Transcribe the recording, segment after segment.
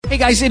Hey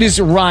guys, it is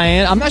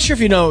Ryan. I'm not sure if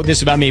you know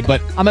this about me, but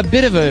I'm a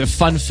bit of a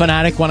fun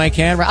fanatic when I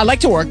can. I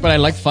like to work, but I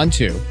like fun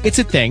too. It's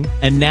a thing.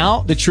 And now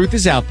the truth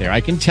is out there.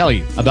 I can tell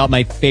you about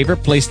my favorite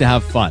place to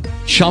have fun.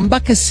 Chumba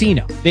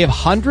Casino. They have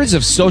hundreds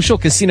of social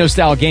casino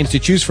style games to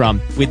choose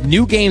from with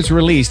new games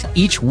released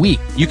each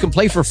week. You can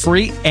play for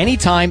free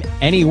anytime,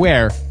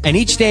 anywhere. And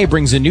each day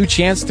brings a new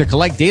chance to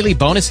collect daily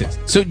bonuses.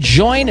 So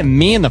join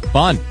me in the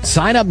fun.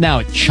 Sign up now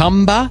at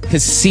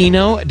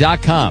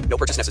ChumbaCasino.com. No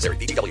purchase necessary.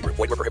 VGW Group.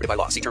 Void where prohibited by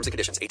law. See terms and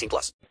conditions.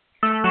 18+.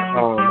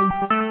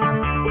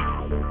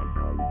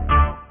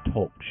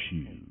 Talk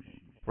shoes.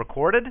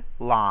 Recorded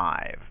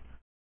live.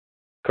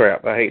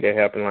 Crap, I hate that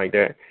happened like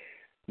that.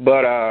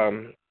 But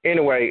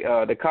anyway,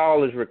 the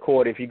call is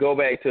recorded. If you go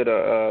back to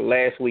the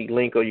last week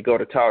link or you go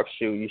to Talk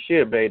Shoe, you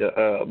should be able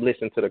to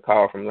listen to the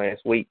call from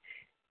last week.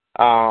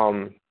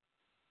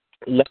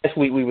 Last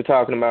week we were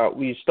talking about,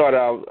 we started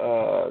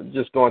out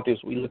just going through,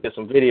 we looked at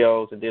some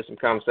videos and did some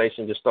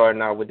conversation, just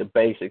starting out with the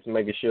basics,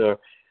 making sure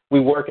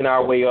we're working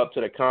our way up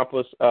to the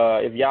compass.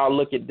 If y'all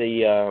look at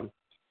the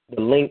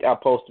link I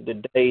posted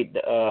today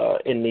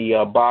in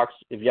the box,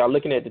 if y'all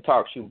looking at the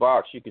Talk Shoe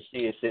box, you can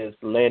see it says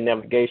land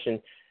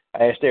navigation.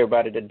 I asked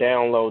everybody to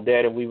download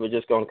that, and we were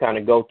just going to kind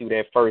of go through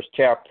that first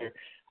chapter.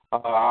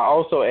 I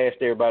also asked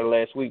everybody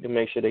last week to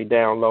make sure they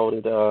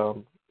downloaded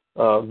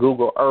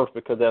Google Earth,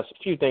 because there's a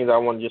few things I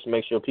want to just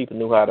make sure people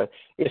knew how to.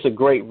 It's a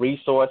great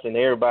resource, and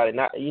everybody,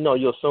 not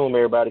you assume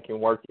everybody can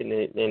work in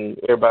it, and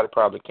everybody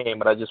probably can,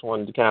 but I just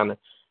wanted to kind of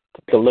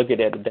take a look at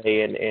that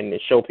today and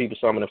show people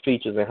some of the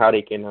features and how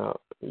they can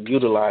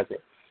utilize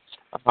it.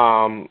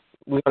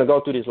 We're going to go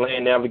through this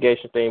land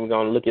navigation thing. We're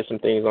going to look at some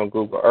things on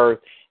Google Earth.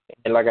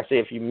 And like I said,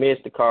 if you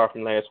missed the call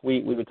from last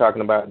week, we were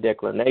talking about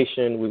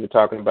declination. We were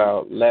talking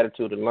about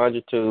latitude and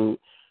longitude.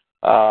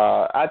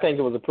 I think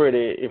it was a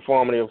pretty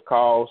informative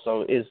call,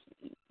 so it's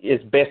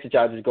best that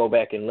y'all just go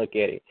back and look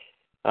at it.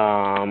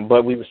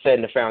 But we were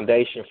setting the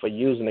foundation for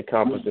using the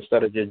compass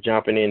instead of just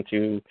jumping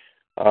into,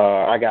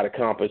 I got a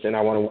compass and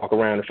I want to walk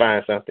around and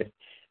find something.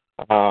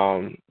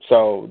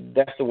 So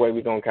that's the way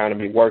we're going to kind of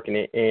be working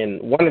it.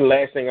 And one of the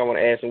last things I want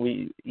to ask, and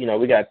we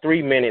got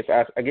 3 minutes.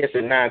 I guess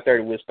at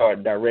 9:30 we'll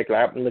start directly.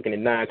 I've been looking at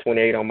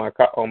 9:28 on my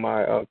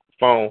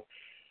phone.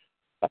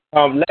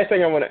 Last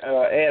thing I want to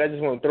add, I just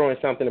want to throw in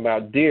something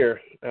about deer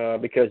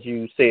because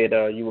you said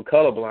you were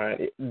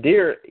colorblind.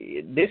 Deer,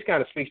 this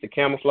kind of speaks to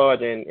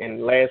camouflage,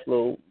 and last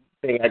little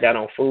thing I got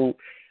on food.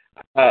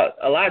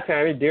 A lot of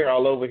times, deer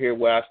all over here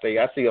where I stay.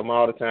 I see them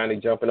all the time. They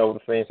jumping over the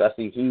fence. I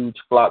see huge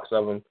flocks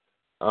of them.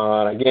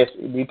 I guess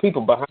the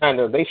people behind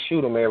them, they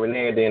shoot them every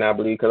now and then, I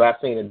believe, because I've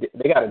seen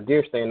they got a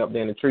deer stand up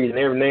there in the trees, and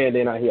every now and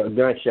then I hear a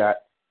gunshot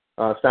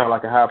sound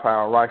like a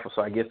high-powered rifle,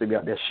 so I guess they be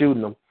out there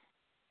shooting them.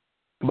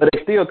 But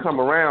they still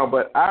come around.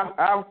 But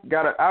I've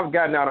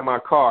gotten out of my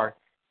car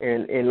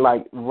and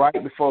like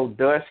right before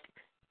dusk,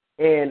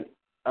 and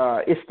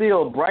it's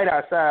still bright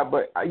outside.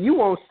 But you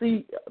won't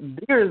see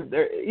deer,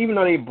 even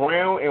though they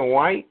brown and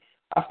white.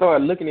 I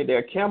started looking at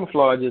their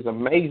camouflage is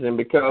amazing,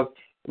 because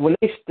when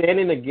they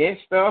standing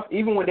against stuff,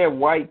 even with that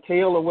white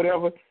tail or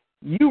whatever,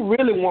 you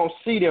really won't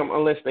see them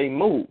unless they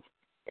move.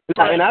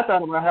 And I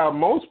thought about how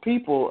most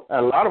people,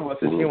 a lot of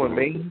us as human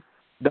beings,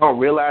 don't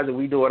realize that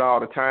we do it all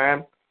the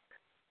time.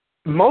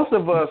 Most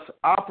of us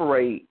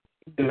operate,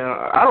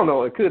 I don't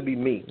know, it could be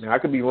me. Now, I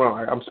could be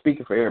wrong. I'm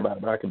speaking for everybody,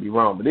 but I could be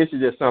wrong. But this is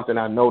just something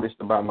I noticed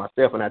about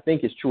myself, and I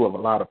think it's true of a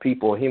lot of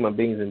people, human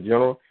beings in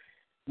general.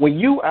 When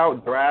you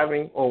out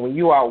driving or when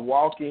you out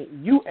walking,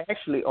 you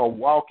actually are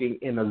walking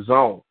in a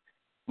zone.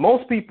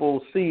 Most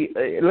people see,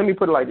 let me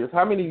put it like this.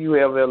 How many of you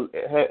have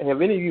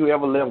any of you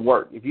ever left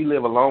work? If you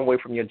live a long way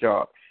from your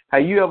job,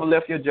 have you ever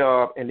left your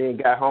job and then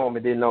got home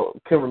and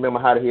couldn't remember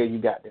how the hell you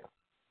got there?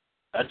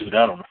 I do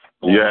that on the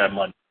phone. Yeah.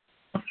 Money.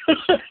 You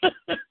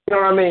know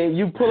what I mean?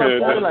 You pull up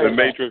like the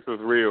Matrix is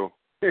real.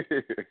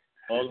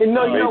 You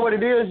know what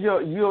it is?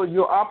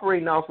 You're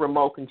operating off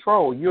remote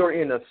control. You're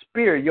in a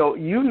spirit.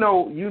 You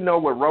know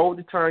what road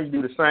to turn. You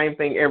do the same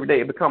thing every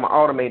day. It becomes an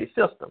automated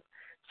system.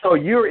 So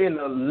you're in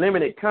a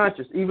limited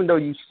conscious. Even though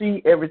you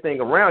see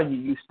everything around you,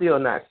 you're still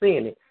not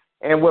seeing it.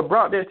 And what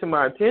brought that to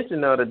my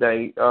attention the other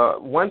day,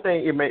 one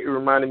thing it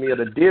reminded me of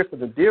the deer, because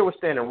the deer was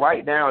standing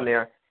right down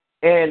there.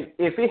 And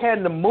if it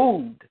hadn't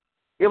moved,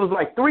 it was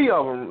like three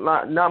of them,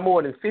 not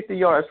more than 50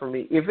 yards from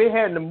me. If it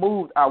hadn't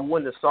moved, I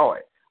wouldn't have saw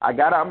it. I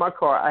got out of my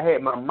car. I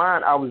had my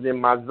mind. I was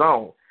in my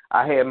zone.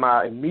 I had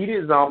my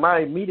immediate zone. My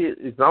immediate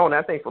zone,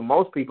 I think for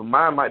most people,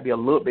 mine might be a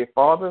little bit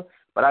farther,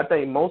 but I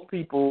think most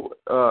people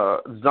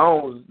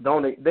zones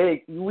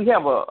we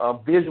have a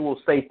visual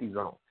safety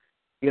zone.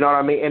 You know what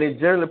I mean? And it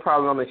generally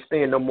probably don't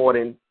extend no more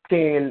than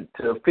 10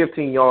 to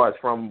 15 yards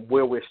from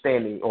where we're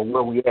standing or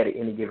where we're at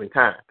any given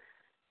time.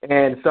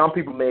 And some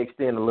people may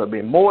extend a little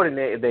bit more than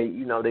that.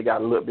 They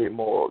got a little bit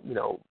more,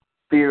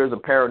 fears or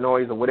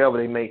paranoias or whatever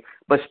they may.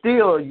 But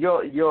still,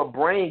 your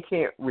brain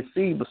can't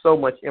receive so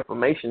much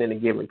information in a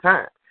given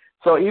time.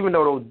 So even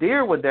though those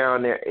deer were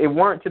down there, it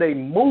weren't till they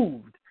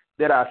moved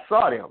that I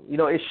saw them.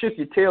 It shook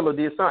your tail or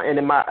did something. And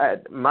in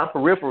my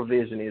peripheral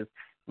vision is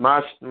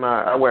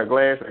I wear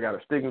glasses. I got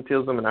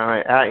astigmatism and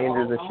eye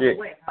injuries and shit.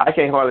 I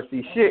can't hardly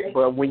see shit.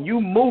 But when you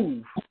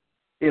move,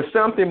 if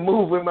something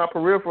moves with my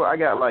peripheral, I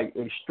got like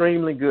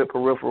extremely good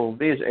peripheral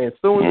vision. And as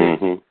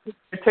soon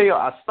as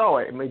I saw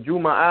it and drew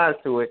my eyes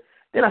to it,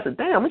 then I said,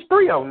 damn, it's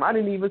 3 of them. I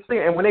didn't even see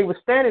it. And when they were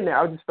standing there,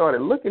 I just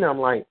started looking at them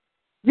like,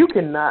 you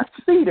cannot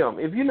see them.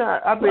 If you're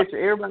not, I bet you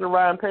everybody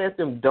riding past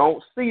them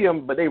don't see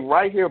them, but they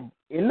right here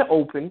in the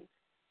open.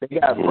 They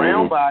got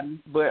brown bodies.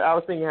 But I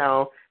was thinking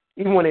how,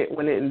 even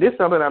and this is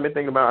something I've been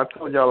thinking about. I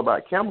told y'all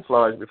about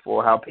camouflage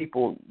before, how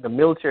the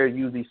military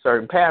use these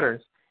certain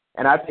patterns.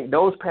 And I think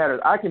those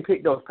patterns, I can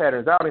pick those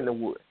patterns out in the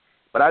wood.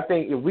 But I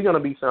think if we're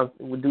going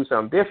to do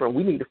something different,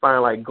 we need to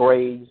find like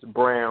grays,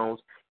 browns,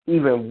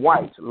 even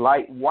whites,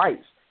 light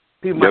whites.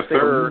 People might say,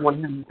 we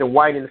want the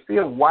white in the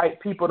field. White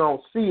people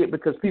don't see it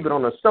because people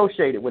don't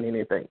associate it with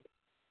anything.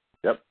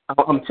 Yep.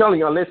 I'm telling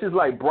you, unless it's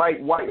like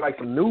bright white, like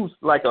some news,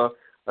 like a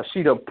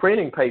sheet of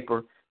printing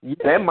paper,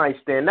 that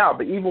might stand out.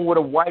 But even with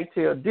a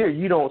white-tailed deer,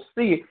 you don't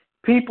see it.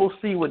 People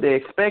see what they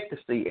expect to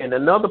see. And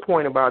another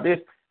point about this,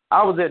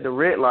 I was at the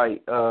red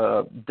light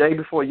day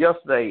before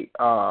yesterday,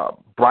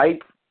 bright,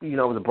 it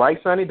was a bright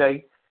sunny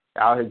day.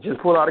 I had just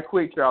pulled out a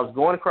quick trip. I was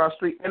going across the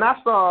street, and I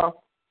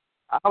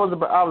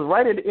was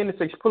right at the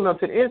intersection, pulling up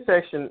to the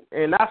intersection,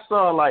 and I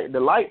saw like the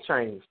light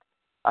changed.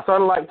 I saw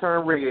the light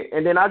turn red,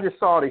 and then I just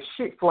saw this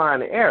shit fly in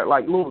the air,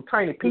 like little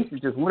tiny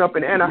pieces just went up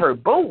in the air, and I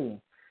heard boom.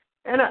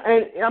 And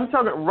I'm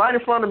talking right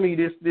in front of me,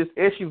 this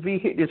SUV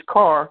hit this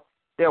car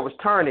that was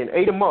turning,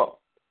 ate them up.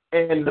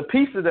 And the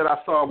pieces that I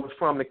saw was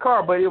from the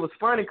car, but it was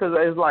funny because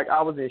it was like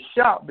I was in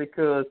shock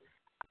because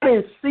I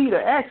didn't see the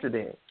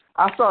accident.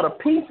 I saw the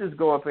pieces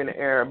go up in the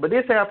air, but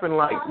this happened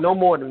like no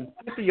more than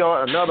 50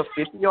 yards, another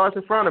 50 yards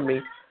in front of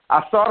me.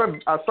 I saw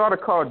the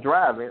car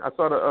driving. I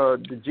saw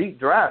the Jeep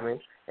driving,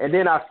 and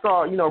then I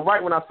saw,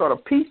 right when I saw the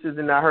pieces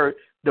and I heard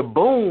the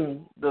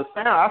boom, the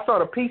sound, I saw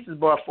the pieces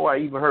before I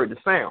even heard the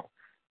sound.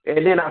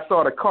 And then I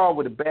saw the car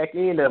with the back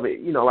end of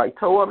it, like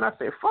toe up, and I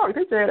said, fuck,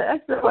 they had an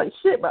accident like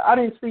shit, but I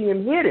didn't see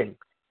him hit him.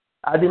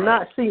 I did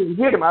not see him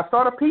hit him. I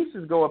saw the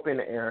pieces go up in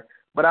the air,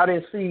 but I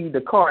didn't see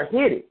the car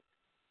hit it.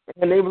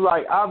 And they were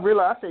like, I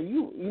realized, I said,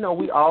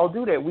 we all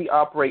do that. We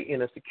operate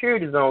in a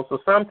security zone. So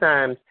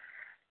sometimes,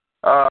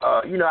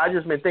 I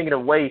just been thinking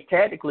of ways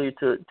tactically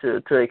to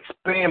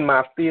expand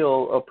my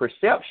field of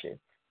perception.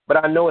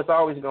 But I know it's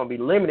always going to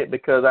be limited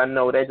because I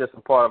know that's just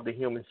a part of the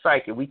human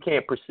psyche. We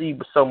can't perceive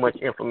so much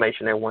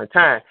information at one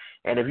time.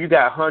 And if you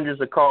got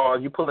hundreds of cars,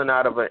 you're pulling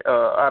out of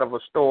a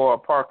store or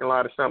parking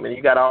lot or something, and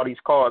you got all these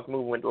cars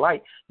moving with the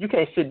light, you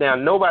can't sit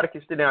down. Nobody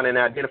can sit down and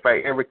identify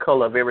every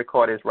color of every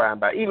car that's riding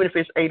by, even if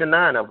it's 8 or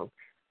 9 of them.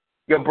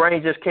 Your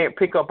brain just can't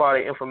pick up all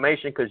the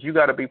information because you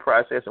got to be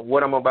processing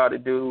what I'm about to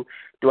do.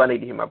 Do I need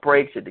to hit my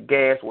brakes, hit the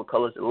gas? What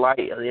color is the light?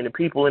 Are there any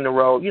people in the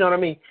road? You know what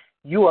I mean?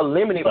 You are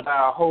limited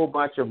by a whole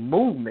bunch of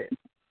movement.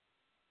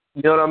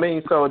 You know what I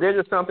mean? So there's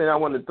just something I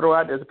want to throw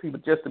out there to people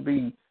just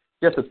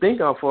to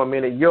think on for a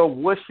minute.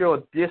 What's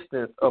your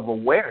distance of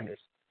awareness?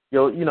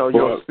 Your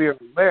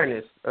spirit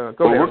awareness. We're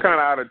kind of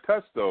out of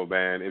touch though,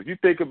 man. If you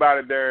think about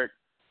it, Derek,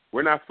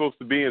 we're not supposed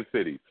to be in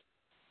cities.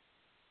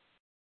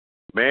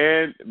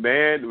 Man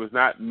was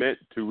not meant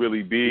to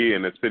really be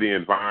in a city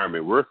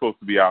environment. We're supposed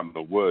to be out in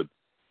the woods.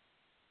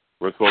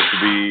 We're supposed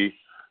to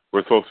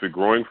be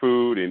growing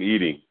food and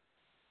eating.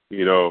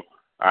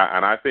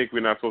 And I think we're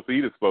not supposed to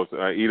eat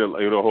eat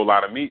a whole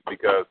lot of meat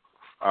because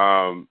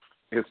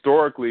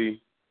historically,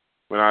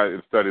 when I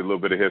studied a little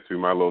bit of history,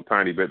 my little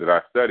tiny bit that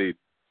I studied,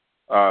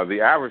 the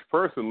average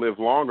person lived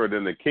longer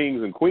than the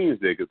kings and queens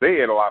did because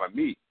they ate a lot of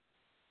meat.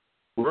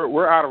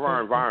 We're out of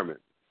our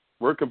environment.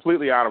 We're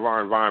completely out of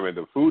our environment.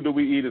 The food that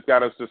we eat has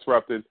got us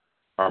disrupted.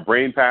 Our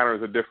brain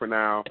patterns are different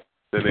now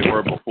than they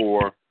were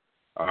before.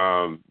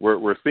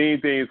 We're seeing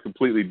things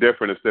completely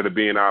different instead of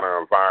being out of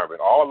our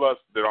environment. All of us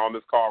that are on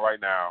this call right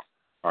now,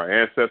 our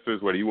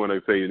ancestors, whether you want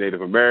to say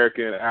Native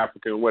American,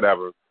 African,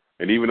 whatever,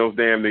 and even those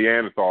damn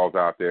Neanderthals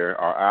out there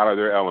are out of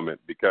their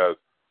element because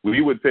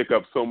we would pick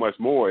up so much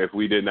more if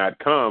we did not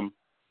come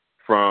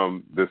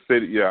from the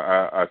city,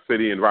 a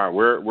city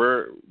environment.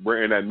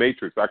 We're in that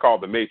matrix. I call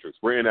it the matrix.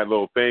 We're in that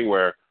little thing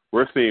where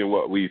we're seeing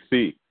what we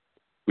see.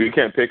 We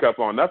can't pick up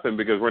on nothing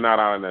because we're not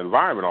out in the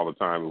environment all the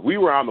time. If we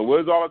were out in the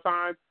woods all the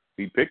time,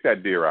 we'd pick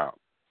that deer out.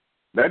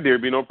 That deer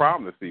would be no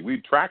problem to see.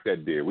 We'd track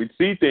that deer. We'd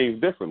see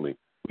things differently.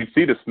 We'd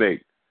see the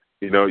snake.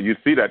 You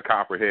see that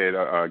copperhead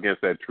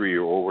against that tree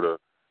or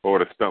over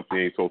the stump you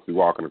ain't supposed to be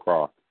walking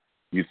across.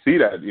 You see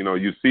that.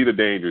 You see the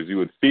dangers. You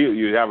would feel.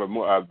 You have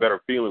a better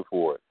feeling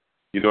for it.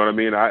 You know what I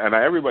mean? And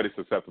everybody's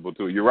susceptible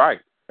to it. You're right.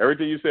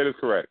 Everything you said is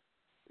correct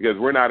because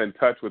we're not in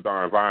touch with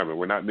our environment.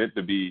 We're not meant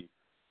to be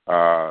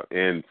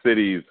in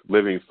cities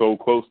living so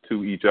close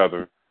to each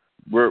other.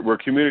 We're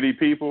community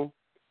people,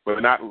 but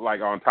not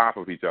like on top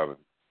of each other.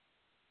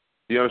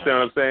 You understand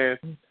what I'm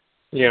saying?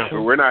 Yeah.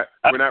 We're not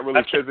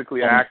really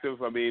physically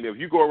active. I mean, if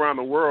you go around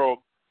the world,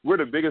 we're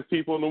the biggest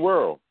people in the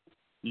world.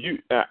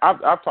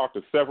 I've talked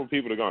to several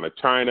people that have gone to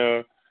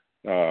China,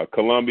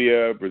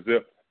 Colombia,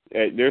 Brazil.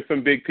 there's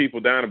some big people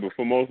down there, but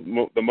for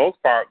the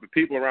most part, the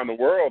people around the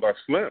world are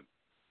slim.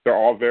 They're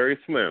all very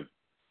slim.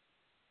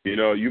 You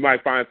know, you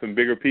might find some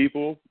bigger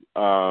people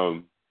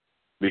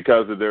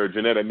because of their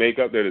genetic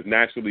makeup that is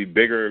naturally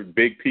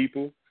big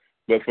people.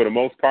 But for the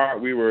most part,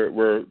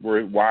 we're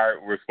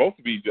supposed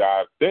to be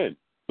thin.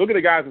 Look at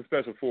the guys in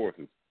Special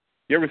Forces.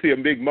 You ever see a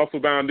big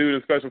muscle-bound dude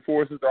in Special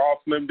Forces? They're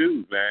all slim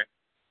dudes, man.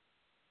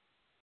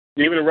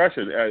 Even the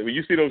Russian, when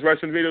you see those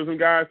Russian videos of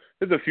guys,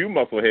 there's a few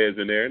muscle heads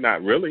in there.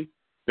 Not really.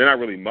 They're not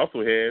really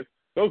muscle heads.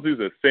 Those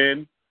dudes are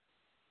thin,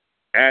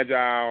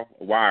 agile,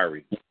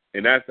 wiry.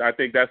 And I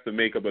think that's the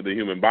makeup of the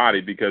human body,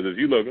 because if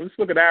you let's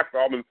look at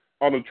Africa,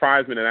 all the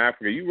tribesmen in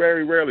Africa, you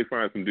very rarely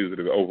find some dudes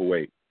that are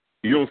overweight.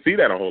 You don't see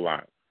that a whole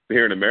lot.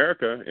 Here in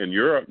America, in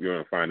Europe, you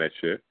don't find that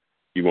shit.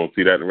 You won't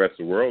see that in the rest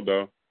of the world,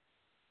 though.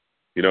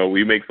 You know,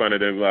 we make fun of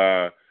them.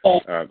 I'm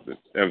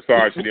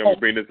sorry, Shadi, I'm going to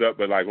bring this up,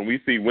 but like when we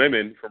see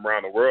women from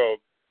around the world,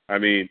 I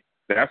mean,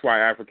 that's why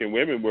African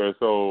women were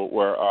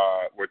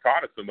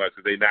taught it so much,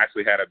 because they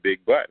naturally had a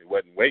big butt. It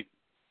wasn't weight.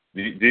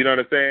 Do you know what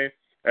I'm saying?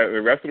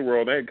 The rest of the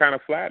world, they're kind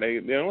of flat.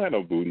 They don't have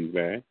no booties,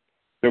 man.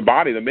 Their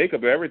body, the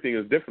makeup of everything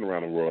is different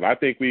around the world. I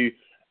think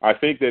that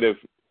if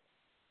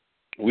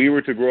we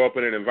were to grow up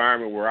in an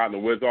environment where we're out in the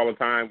woods all the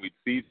time,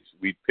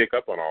 we'd pick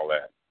up on all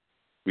that.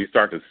 We'd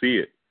start to see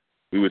it.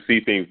 We would see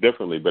things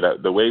differently.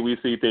 But the way we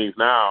see things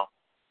now,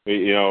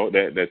 you know,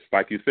 that's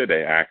like you said,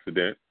 that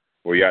accident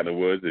where you're out in the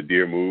woods, the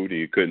deer moved and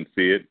you couldn't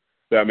see it.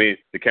 So, I mean,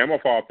 the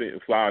camouflage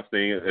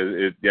thing,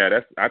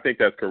 I think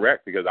that's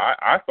correct, because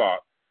I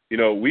thought, you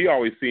know,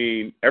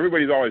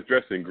 everybody's always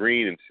dressed in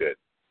green and shit.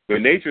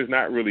 But nature's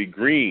not really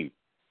green.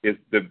 It's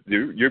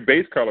your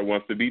base color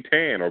wants to be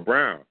tan or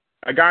brown.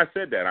 A guy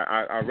said that.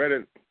 I read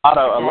it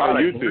on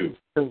YouTube.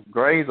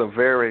 Grays are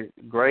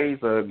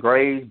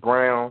grays,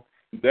 brown.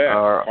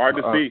 Yeah, hard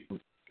to see.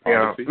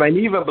 Yeah, like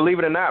even believe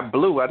it or not,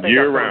 blue. I think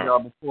I told y'all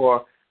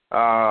before.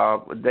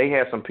 They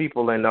had some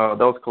people in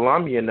those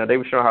Colombian. They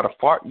were showing how the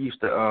fart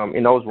used to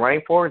in those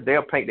rainforests.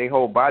 They'll paint their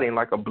whole body in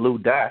like a blue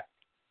dye,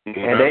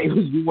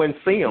 and you wouldn't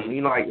see them.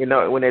 You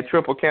know, when they're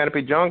triple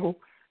canopy jungle,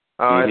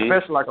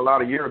 especially like a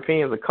lot of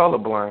Europeans are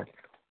colorblind.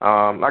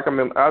 Like I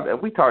remember,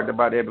 we talked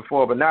about that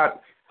before, but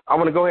not. I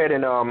want to go ahead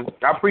and I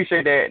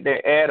appreciate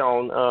that add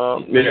on.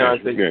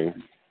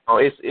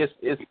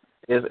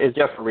 It's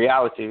just a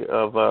reality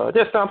of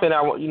just something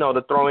I want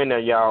to throw in there,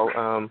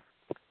 y'all.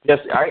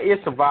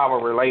 It's survival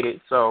related,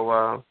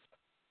 so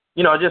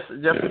just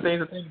some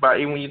things to think about.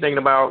 Even when you're thinking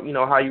about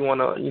how you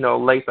want to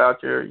lace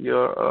out your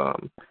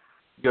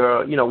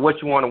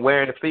what you want to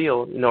wear in the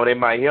field. They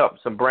might help.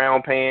 Some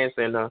brown pants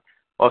and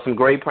or some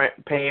gray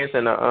pants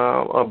and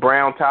a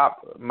brown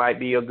top might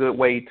be a good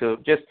way to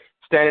just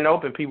standing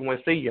open. People will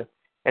see you,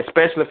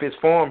 especially if it's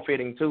form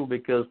fitting too,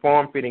 because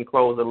form fitting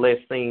clothes are less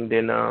seen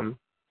than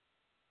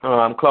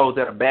clothes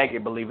that are baggy.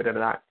 Believe it or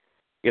not.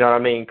 You know what I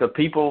mean? Because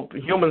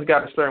humans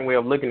got a certain way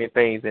of looking at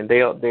things, and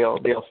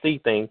they'll see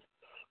things.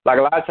 Like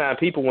a lot of times,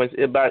 people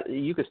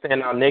you can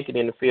stand out naked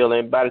in the field,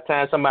 and by the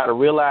time somebody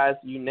realizes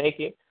you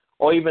naked,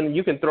 or even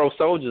you can throw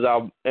soldiers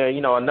out.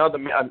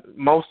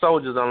 Most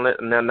soldiers,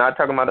 now not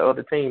talking about the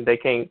other team,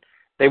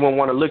 they won't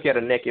want to look at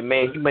a naked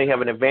man. He may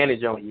have an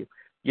advantage on you.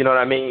 You know what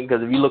I mean?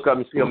 Because if you look up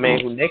and see a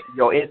man who's naked,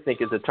 your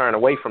instinct is to turn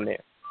away from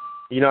there.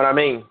 You know what I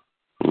mean?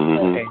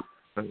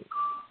 Mm-hmm.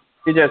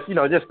 It's just,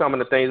 just some of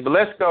the things. But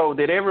let's go.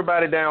 Did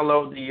everybody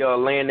download the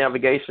land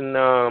navigation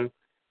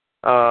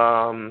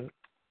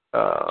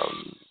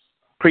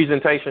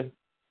presentation?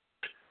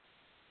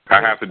 I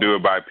have to do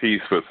it by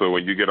piece, so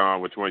when you get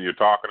on which one you're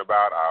talking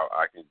about,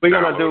 I can. We're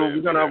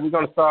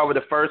gonna start with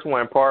the first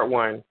one, part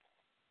one.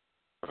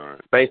 All right.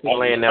 Basic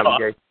land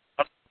navigation.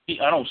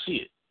 I don't see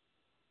it.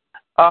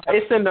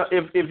 It's in the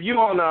if you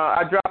on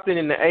I dropped it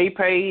in the A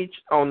page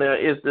on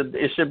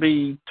it should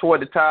be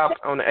toward the top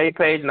on the A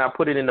page, and I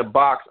put it in the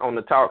box on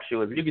the talk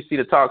show. If you can see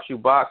the talk show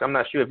box, I'm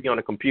not sure if you're on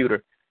the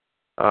computer.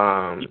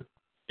 Yeah,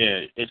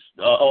 it's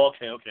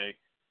okay.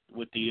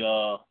 With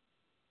the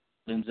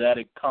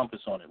lensatic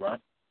compass on it, right?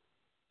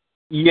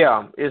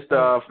 Yeah, it's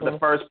the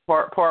first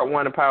part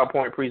one of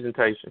PowerPoint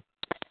presentation.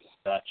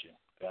 Gotcha.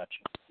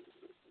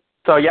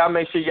 So y'all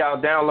make sure y'all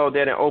download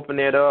that and open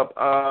it up.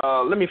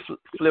 Let me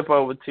flip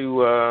over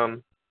to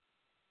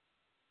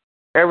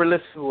every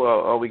list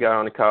who we got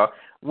on the call.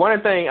 One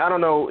thing, I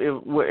don't know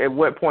at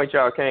what point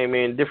y'all came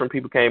in, different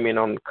people came in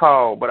on the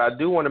call, but I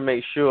do want to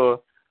make sure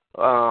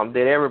that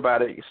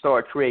everybody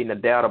start creating a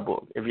data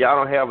book. If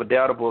y'all don't have a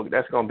data book,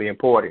 that's going to be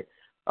important.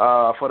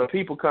 For the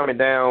people coming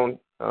down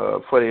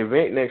for the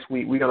event next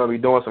week, we're going to be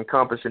doing some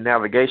compass and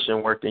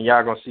navigation work, and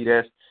y'all going to see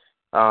that.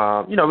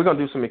 We're going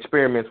to do some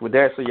experiments with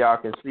that so y'all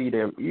can see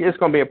them. It's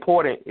going to be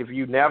important if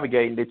you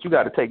navigating that you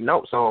got to take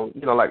notes on,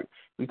 like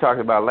we talked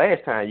about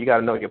last time. You got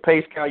to know your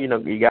pace count. You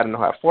got to know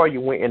how far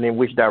you went and in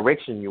which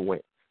direction you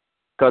went.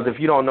 Because if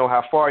you don't know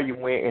how far you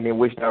went and in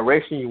which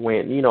direction you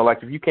went,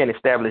 like if you can't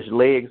establish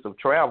legs of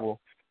travel,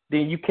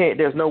 then you can't.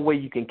 There's no way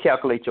you can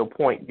calculate your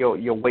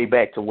way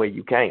back to where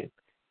you came.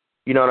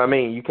 You know what I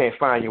mean? You can't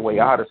find your way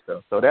out of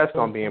stuff. So that's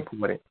going to be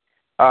important.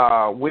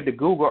 With the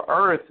Google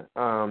Earth,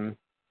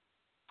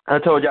 I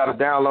told y'all to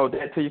download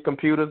that to your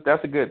computers.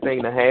 That's a good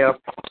thing to have.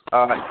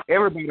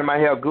 Everybody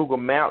might have Google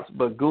Maps,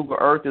 but Google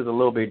Earth is a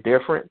little bit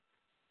different.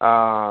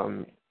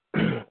 I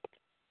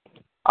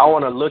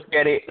want to look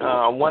at it.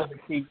 One of the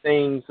key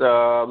things,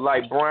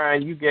 like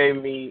Brian, you gave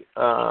me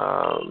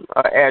an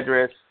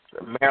address,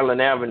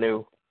 Maryland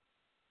Avenue.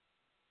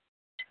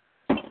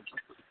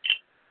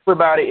 What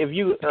about it? If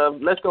you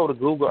let's go to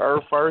Google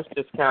Earth first,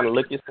 just kind of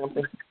look at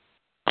something.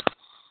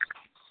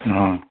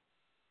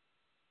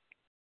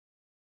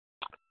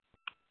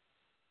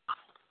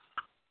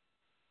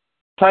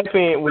 Type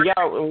in when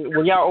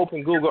y'all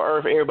open Google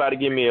Earth. Everybody,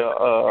 give me a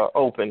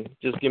open.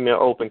 Just give me an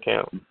open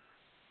count.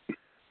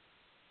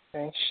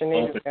 Okay,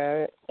 Shanice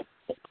got it.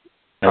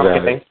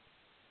 Okay.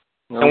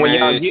 And when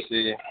y'all get,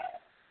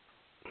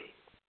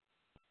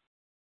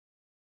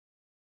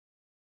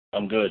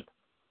 I'm good.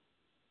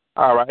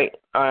 All right,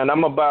 and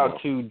I'm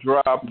about to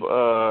drop.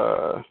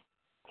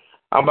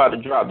 I'm about to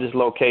drop this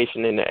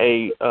location in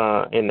the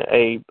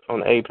on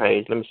the A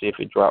page. Let me see if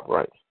it dropped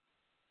right.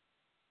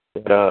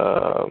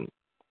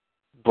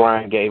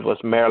 Brian gave us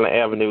Maryland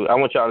Avenue. I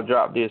want y'all to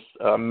drop this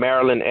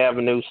Maryland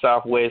Avenue,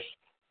 Southwest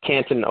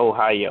Canton,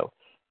 Ohio.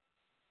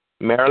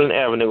 Maryland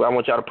Avenue. I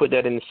want y'all to put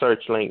that in the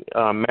search link.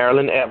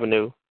 Maryland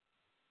Avenue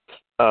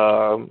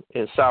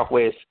in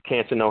Southwest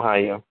Canton,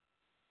 Ohio.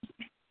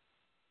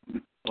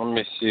 Let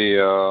me see.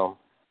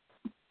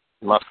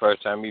 My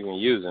first time even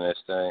using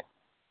this thing.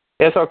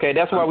 That's okay.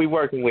 That's why we're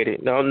working with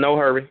it. No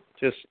hurry.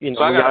 Just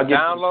So I gotta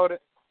download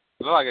it.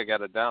 Look like I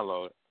gotta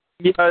download it.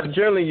 Yeah,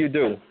 generally you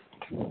do.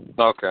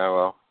 Okay,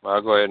 well,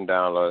 I'll go ahead and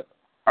download it.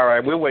 All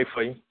right, we'll wait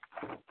for you.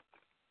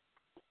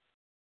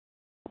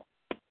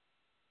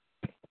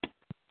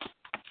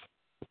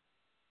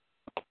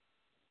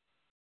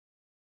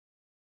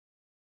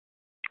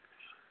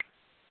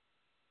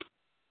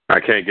 I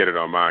can't get it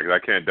on mine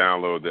because I can't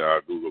download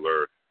the Google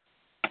Earth.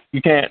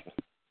 You can't.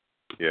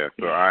 Yeah,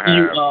 so I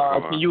have.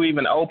 Can you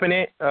even open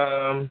it?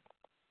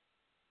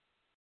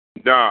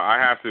 No, I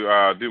have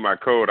to do my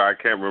code. I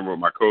can't remember what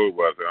my code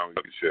was. I don't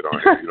get shit on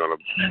it. You know what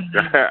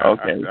I'm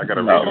Okay. I got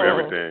to redo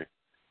everything.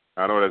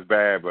 I know that's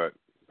bad, but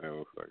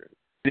it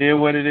is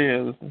what it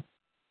is. But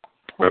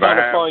what kind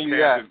of phone you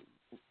got?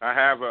 I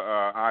have an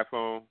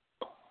iPhone.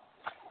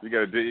 You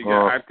got to.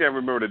 I can't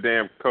remember the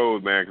damn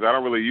code, man, because I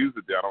don't really use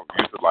it. I don't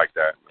use it like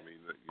that. I mean,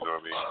 you know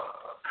what I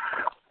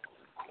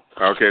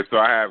mean? Okay, so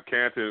I have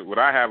Canton. What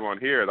I have on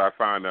here is I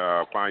find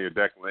your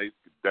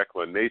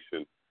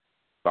declination.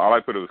 So all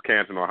I put was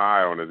Canton,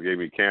 Ohio, and it gave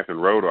me Canton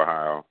Road,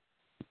 Ohio.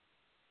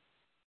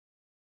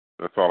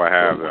 That's all I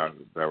have. That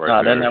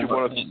right there. That's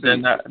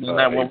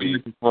not what we're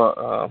looking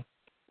for.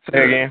 Say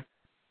again.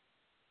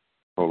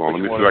 Hold on.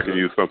 Let me see if I can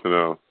use something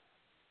else.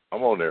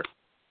 I'm on there.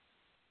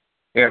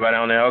 Everybody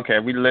on there? Okay.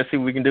 Let's see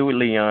what we can do with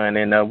Leon,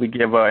 and we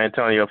give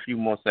Antonio a few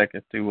more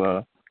seconds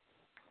to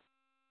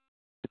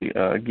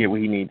get what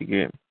he needs to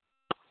get.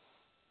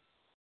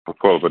 I'll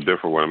pull up a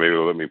different one. Maybe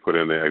it'll let me put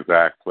in the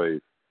exact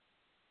place.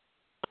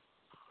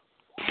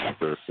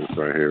 This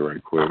right here,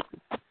 right quick.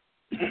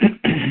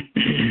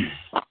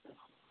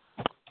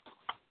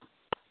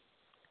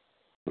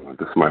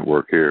 This might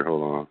work here.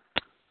 Hold on.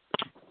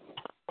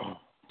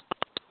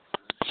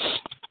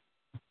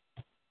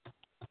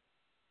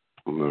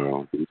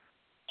 No.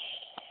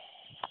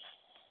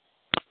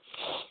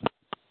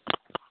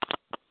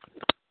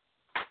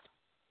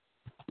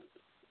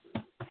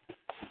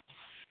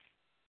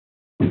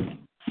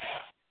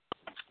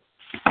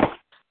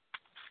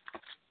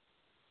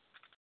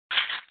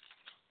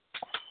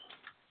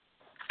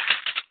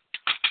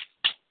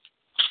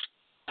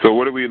 So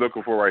what are we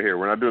looking for right here?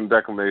 We're not doing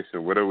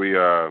declination. What are we?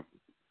 We're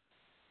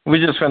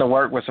just going to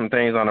work with some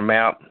things on the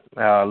map,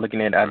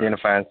 looking at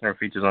identifying certain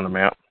features on the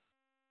map,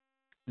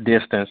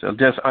 distance,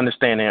 just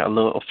understanding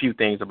a few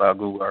things about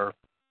Google Earth.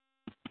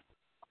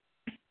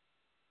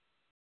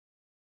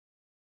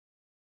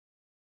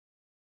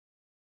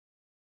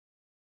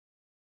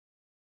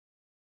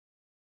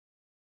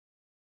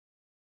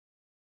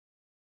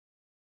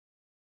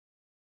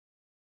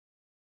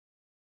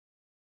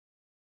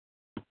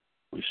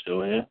 We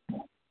still here?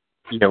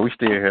 Yeah, we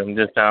still here.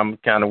 I'm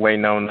kind of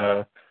waiting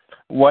on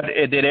what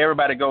did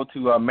everybody go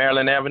to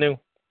Maryland Avenue?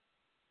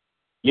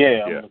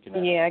 Yeah, I'm looking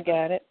at it. Yeah, I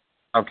got it.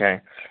 Okay.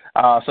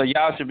 So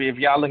y'all should be, if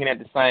y'all looking at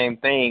the same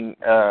thing,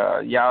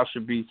 y'all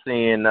should be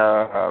seeing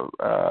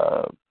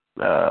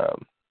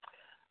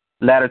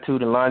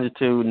latitude and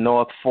longitude,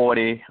 north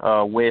 40,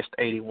 west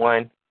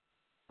 81.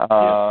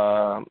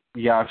 Y'all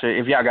should,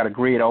 if y'all got a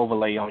grid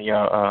overlay on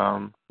your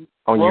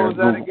What your was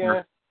that Google again?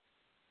 Earth.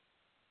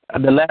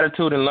 The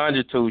latitude and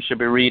longitude should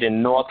be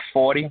reading north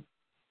 40.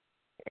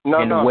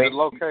 No, west,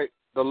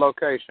 the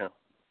location.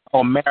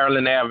 Oh,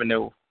 Maryland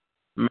Avenue.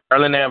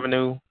 Maryland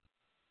Avenue,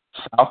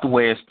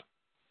 Southwest,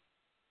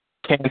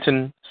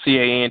 Canton,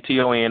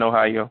 Canton,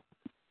 Ohio.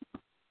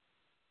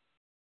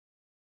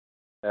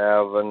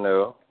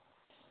 Avenue.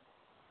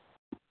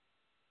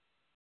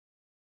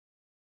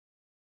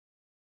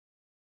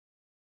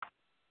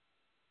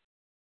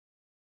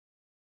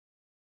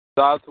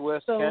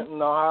 Southwest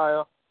Canton,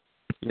 Ohio.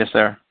 Yes,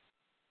 sir.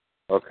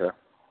 Okay.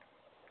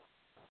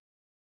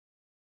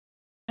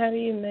 How do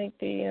you make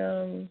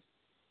the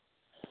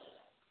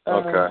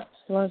Okay.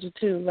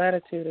 longitude,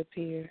 latitude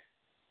appear?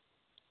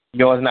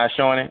 Yours not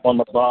showing it? On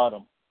the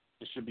bottom.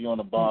 It should be on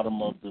the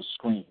bottom of the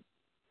screen.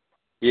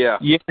 Yeah.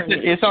 Yeah,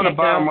 it's on the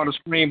bottom of the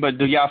screen, but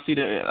do y'all see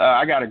the?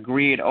 I got a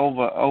grid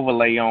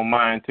overlay on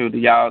mine too.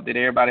 Did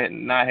everybody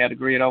not have the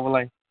grid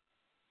overlay?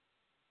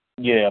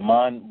 Yeah,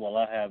 mine. Well,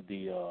 I have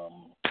the.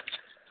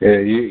 Yeah,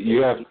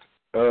 you have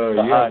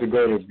to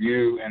go to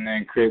view and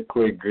then click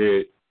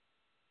grid,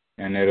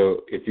 and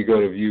if you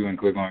go to view and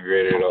click on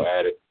grid, it'll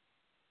add it.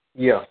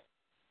 Yeah.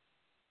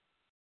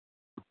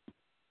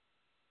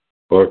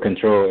 Or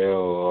Control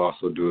L will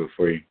also do it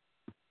for you.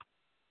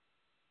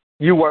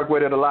 You work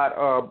with it a lot,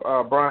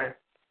 Brian?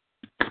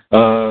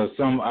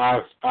 Some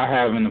I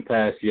have in the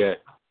past, yeah.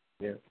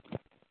 Yeah.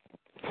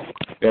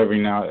 Every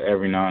now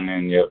and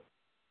then, yep.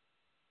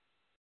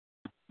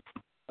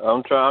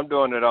 I'm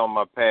doing it on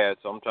my pad,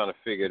 so I'm trying to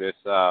figure this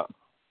out.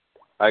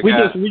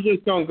 We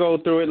just gonna go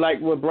through it like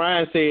what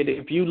Brian said.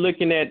 If you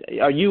looking at,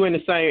 are you in the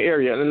same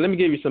area? And let me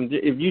give you some.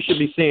 If you should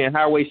be seeing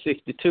Highway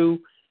 62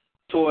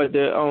 toward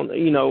on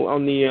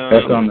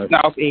the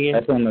south end.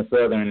 That's on the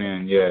southern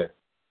end, yeah.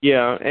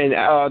 Yeah, and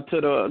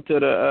to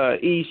the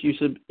east, you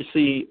should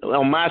see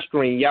on my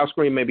screen. Y'all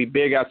screen may be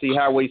big. I see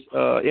Highway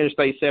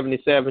Interstate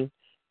 77.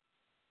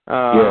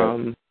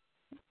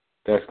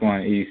 That's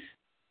going east.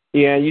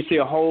 Yeah, and you see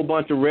a whole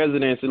bunch of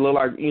residents. It look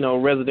like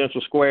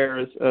residential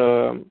squares.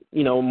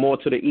 More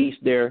to the east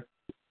there.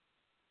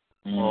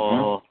 Mm-hmm.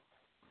 All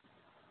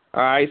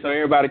right, so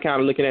everybody kind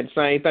of looking at the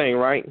same thing,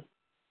 right?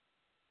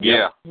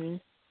 Yeah. Mm-hmm.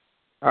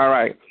 All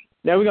right.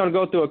 Now we're gonna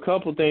go through a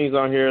couple things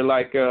on here,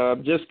 like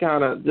let's just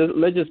start up,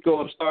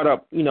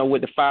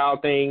 with the file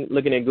thing.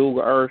 Looking at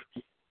Google Earth,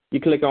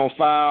 you click on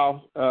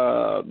File.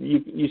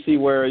 You see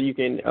where you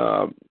can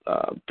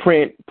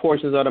print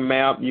portions of the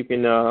map. You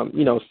can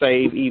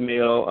save,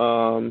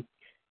 email.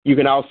 You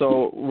can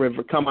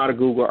also come out of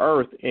Google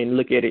Earth and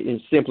look at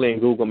it simply in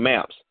Google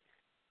Maps.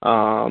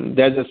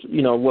 That's just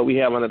what we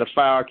have under the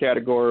file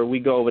category. We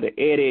go over to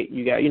edit.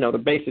 You got the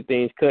basic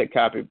things: cut,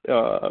 copy,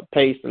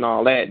 paste, and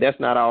all that. That's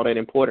not all that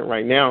important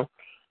right now.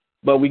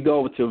 But we go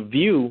over to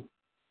view,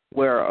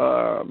 where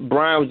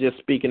Brian was just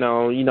speaking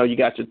on. You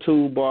got your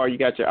toolbar. You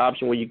got your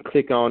option where you can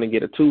click on and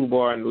get a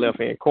toolbar in the left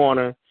hand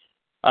corner.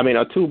 I mean,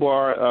 a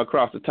toolbar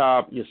across the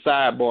top. Your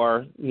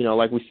sidebar.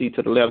 Like we see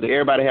to the left. Does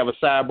everybody have a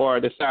sidebar?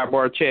 The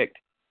sidebar checked.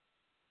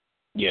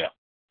 Yeah.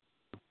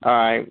 All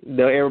right.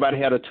 Does everybody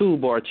have a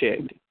toolbar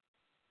checked?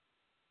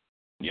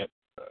 Yep.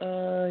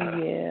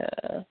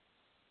 Yeah.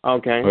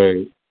 Okay.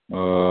 Wait.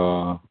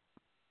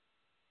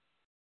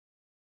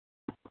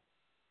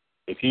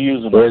 If you're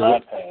using an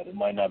iPad, it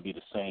might not be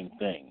the same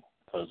thing.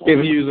 If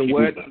you're using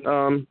what?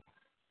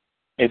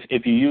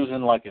 If you're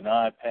using like an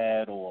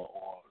iPad or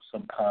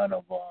some kind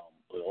of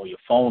or your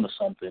phone or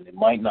something, it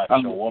might not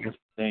show up the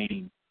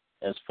same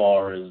as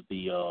far as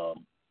the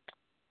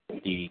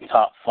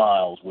top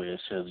files where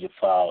it says your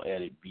file,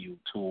 edit, view,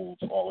 tools,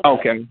 all of that.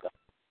 Okay.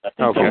 I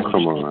think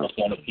Come on.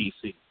 on a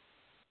PC.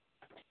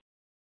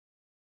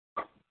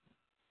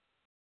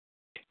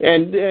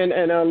 And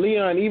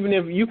Leon, even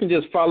if you can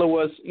just follow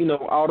us,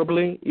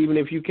 audibly, even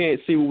if you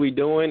can't see what we're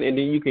doing, and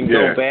then you can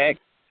go back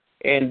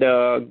and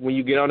when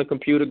you get on the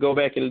computer, go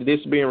back, and this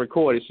is being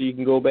recorded, so you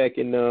can go back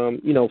and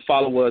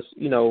follow us,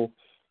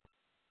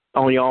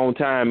 on your own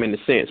time in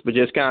a sense, but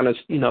just kind of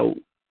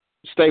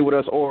stay with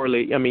us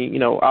orally. I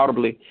mean,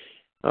 audibly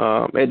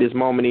at this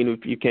moment, even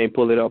if you can't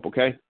pull it up.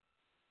 Okay.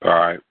 All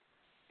right.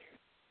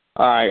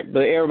 All right,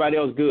 but everybody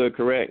else good,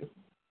 correct?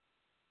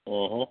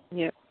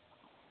 Yep.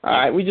 All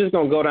right, we're just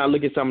gonna go down and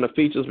look at some of the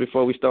features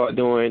before we start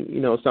doing,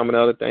 some of the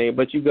other things.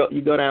 But you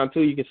go down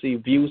too, you can see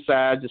view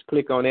size. Just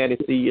click on that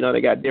and see, they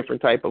got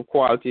different type of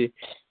quality,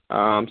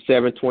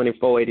 720,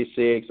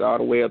 486, all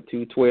the way up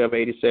to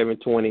 1280,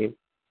 720,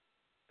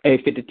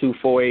 852,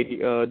 480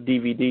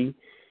 DVD.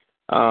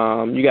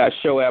 You got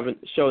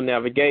show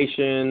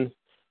navigation,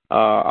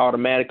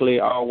 automatically,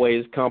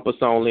 always, compass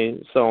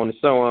only, so on and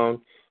so on.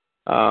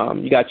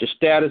 You got your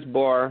status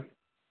bar.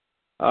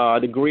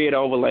 The grid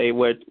overlay,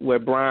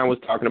 what Brian was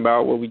talking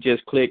about, where we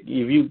just click.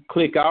 If you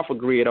click off a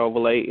grid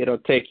overlay, it'll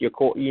take your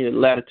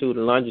latitude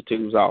and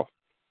longitudes off.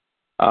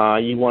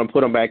 You want to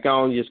put them back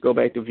on, you just go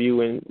back to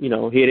view and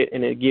hit it,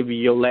 and it'll give you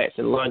your lats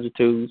and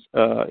longitudes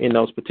in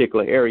those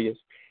particular areas,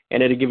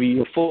 and it'll give you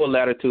your full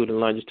latitude and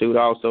longitude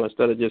also,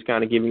 instead of just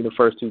kind of giving you the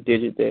first two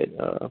digits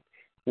that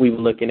we were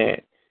looking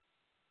at.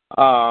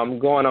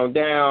 Going on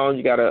down,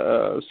 you got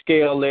a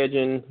scale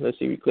legend. Let's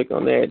see, we click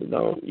on that.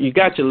 You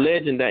got your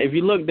legend down. If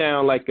you look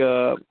down, like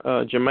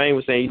Jermaine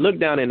was saying, you look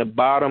down in the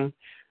bottom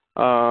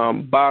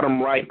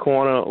right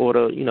corner, or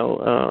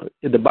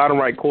the bottom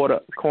right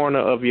corner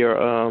of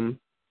your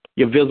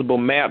visible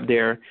map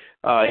there.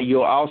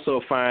 You'll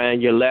also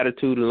find your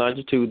latitude and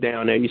longitude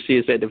down there. You see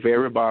it's at the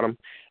very bottom,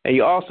 and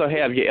you also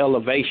have your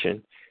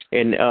elevation.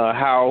 And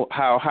how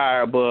high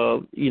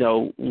above,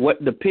 what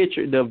the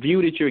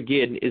view that you're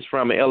getting is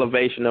from an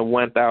elevation of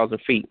 1,000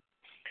 feet.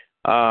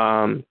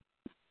 The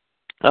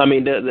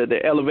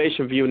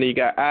elevation view, and then you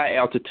got eye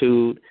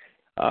altitude.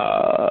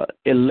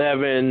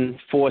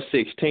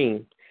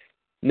 11,416.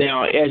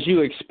 Now, as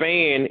you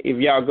expand, if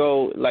y'all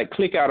go, like,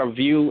 click out of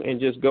view and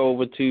just go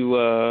over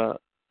to,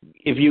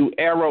 if you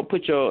arrow,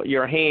 put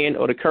your hand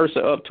or the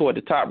cursor up toward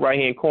the top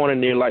right-hand corner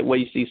near, like, where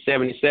you see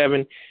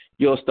 77,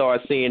 you'll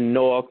start seeing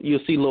north. You'll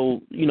see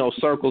little,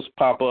 circles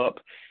pop up.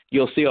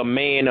 You'll see a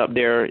man up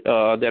there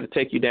that'll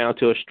take you down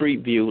to a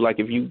street view. Like,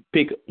 if you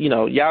pick,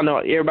 y'all know,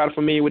 everybody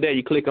familiar with that?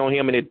 You click on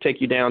him and it'll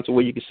take you down to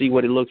where you can see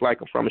what it looks like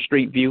from a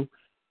street view.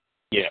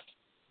 Yeah.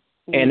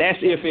 And that's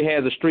if it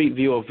has a street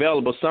view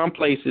available. Some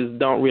places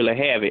don't really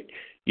have it.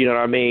 You know what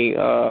I mean?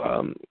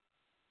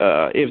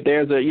 If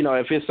there's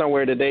if it's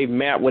somewhere that they've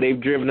mapped where they've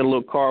driven a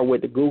little car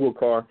with the Google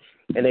car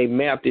and they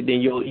mapped it,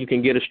 then you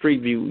can get a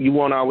street view. You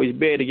won't always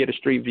be able to get a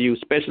street view,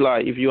 especially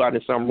like if you're out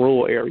in some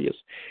rural areas.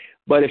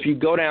 But if you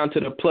go down to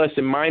the plus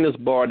and minus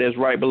bar that's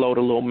right below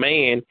the little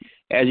man,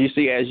 as you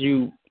see, if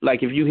you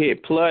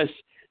hit plus,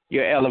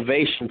 your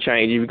elevation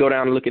changes. If you go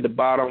down and look at the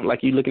bottom,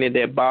 like you're looking at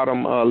that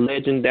bottom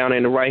legend down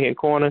in the right-hand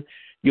corner,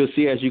 you'll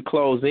see as you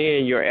close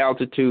in, your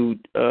altitude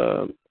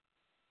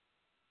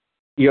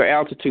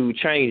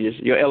changes,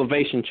 your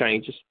elevation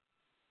changes.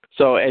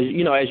 So as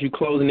you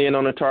closing in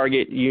on the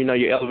target,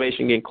 your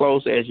elevation getting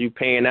close. As you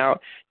pan out,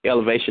 your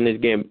elevation is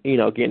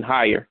getting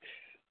higher.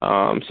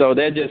 So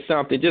that's just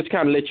something, just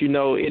kind of let you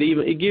know.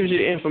 It gives you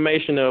the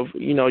information of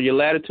your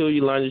latitude,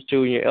 your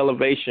longitude, and your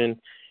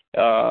elevation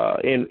for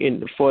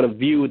the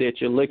view that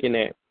you're looking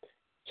at.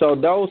 So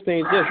those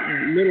things, just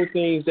little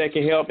things that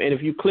can help. And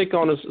if you click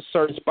on a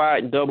certain spot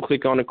and double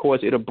click on the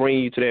course, it'll bring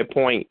you to that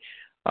point.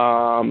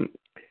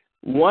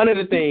 One of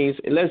the things,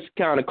 let's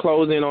kind of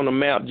close in on the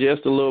map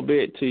just a little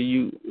bit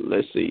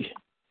let's see,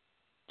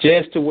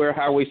 just to where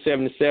Highway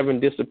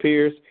 77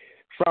 disappears.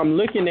 From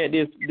looking at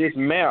this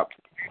map,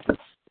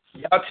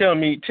 y'all tell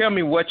me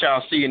what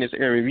y'all see in this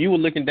area. If you were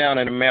looking down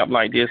at a map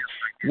like this,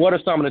 what are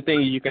some of the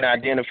things you can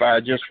identify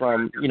just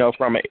from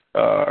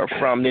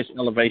this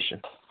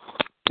elevation?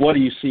 What do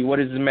you see? What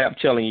is the map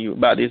telling you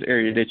about this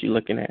area that you're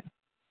looking at?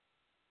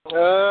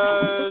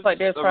 Looks like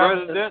there's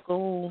probably a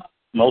school.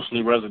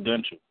 Mostly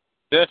residential.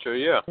 Residential,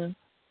 yeah.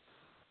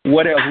 Mm-hmm.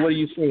 What else? What are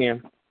you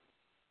seeing?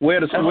 Where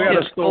the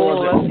stores?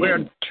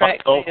 Where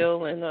track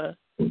field and a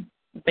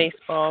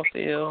baseball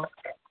field.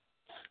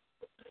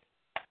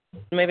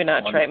 Maybe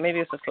not track. Maybe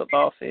it's a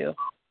football field.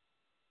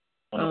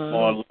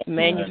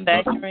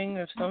 Manufacturing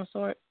of some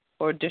sort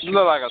or distribution.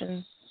 Look like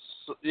I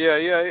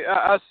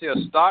see a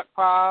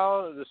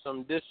stockpile. There's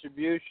some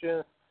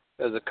distribution.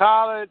 There's a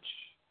college.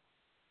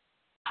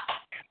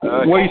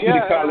 Where you see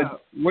the college?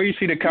 Where you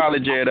see the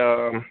college at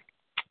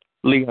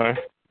Leon?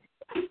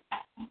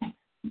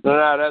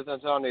 No, that's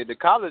Antonio. The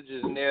college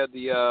is near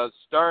the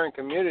Stern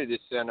Community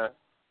Center,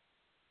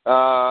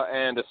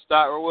 and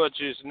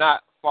which is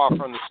not far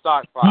from the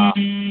stockpile.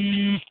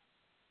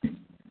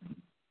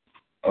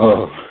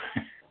 Oh,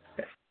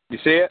 you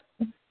see it?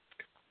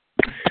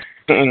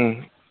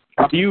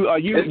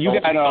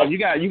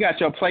 You got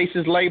your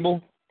places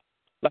labeled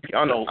like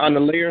on the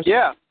layers?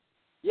 Yeah.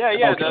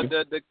 Okay.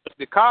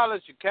 The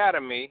college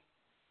academy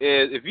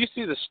is, if you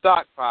see the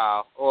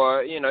stockpile,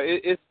 or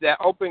it's that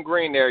open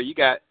green there. You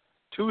got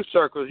two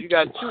circles. You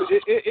got two.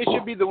 It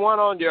should be the one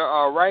on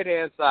your right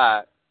hand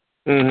side.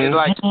 Mm-hmm. It's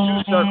like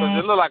two circles.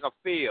 It look like a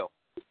field.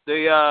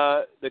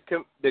 The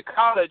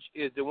college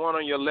is the one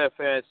on your left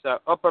hand side,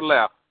 upper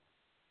left,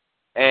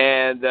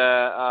 and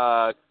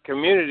the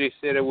community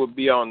center would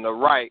be on the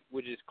right,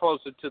 which is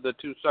closer to the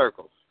two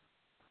circles.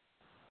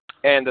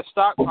 And the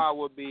stockpile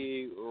would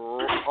be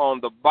on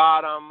the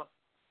bottom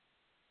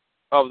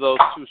of those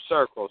two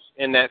circles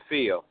in that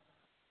field.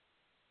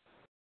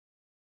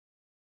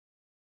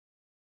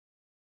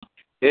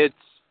 It's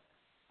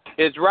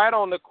right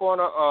on the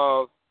corner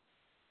of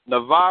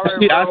Navarre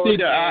Road.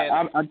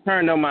 I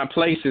turned on my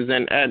places,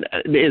 and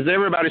is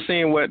everybody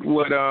seeing what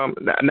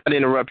not to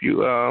interrupt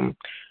you,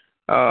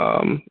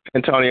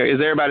 Antonio?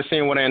 Is everybody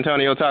seeing what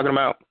Antonio talking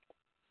about?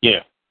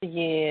 Yeah.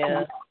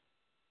 Yeah.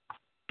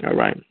 All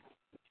right.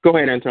 Go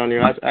ahead,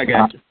 Antonio. I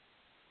got you.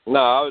 No,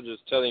 I was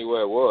just telling you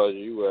where it was.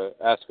 You were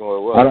asking where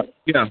it was.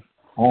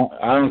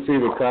 I don't see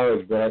the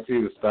college, but I see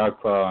the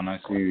stockpile and I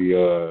see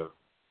the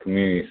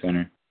community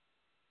center.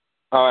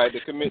 All right, the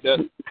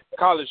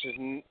college is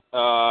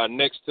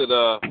next to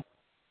the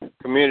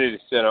community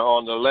center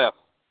on the left.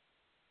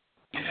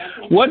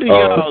 What do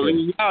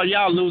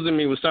y'all losing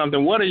me with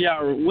something? What are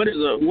y'all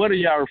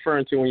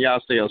referring to when y'all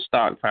say a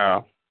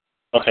stockpile?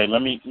 Okay,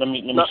 let me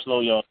slow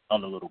y'all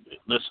down a little bit.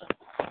 Listen.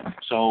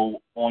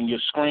 So on your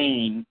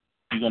screen,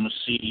 you're gonna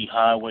see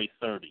Highway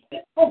 30.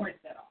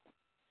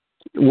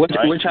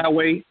 Which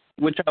highway?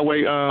 Which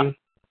highway?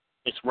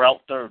 It's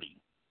Route 30.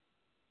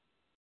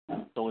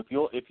 So if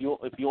you're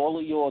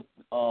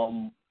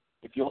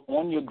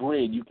on your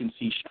grid, you can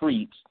see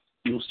streets.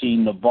 You'll see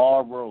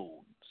Navarre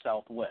Road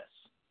Southwest.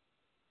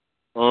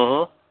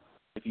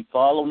 If you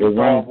follow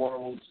Navarre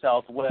Road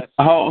Southwest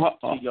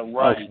to your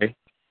right, okay.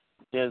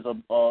 There's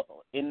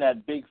in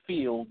that big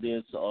field,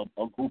 there's a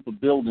group of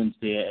buildings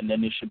there, and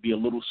then there should be a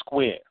little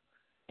square.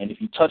 And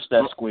if you touch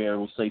that square, it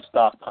will say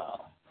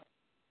stockpile.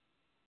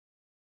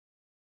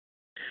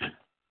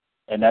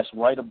 and that's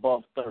right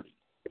above 30.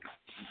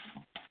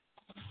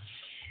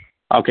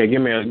 Okay,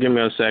 give me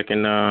a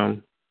second.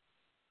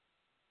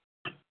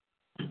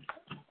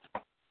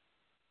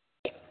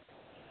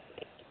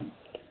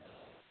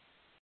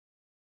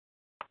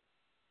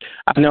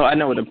 I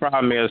know what the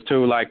problem is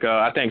too. Like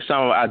I think some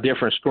are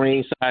different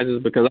screen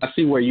sizes because I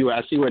see where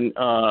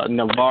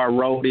Navarre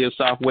Road is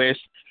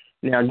Southwest.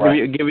 Now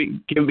give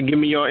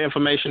me your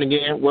information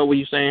again. What were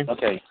you saying?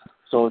 Okay,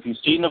 so if you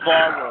see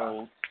Navarre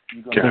Road,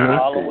 you're gonna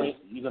follow it.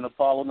 You're gonna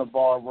follow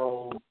Navarre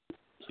Road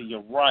to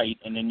your right,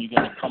 and then you're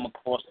gonna come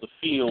across the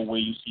field where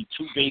you see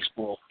 2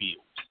 baseball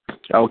fields.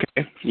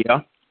 Okay.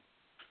 Yeah.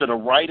 To the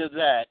right of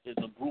that is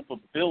a group of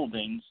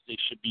buildings. They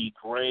should be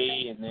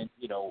gray, and then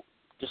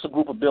just a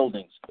group of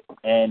buildings.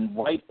 And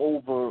right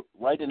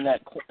in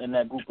that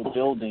group of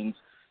buildings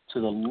to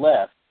the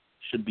left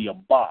should be a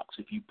box.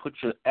 If you put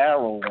your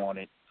arrow on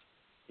it,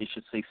 it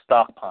should say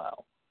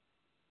stockpile.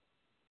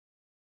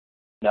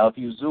 Now, if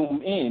you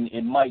zoom in,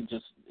 it might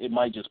just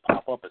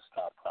pop up as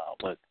stockpile.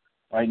 But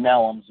right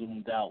now, I'm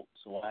zoomed out,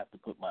 so I have to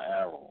put my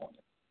arrow on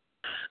it.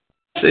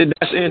 See,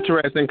 that's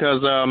interesting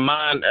because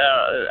mine.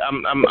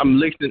 I'm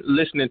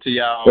listening to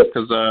y'all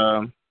because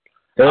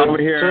over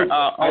here.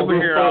 I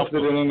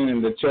posted it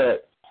in the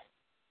chat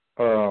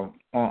on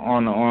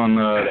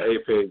the A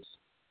page.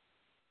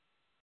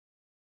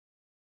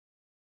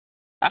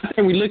 I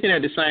think we're looking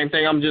at the same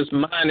thing. I'm just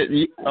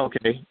mine.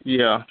 Okay,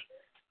 yeah.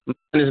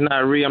 Mine is not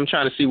real. I'm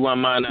trying to see why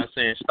mine not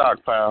saying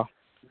stockpile.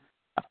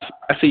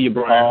 I see you,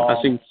 Brian.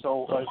 I see.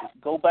 So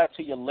go back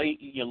to your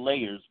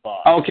layers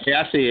box. Okay,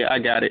 I see it. I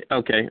got it.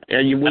 Okay.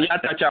 And I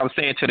thought y'all was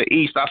saying to the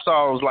east. I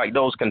saw it was like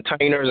those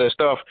containers and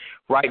stuff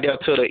right there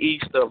to the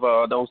east of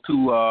those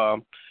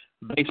 2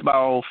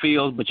 baseball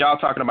fields. But y'all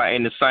talking about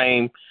in the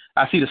same.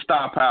 I see the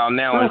stockpile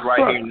now is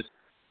right here.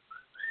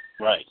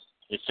 Right.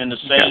 It's in the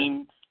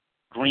same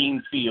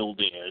green field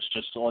there. It's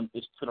to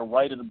the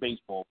right of the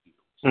baseball field.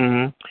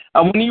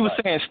 Mm-hmm. When you were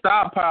saying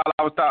stockpile,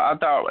 I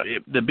thought,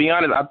 to be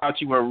honest, I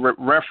thought you were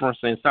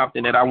referencing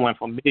something that I wasn't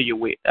familiar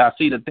with. I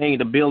see the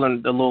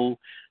building, the little,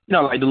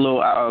 like the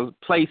little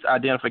place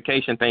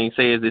identification thing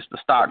says it's the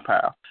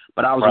stockpile.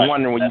 But I was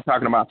wondering when you're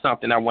talking about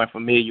something I wasn't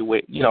familiar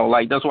with.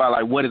 Like that's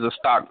why, what is a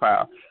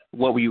stockpile?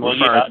 What were you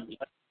referring to?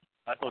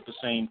 I thought the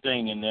same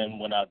thing, and then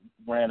when I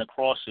ran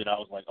across it, I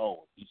was like,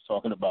 oh, he's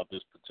talking about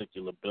this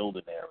particular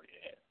building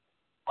area.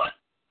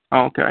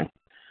 Okay.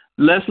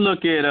 Let's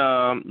look at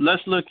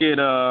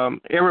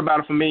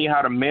everybody familiar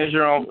how to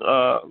measure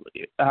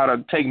how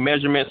to take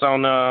measurements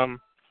on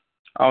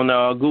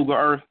Google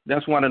Earth.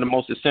 That's one of the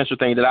most essential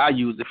things that I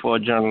use it for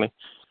generally.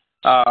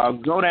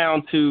 Go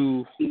down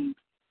to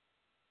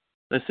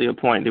let's see a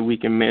point that we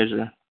can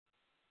measure.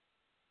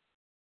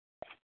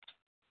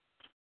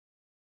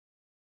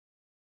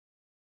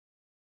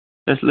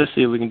 Let's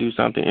see if we can do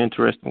something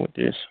interesting with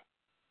this.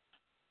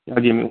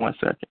 Y'all give me 1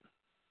 second.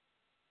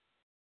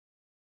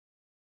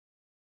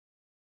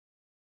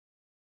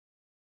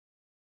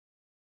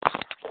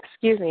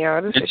 Excuse me,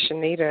 y'all. This is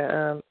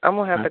Shanita. I'm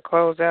going to have to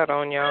close out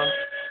on y'all.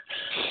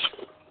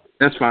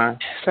 That's fine.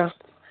 So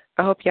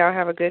I hope y'all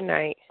have a good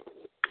night.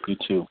 You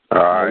too.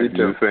 All right. You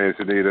the same,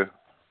 Shanita.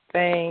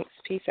 Thanks.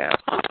 Peace out.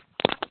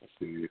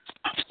 See.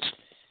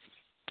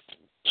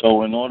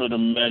 So in order to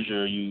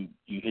measure, you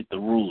hit the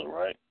ruler,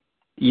 right?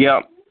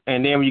 Yep.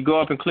 And then when you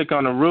go up and click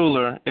on the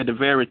ruler at the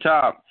very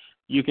top,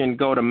 you can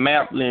go to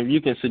map length.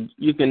 You can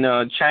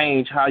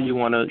change how you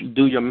want to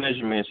do your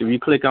measurements. If you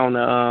click on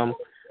the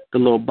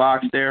little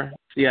box there,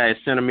 see how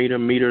it's centimeter,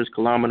 meters,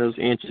 kilometers,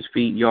 inches,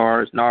 feet,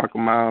 yards, nautical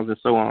miles, and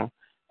so on.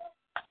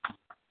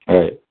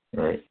 Right.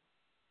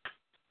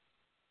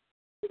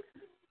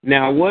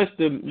 Now, what's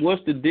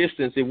the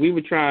distance if we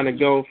were trying to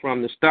go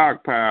from the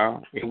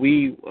stockpile and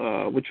we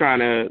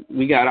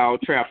got all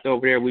trapped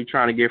over there? We're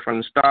trying to get from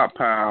the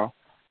stockpile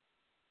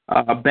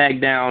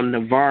back down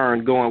Navarre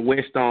and going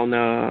west on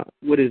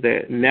what is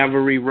that?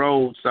 Navarre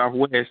Road,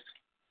 Southwest.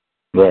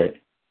 Right.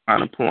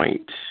 On a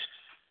point.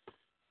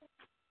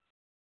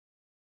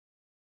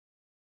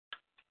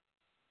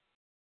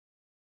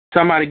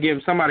 Somebody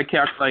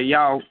calculate.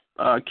 Y'all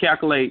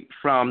calculate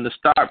from the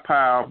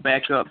stockpile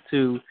back up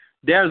to.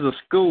 There's a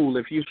school.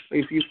 If you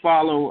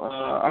follow,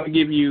 I'll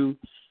give you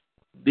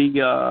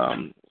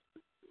the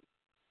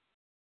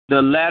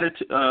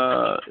latitude,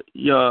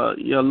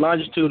 your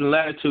longitude and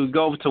latitude.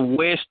 Go over to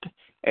west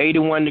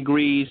 81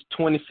 degrees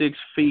 26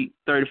 feet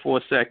 34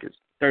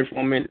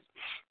 minutes.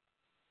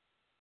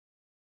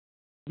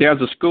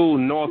 There's a school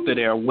north of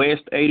there,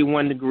 west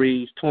 81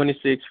 degrees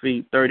 26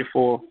 feet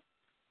 34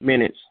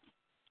 minutes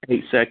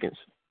 8 seconds.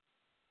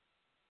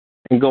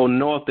 And go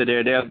north of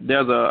there.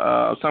 There's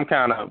a some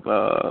kind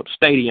of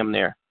stadium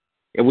there.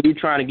 And we're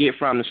trying to get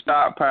from the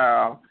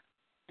stockpile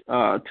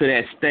to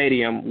that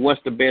stadium.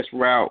 What's the best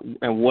route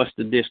and what's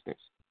the distance?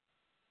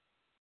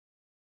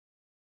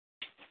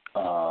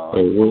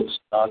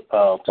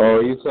 Stockpile.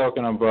 You're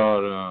talking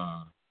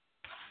about?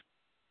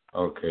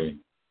 Okay.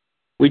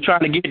 We're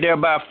trying to get there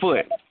by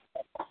foot.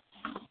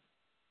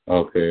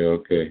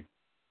 Okay.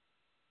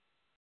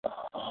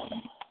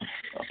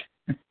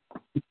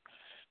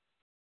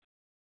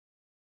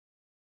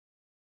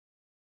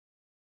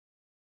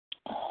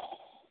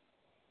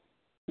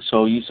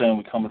 So you saying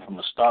we're coming from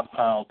the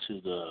stockpile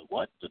to the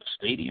what? To the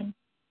stadium?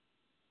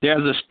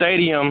 There's a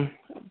stadium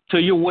to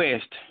your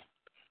west,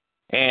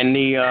 and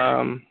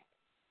the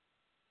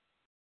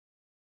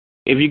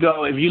if you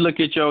look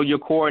at your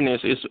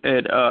coordinates,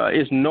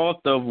 it's north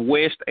of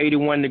west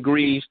 81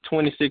 degrees,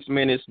 26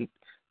 minutes,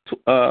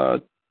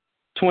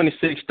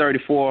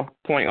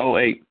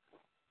 2634.08.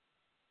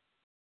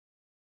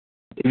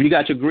 If you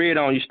got your grid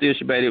on, you still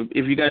should be able.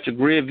 If you got your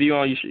grid view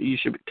on, you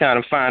should kind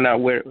of find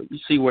out where you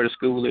see where the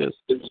school is.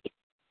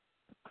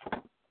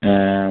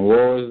 And what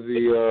was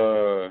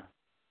the?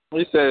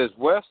 You said it's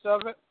west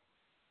of it.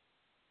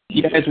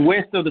 Yeah, it's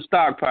west of the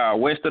stockpile.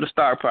 West of the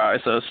stockpile.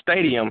 It's a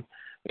stadium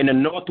in the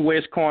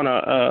northwest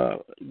corner.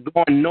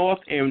 Going north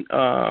and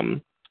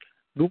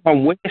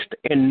going west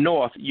and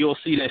north, you'll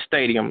see that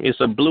stadium.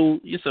 It's a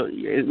blue.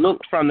 It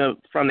looks from the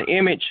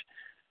image.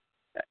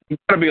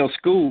 It's gotta be a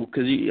school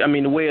because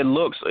the way it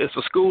looks, it's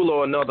a school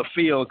or another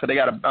field because they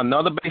got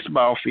another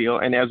baseball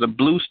field and there's a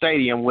blue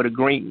stadium with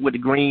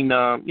green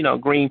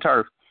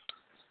turf.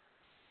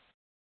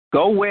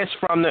 Go west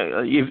from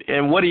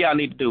and what do y'all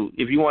need to do?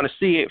 If you want to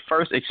see it,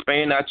 first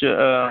expand out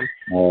your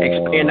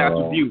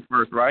view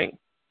first, right?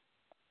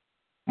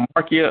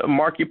 Mark your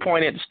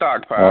point at the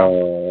stockpile.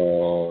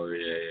 Oh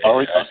yeah.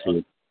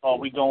 Are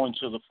we going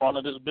to the front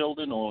of this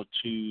building or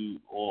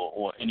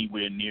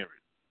anywhere near it?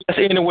 That's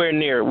anywhere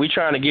near. We're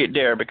trying to get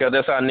there because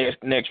that's our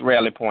next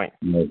rally point.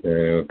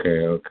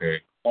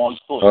 Okay. On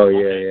foot. Oh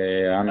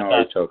yeah. I know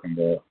what you're talking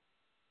about.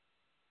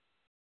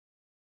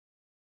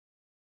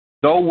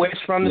 Go west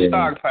from the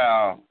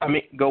stockpile.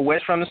 Go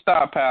west from the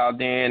stockpile,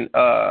 then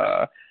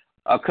a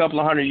couple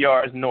of 100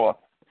 yards north.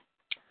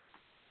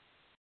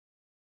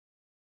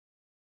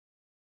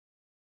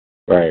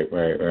 Right.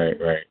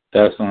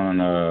 That's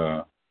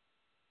on.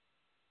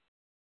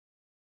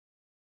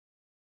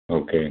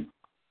 Okay. Of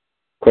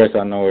course,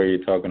 I know what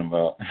you're talking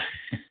about.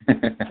 I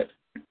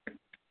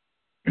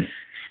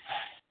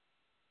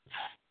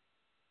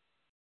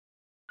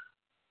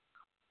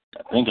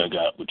think I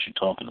got what you're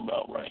talking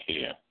about right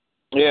here.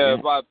 Yeah,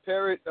 by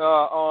Perry,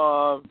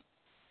 not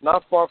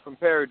far from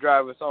Perry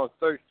Drive. It's on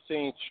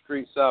 13th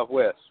Street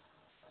Southwest.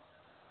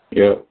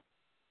 Yep.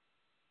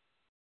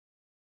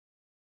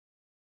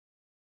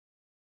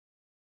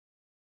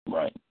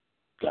 Right.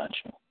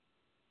 Gotcha.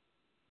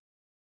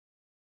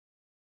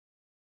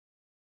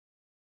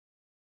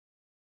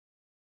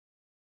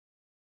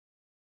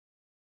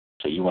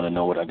 So you want to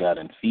know what I got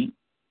in feet?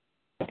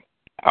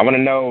 I want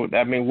to know.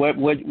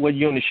 What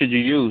unit should you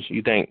use?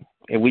 You think?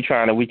 If we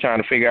trying to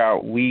figure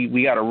out,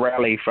 we got to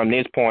rally from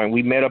this point.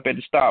 We met up at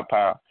the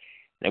stockpile,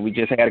 and we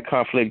just had a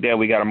conflict there.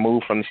 We got to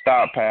move from the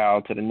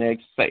stockpile to the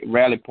next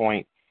rally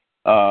point.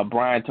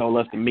 Brian told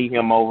us to meet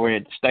him over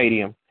at the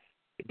stadium.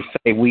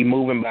 Say we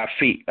moving by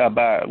feet.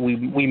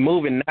 We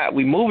moving by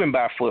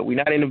foot. We're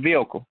not in a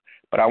vehicle.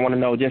 But I want to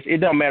know it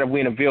doesn't matter if we're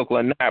in a vehicle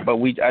or not. But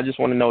I just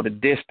want to know the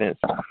distance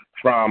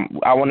from.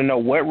 I want to know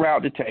what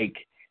route to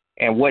take.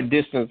 And what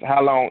distance?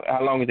 How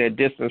long is that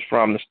distance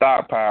from the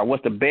stockpile?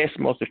 What's the best,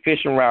 most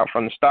efficient route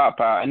from the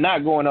stockpile? And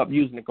not going up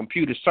using the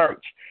computer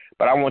search,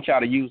 but I want y'all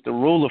to use the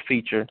ruler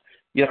feature.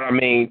 You know what I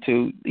mean?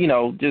 To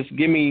just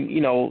give me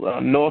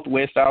north,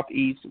 west, south,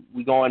 east.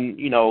 We going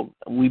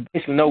we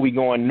basically know we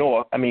going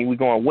north. We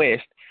going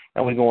west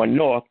and we going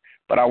north.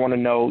 But I want to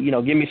know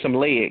give me some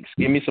legs.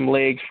 Give me some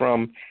legs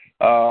from.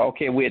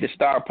 We're at the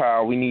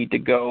stockpile. We need to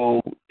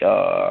go.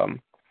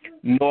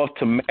 North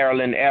to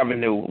Maryland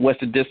Avenue. What's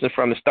the distance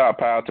from the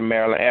stockpile to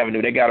Maryland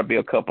Avenue? They got to be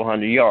a couple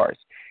 100 yards.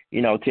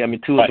 Tell me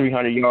 200 or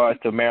 300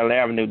 yards to Maryland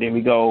Avenue. Then we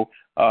go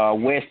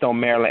west on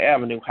Maryland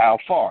Avenue. How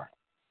far?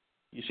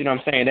 You see what I'm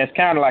saying? That's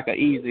kind of like an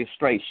easy,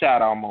 straight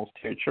shot almost.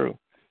 Tell true.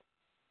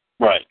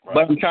 Right.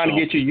 But I'm trying to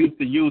get you used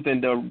to using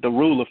the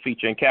ruler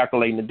feature and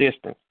calculating the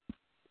distance.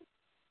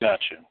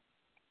 Gotcha.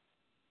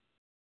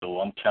 So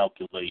I'm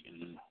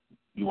calculating.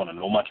 You want to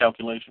know my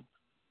calculation?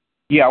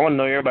 Yeah, I want to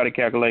know everybody's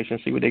calculation,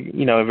 see what they, if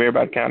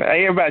everybody kind of,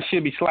 everybody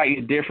should be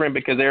slightly different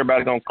because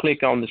everybody's going to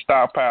click on the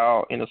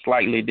stockpile in a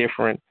slightly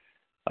different.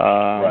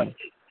 Right.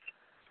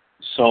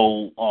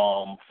 So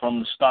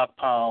from the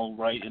stockpile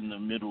right in the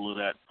middle of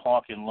that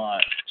parking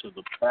lot to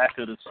the back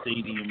of the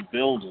stadium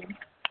building,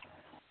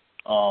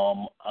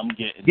 I'm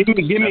getting. Give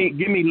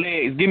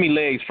me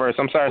legs first.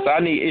 I'm sorry. So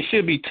it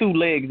should be 2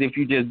 legs if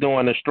you're just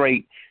doing a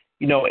straight,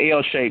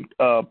 L-shaped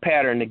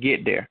pattern to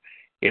get there.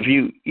 If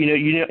you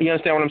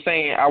understand what I'm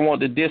saying? I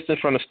want the distance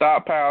from the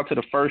stockpile to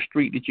the first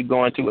street that you're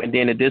going to, and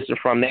then the distance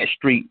from that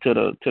street to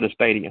the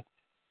stadium.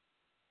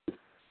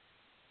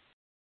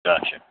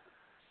 Gotcha.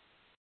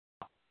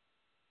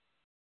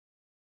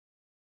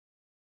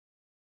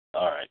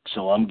 All right,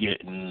 so I'm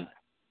getting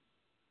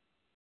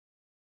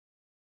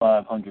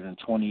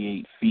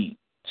 528 feet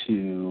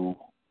to,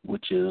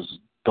 which is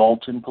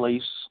Dalton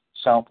Place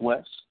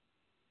Southwest,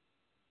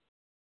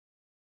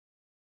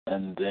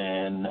 and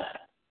then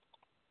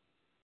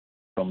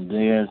from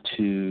there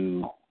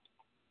to,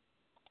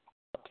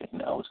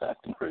 now it's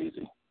acting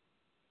crazy,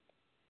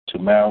 to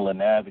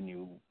Maryland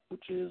Avenue,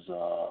 which is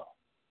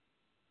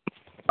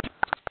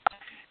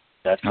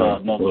That's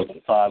another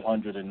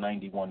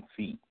 591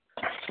 feet.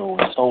 So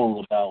in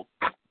total, about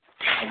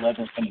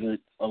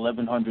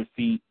 1,100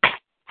 feet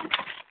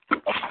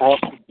across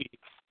the beach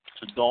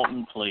to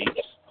Dalton Place.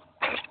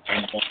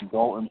 And from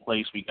Dalton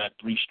Place, we got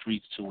 3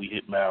 streets till we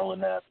hit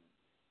Maryland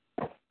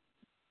Avenue.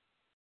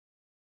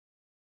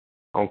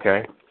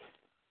 Okay.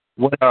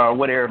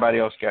 What everybody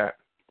else got?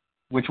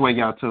 Which way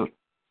y'all took?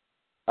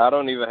 I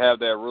don't even have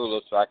that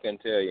ruler, so I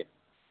can't tell you.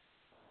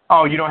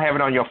 Oh, you don't have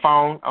it on your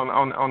phone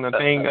on the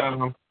thing?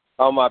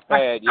 On my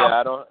pad, yeah.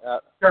 I don't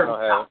have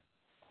it.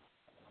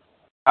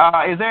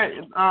 Is that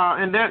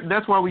and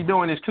that's why we're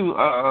doing this too,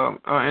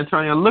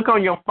 Antonio. Look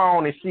on your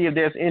phone and see if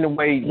there's any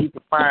way you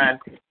can find,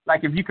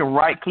 like if you can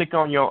right click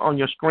on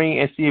your screen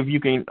and see if you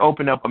can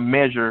open up a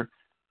measure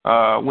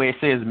where it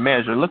says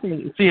measure. Look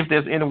and see if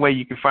there's any way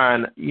you can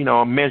find,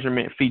 a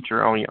measurement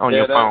feature on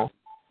your phone.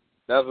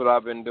 That's what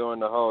I've been doing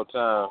the whole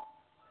time.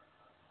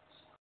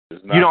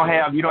 You don't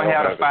have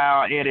the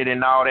file edit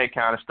and all that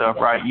kind of stuff,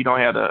 right? You don't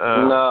have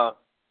the No.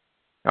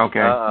 Okay.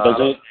 Does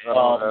it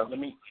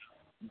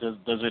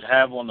does it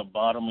have on the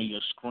bottom of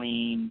your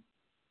screen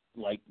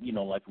like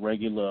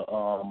regular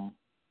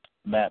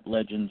map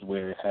legends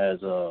where it has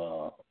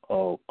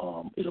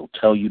it'll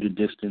tell you the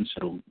distance,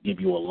 it'll give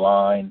you a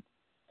line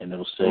and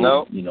it'll say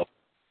No?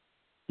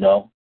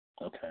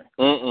 Okay.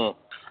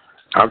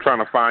 I'm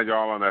trying to find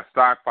y'all on that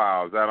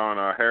stockpile. Is that on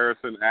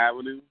Harrison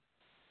Avenue?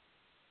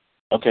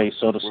 Okay,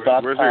 so the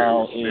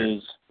stockpile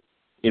is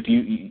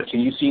can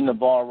you see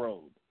Navarre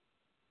Road?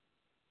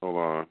 Hold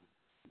on.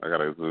 I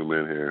gotta zoom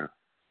in here.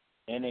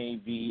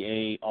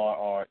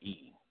 Navarre.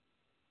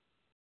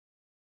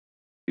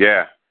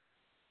 Yeah.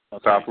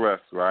 Okay.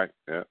 Southwest, right?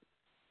 Yeah.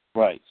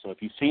 Right. So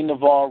if you see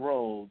Navarre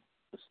Road,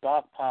 the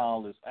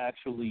stockpile is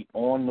actually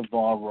on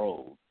Navarre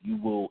Road.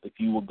 If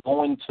you were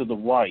going to the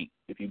right,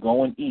 if you're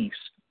going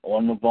east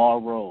on Navarre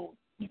Road,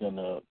 you're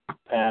gonna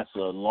pass a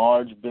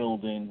large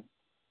building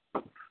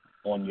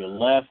on your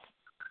left.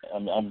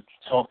 I'm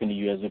talking to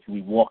you as if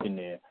we walk in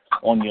there.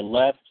 On your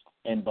left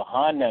and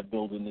behind that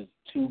building is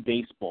 2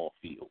 baseball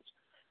fields.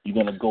 You're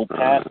going to go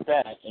past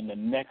that, and the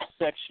next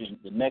section,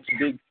 the next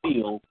big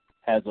field,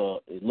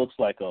 it looks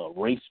like a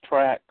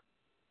racetrack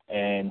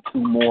and 2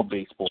 more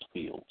baseball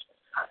fields.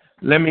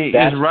 I'm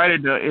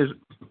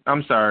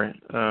sorry.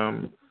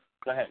 Go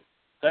ahead.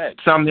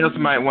 Something else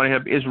might want to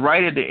help. It's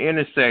right at the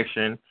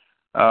intersection,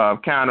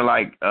 kind of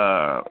like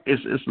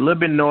it's a little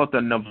bit north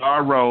of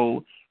Navarre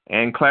Road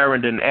and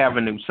Clarendon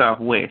Avenue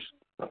Southwest.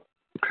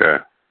 Okay.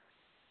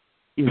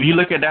 If you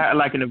look at that,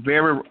 like in the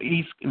very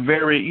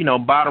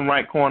bottom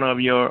right corner of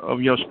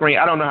your screen,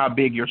 I don't know how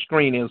big your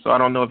screen is, so I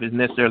don't know if it's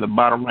necessarily the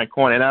bottom right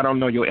corner, and I don't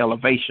know your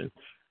elevation.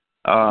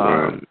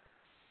 My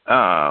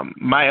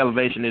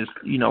elevation is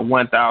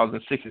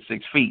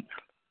 1,066 feet.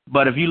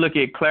 But if you look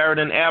at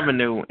Clarendon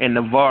Avenue and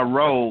Navarre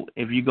Road,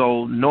 if you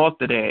go north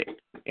of that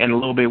and a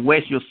little bit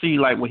west, you'll see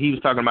like what he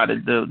was talking about,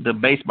 the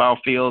baseball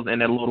fields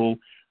and that little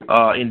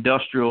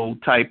industrial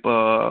type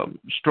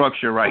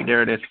structure right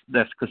there.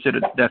 That's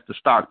the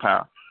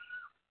stockpile.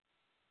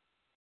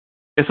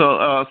 It's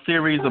a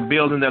series of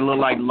buildings that look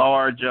like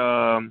large.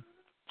 They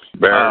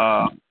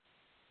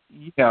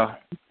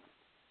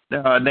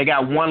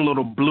got one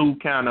little blue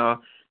kind of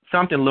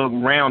something look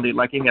rounded,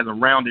 like it has a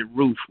rounded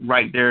roof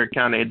right there,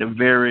 kind of at the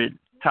very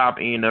top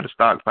end of the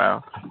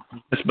stockpile.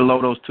 It's below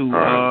those 2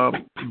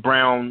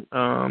 brown,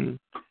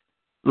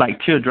 like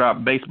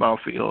teardrop baseball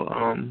field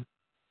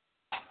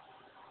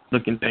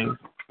looking things.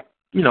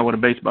 With a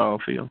baseball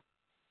field.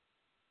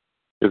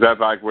 Is that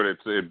like when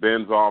it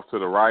bends off to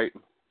the right?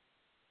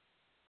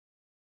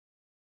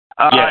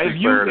 If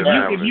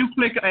you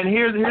click, and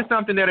here's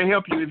something that'll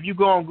help you. If you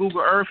go on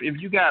Google Earth, if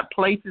you got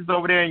places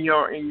over there in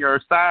your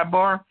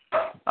sidebar,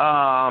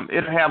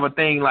 it'll have a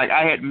thing like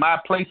my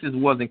places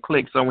wasn't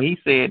clicked. So when he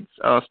said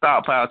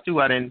stockpile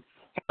 2, I didn't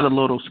have the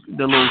little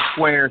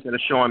squares that are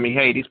showing me,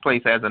 hey, this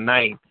place has a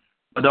name.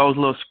 But those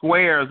little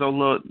squares,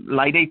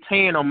 like they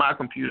tan on my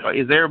computer.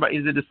 Is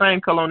it the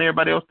same color on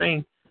everybody else's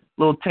thing?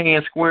 Little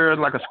tan squares,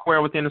 like a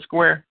square within a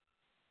square?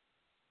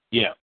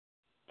 Yeah,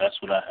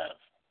 that's what I have.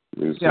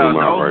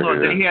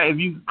 If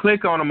you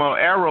click on them or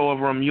arrow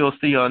over them, you'll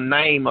see a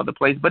name of the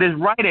place. But it's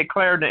right at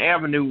Clarendon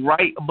Avenue,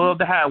 right above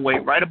the highway,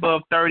 right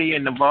above 30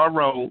 and Navarre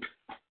Road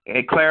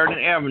at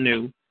Clarendon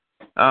Avenue.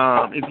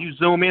 If you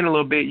zoom in a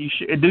little bit,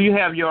 do you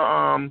have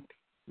your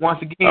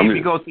once again, if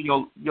you go to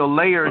your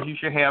layers, you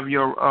should have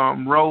your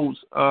roads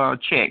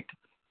checked.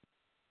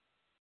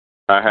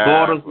 I have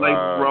borders,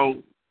 labeled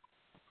road.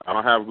 I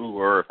don't have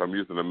Google Earth. I'm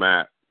using a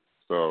map.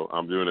 So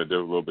I'm doing it a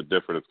little bit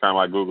different. It's kind of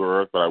like Google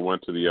Earth, but I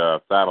went to the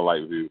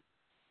satellite view.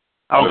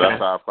 Okay. So that's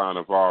how I found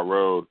Navarre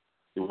Road.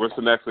 What's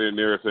the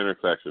nearest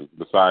intersection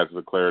besides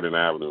the Clarendon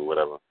Avenue,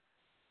 whatever?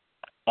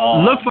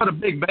 Look for the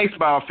big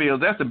baseball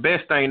field. That's the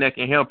best thing that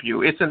can help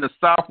you. It's in the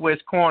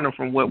southwest corner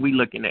from what we're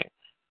looking at.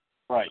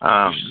 Right.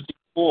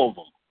 4 of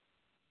them.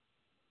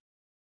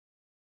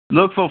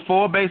 Look for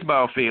 4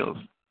 baseball fields.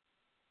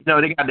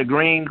 They got the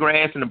green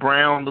grass and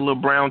the little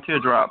brown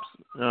teardrops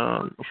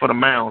for the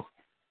mounds.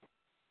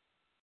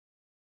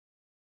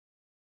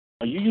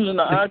 Are you using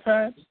the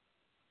iPad?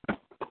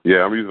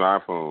 Yeah, I'm using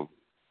iPhone.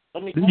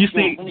 Let me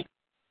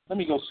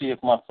go see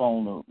if my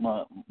phone or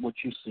what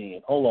you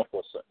seeing. Hold on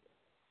for a second.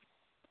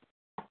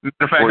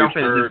 Matter of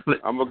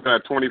fact, I'm looking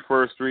at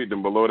 21st Street,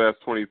 then below that's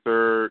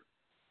 23rd.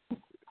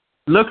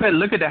 Look at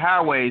the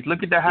highways.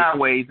 Look at the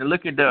highways, and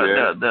look at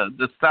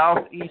the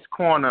southeast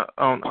corner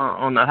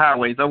on the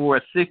highways over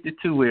where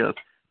 62 is.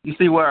 You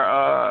see where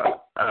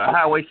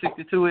Highway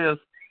 62 is?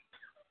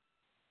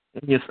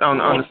 It's on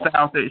the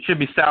south. It should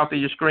be south of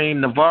your screen.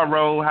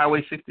 Navarro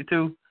Highway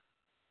 62.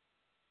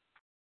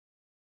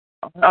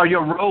 Are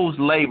your roads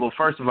labeled?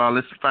 First of all,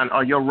 let's find.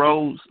 Are your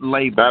roads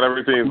labeled? Not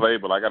everything's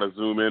labeled. I got to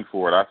zoom in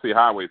for it. I see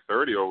Highway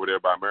 30 over there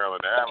by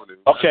Maryland Avenue.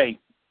 Okay,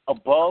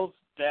 above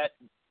that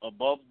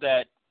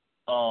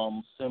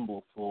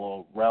symbol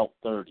for Route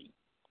 30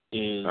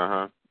 is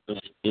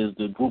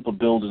the group of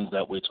buildings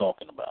that we're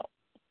talking about.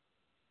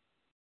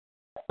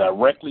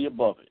 Directly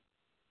above it.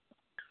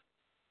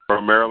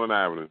 From Maryland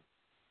Avenue.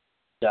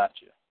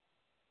 Gotcha.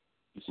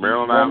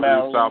 Maryland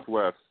Avenue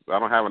Southwest. I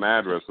don't have an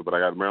address, but I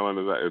got Maryland.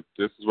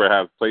 This is where it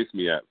has placed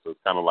me at, so it's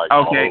kind of like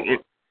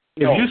if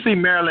you see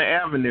Maryland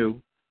Avenue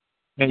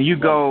and you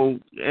go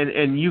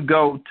and you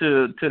go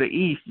to the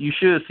east, you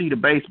should see the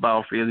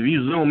baseball field. If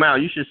you zoom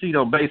out, you should see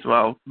those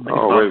baseball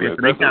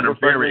fields. They kind of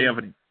very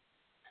evident.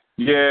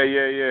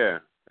 Yeah.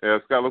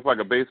 It's got looks like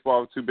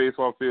two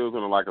baseball fields,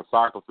 and like a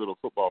soccer field, a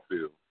football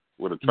field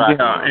with a track.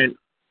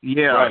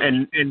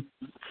 And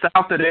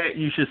south of that,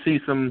 you should see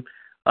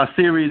a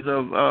series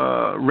of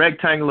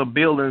rectangular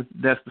buildings.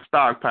 That's the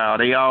stockpile.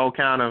 They all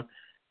kind of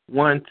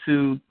 1,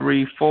 2,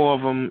 3, 4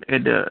 of them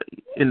in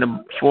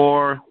the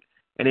floor,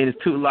 and then it's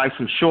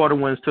some shorter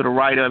ones to the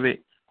right of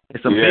it.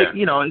 It's a big,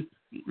 it's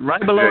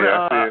right below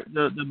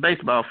the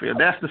baseball field.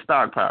 That's the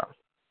stockpile.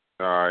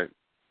 All right,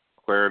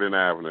 Clarendon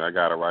Avenue. I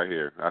got it right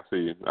here. I see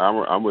you.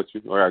 I'm with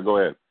you. All right, go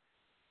ahead.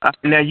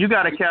 Now you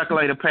got to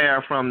calculate a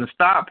pair from the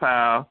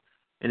stockpile,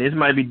 and this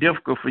might be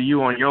difficult for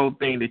you on your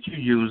thing that you're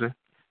using.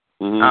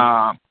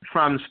 Mm-hmm.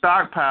 From the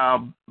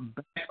stockpile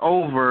back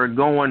over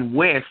going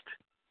west,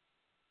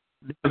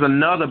 there's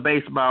another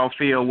baseball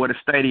field with a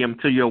stadium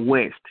to your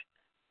west,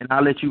 and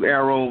I'll let you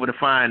arrow over to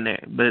find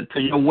that. But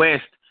to your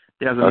west,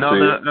 there's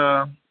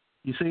another.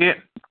 You see it?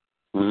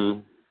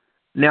 Mm-hmm.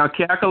 Now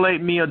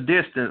calculate me a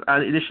distance.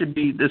 This should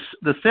be the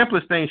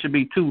simplest thing should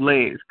be 2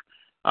 legs,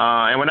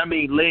 and when I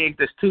mean legs,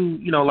 that's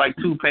 2. Like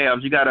 2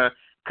 paths. You gotta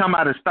come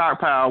out of the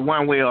stockpile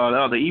one way or the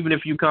other. Even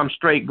if you come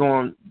straight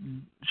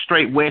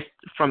west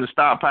from the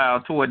stockpile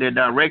toward that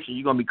direction,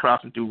 you're going to be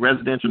crossing through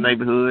residential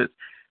neighborhoods,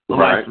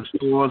 like some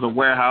stores or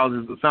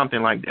warehouses or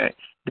something like that.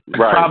 That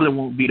probably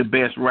won't be the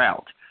best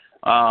route.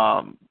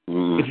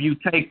 If you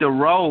take the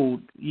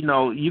road,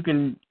 you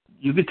can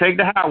take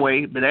the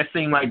highway, but that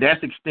seems like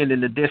that's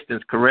extending the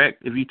distance,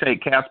 correct? If you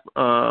take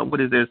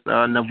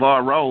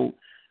Navarre Road.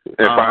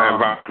 If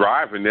I'm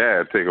driving,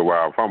 it'd take a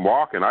while. If I'm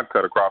walking, I'd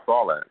cut across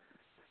all that.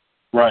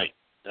 Right.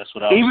 That's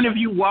what I was Even saying. if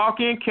you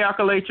walk in,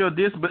 calculate your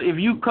distance. But if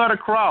you cut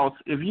across,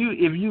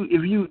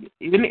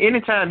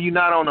 anytime you're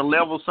not on a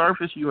level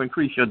surface, you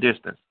increase your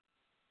distance.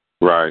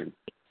 Right.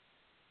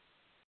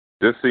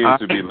 This seems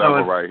to be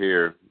level right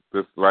here.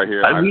 This right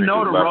here. We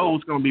know the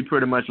road's going to be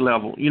pretty much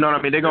level. You know what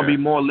I mean? They're going to be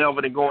more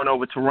level than going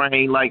over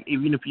terrain. Like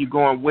even if you're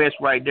going west,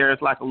 right there,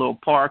 it's like a little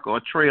park or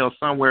a trail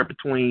somewhere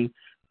between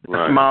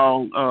a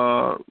small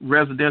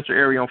residential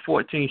area on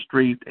 14th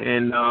Street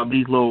and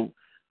these little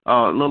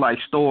like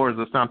stores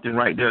or something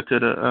right there to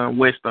the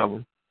west of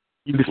them.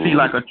 You can see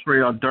like a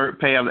trail, dirt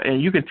path,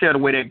 and you can tell the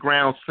way that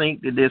ground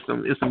sink that there's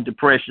some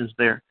depressions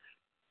there.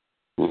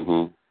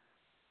 Mm-hmm.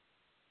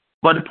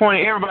 But the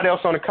point, everybody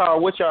else on the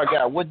call, what y'all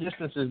got? What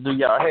distances do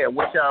y'all have?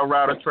 What's y'all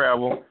route of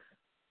travel,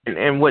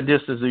 and what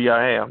distance do y'all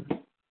have?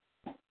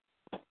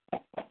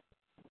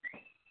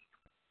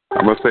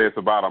 I'm gonna say it's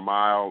about a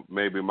mile,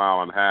 maybe a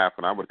mile and a half,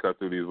 and I would cut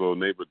through these little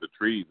neighborhood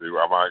trees.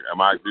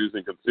 Am I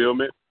using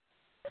concealment?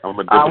 I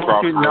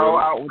want you to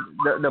know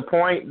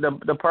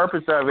the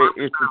purpose of it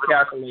is to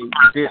calculate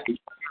distance.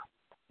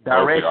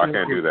 Direction. Okay, I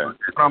can't do that.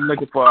 That's what I'm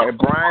looking for. If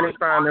Brian is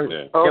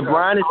if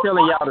Brian is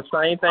telling y'all the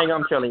same thing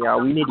I'm telling y'all,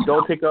 we need to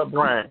go pick up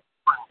Brian.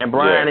 And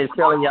Brian is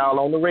telling y'all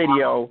on the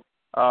radio,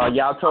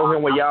 y'all told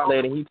him where y'all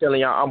at, and he's telling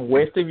y'all I'm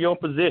west of your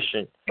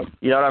position.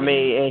 You know what I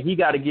mean? And he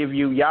got to give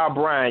you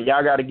Brian.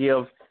 Y'all got to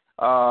give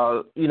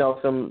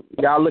some.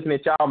 Y'all looking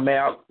at y'all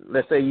map.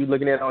 Let's say you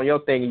looking at it on your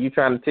thing, and you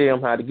trying to tell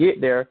him how to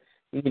get there.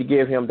 You need to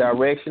give him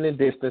direction and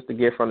distance to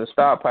get from the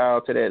stockpile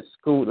to that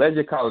school. Let's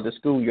just call it the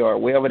schoolyard,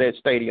 wherever that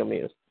stadium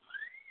is.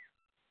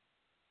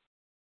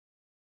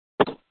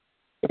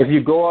 If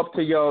you go up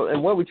to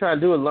and what we're trying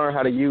to do is learn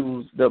how to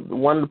use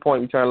one of the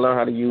points we're trying to learn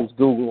how to use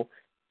Google.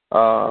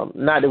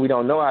 Not that we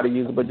don't know how to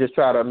use it, but just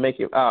try to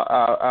make it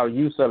our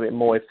use of it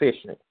more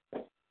efficient.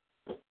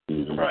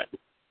 Right.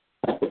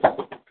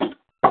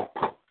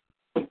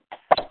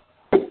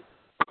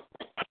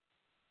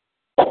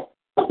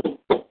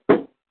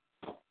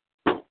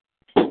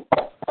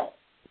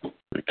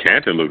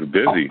 Canton looks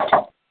busy.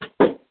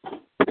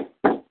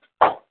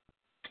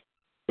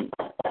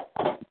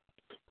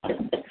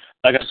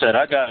 Like I said,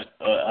 I got.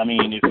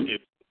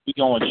 If we're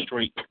going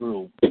straight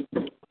through,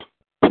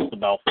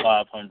 about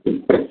 500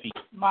 feet.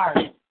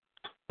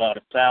 About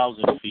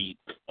 1,000 feet.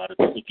 If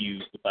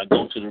I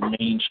go to the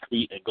main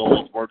street and go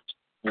and work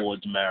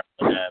towards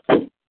Maryland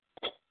Avenue.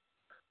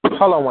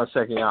 Hold on one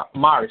second, y'all.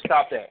 Mari,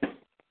 stop that.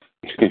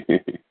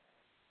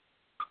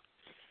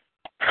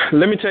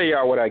 Let me tell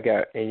y'all what I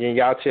got, and then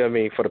y'all tell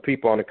me for the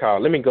people on the call.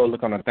 Let me go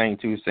look on the thing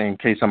too, so in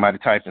case somebody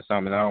typing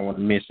something, I don't want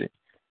to miss it.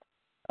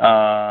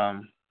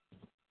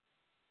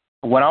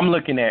 What I'm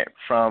looking at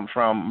from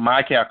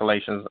my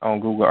calculations on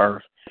Google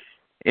Earth,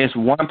 it's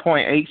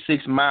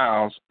 1.86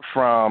 miles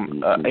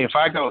from. If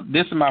I go,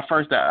 this is my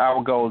first. I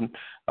will go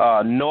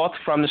north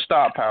from the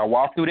stockpile,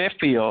 walk through that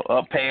field,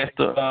 up past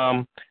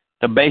the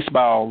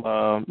baseball,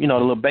 the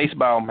little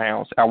baseball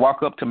mounds. I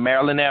walk up to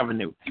Maryland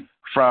Avenue.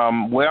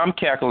 From where I'm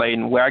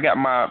calculating, where I got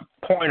my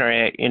pointer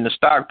at in the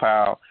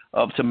stockpile,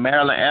 up to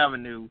Maryland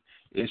Avenue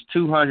is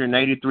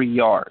 283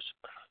 yards.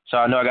 So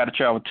I know I got to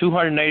travel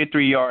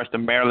 283 yards to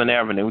Maryland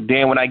Avenue.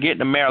 Then when I get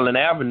to Maryland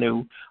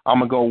Avenue,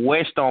 I'm going to go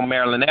west on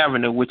Maryland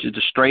Avenue, which is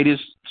the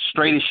straightest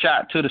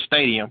shot to the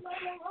stadium.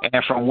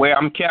 And from where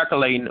I'm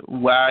calculating,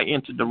 where I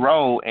entered the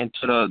road and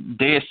to the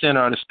dead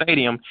center of the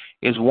stadium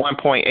is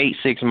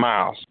 1.86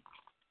 miles.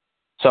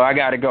 So I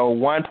got to go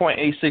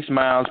 1.86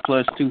 miles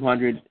plus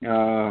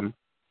 230,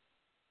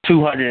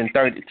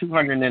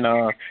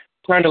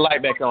 turn the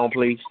light back on,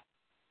 please.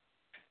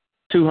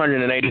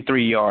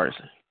 283 yards.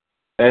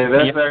 Hey,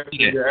 that's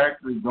you're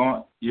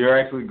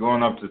actually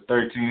going up to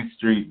 13th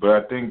Street, but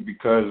I think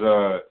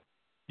because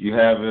you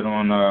have it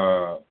on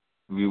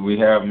we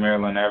have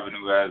Maryland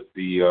Avenue as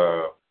the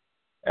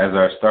as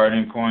our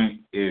starting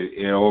point,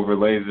 it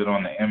overlays it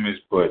on the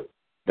image, but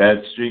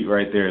that street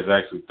right there is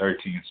actually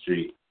 13th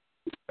Street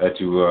that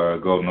you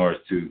go north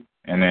to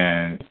and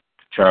then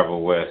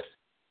travel west.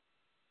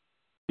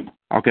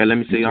 Okay, let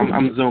me see.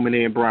 I'm zooming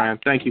in, Brian.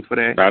 Thank you for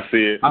that. I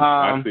see it.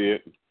 I see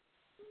it.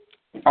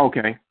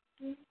 Okay.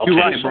 You're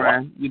right, so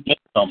Brian. You get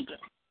something.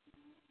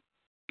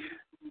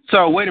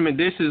 So wait a minute.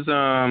 This is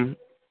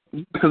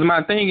because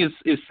my thing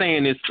is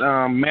saying it's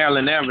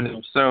Maryland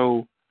Avenue.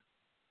 So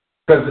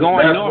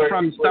going north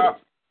from the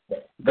stop.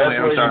 That's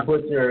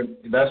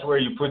where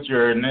you put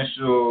your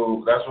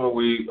initial. That's what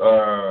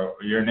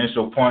your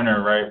initial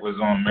pointer, right, was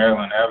on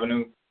Maryland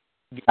Avenue.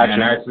 Gotcha.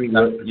 And actually,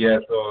 so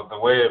the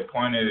way it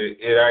pointed,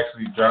 it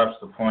actually drops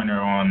the pointer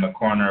on the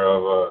corner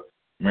of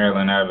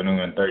Maryland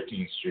Avenue and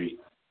 13th Street.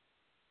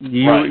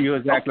 You're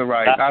exactly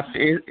right.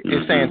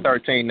 It's saying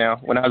 13 now.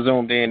 When I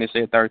zoomed in, it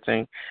said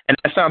 13. And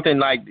that's something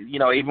like,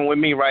 even with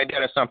me right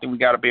there, that's something we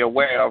got to be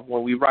aware of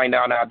when we write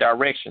down our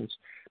directions.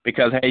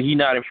 Because, hey, he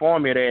not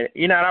informed me that,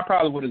 and I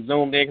probably would have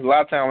zoomed in, because a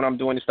lot of times when I'm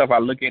doing this stuff, I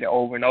look at it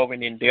over and over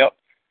and in depth.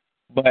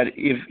 But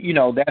if,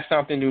 that's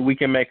something that we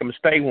can make a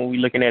mistake when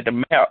we're looking at the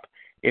map.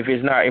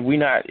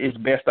 It's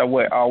best I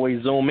would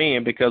always zoom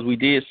in, because we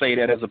did say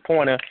that as a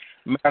pointer,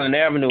 Maryland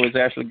Avenue is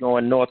actually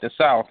going north and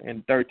south,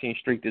 and 13th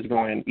Street is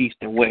going east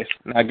and west.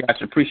 And I got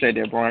you. Appreciate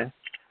that, Brian.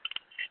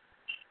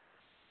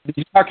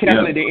 Did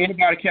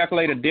anybody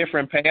calculate a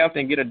different path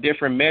and get a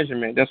different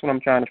measurement? That's what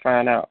I'm trying to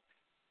find out.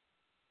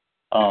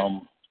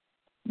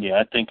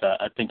 Yeah, I think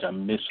I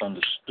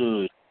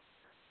misunderstood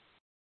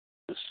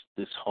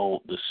the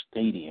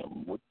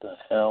stadium. What the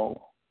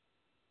hell?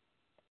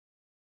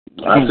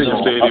 I see the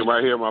stadium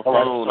right here on my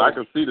phone. I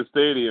can see the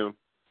stadium.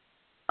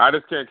 I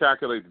just can't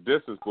calculate the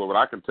distance for it, but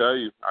I can tell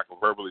you. I can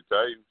verbally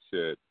tell you.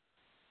 Shit.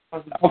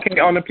 Okay,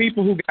 on the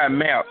people who got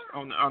maps,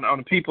 on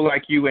the people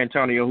like you,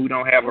 Antonio, who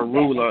don't have a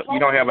ruler, you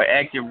don't have an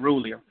active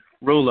ruler.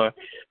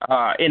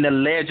 In the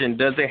legend,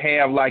 does it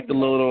have like the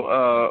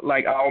little,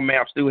 like all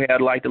maps do have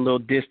like the little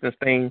distance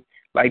thing,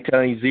 like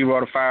telling you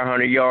 0 to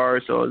 500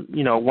 yards or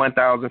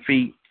 1,000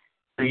 feet?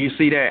 Do you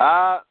see that?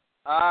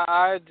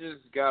 I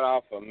just got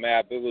off a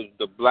map. It was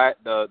the black,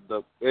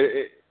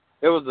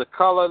 it was a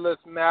colorless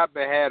map.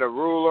 It had a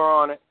ruler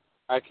on it.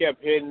 I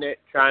kept hitting it,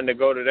 trying to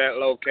go to that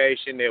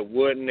location. It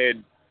wouldn't. It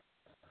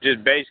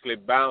just basically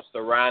bounced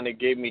around and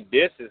gave me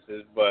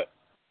distances, but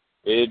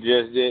it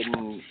just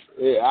didn't.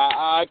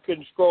 I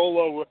couldn't scroll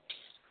over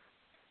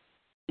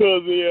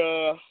to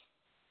the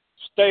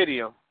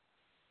stadium,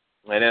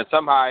 and then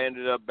somehow I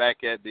ended up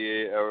back at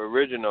the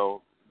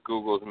original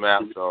Google's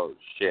map. So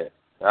shit,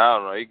 I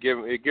don't know.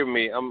 It give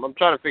me. I'm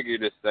trying to figure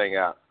this thing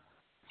out.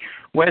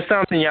 Well, it's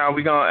something, y'all.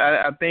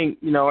 I think,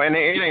 and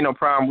it ain't no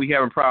problem. We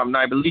have a problem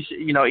tonight, but at least,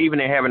 even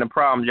in having a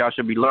problem, y'all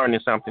should be learning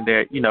something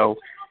that,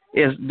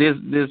 is this.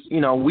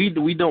 We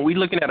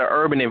looking at an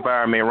urban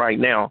environment right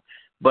now.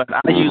 But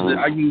I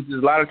use this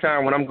a lot of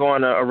time when I'm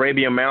going to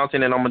Arabian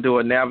Mountain and I'm gonna do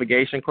a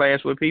navigation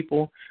class with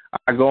people.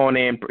 I go on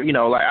and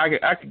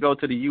I could go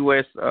to the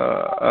U.S.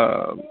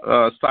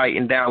 Site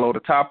and download a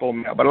topo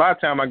map, but a lot of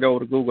time I go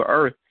to Google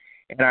Earth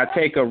and I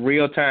take a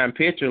real time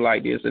picture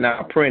like this and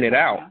I print it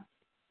out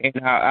and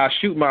I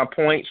shoot my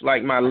points,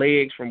 like my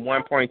legs, from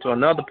one point to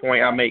another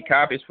point. I make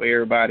copies for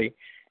everybody.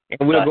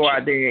 And we'll go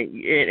out there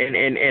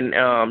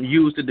and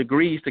use the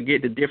degrees to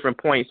get the different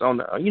points on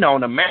the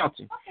on the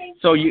mountain.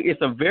 So it's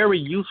a very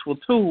useful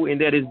tool in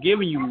that it's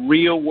giving you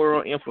real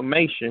world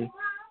information,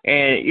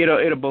 and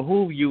it'll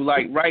behoove you.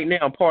 Like right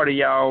now, part of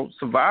y'all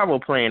survival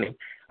planning.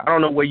 I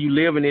don't know where you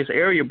live in this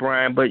area,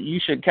 Brian, but you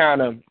should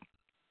kind of,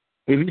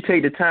 if you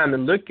take the time to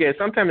look at,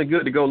 sometimes it's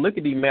good to go look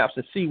at these maps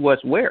and see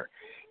what's where.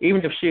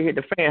 Even if shit hit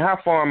the fan, how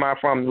far am I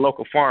from the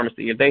local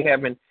pharmacy? If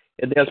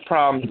there's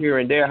problems here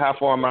and there, how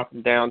far am I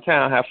from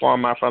downtown? How far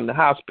am I from the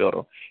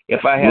hospital?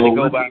 If I had to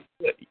go by,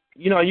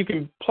 you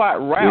can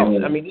plot routes.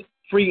 Yeah. I mean, it's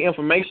free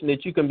information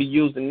that you can be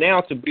using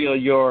now to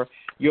build your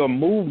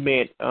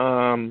movement,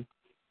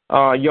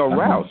 your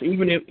routes.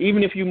 Even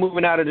if you're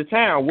moving out of the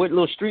town, what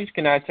little streets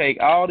can I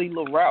take? All these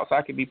little routes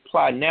I could be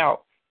plotting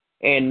out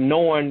and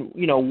knowing,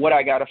 what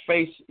I got to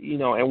face,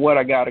 and what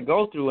I got to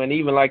go through. And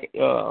even like,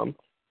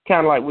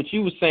 kind of like what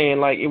you were saying,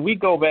 like if we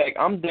go back,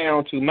 I'm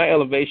down to my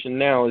elevation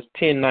now is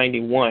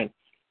 1091,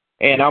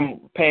 and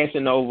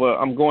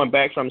I'm going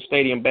back from the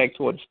stadium back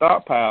toward the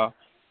stockpile,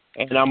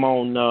 and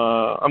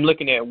I'm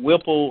looking at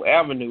Whipple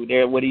Avenue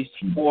there where these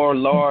 4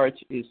 large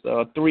is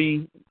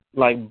 3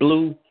 like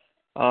blue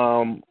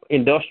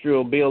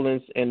industrial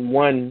buildings and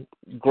 1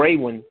 gray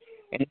one,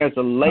 and there's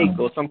a lake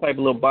or some type of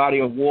little body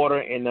of water,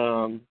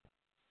 and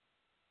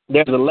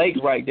there's a lake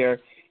right there.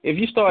 If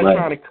you start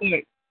trying to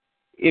cut,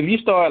 if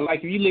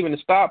you live in the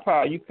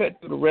stockpile, you cut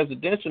through the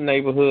residential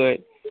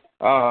neighborhood,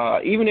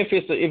 even if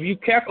you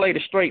calculate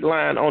a straight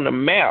line on the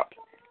map,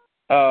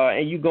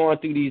 and you going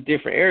through these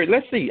different areas,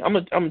 let's see, I'm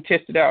gonna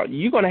test it out.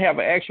 You're gonna have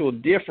an actual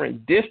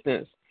different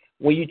distance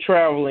when you're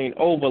traveling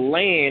over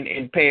land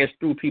and pass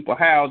through people's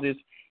houses.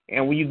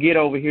 And when you get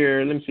over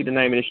here, let me see the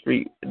name of the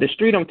street. The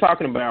street I'm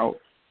talking about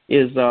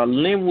is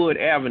Linwood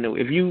Avenue.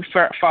 If you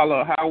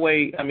follow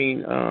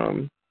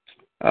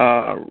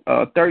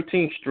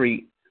 13th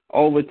Street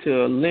over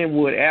to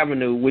Linwood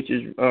Avenue, which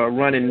is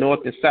running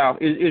north and south.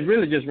 It's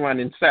really just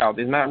running south.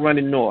 It's not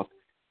running north.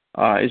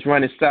 It's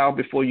running south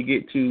before you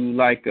get to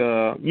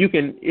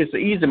it's an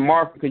easy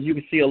marker because you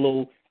can see a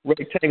little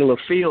rectangular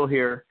field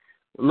here.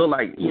 It look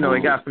like,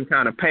 it got some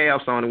kind of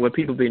paths on it where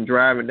people been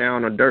driving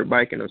down or dirt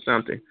biking or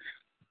something.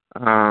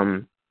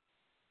 Right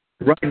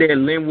there,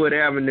 Linwood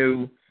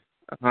Avenue,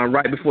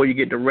 right before you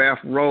get to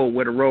Raft Road,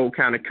 where the road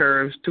kind of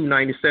curves,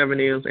 297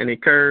 is, and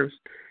it curves.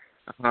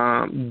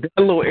 That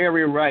little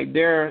area right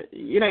there,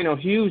 it ain't no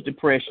huge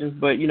depressions,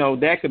 but,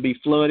 that could be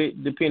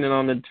flooded depending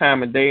on the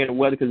time of day and the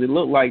weather, because it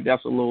looked like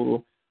that's a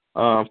little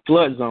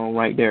flood zone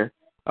right there.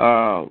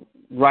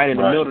 Right in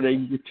the middle there,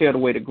 you can tell the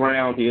way the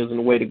ground is and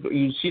the way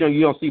you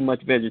don't see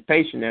much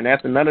vegetation there. And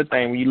that's another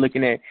thing when you're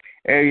looking at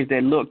areas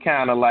that look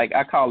kind of like,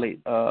 I call it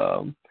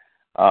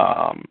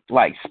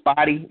like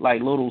spotty,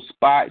 like little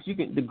spots.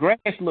 The grass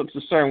looks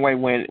a certain way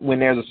when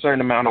there's a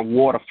certain amount of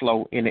water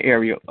flow in the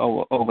area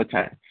over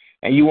time.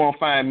 And you won't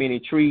find many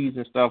trees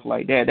and stuff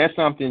like that. That's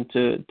something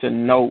to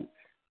note.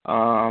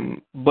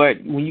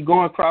 But when you're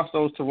going across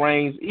those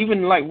terrains,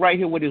 even like right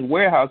here with this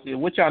warehouse is,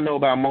 what y'all know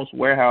about most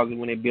warehouses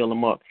when they build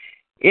them up.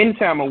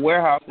 Anytime a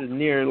warehouse is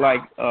near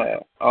like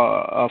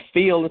a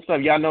field and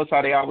stuff, y'all notice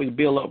how they always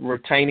build up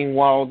retaining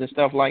walls and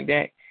stuff like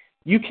that.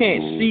 You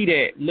can't see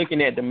that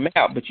looking at the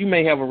map, but you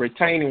may have a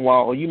retaining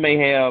wall, or you may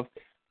have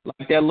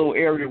like that little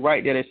area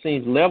right there that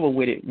seems level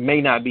with it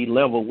may not be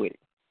level with it.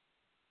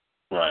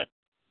 Right.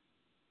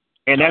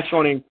 And that's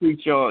going to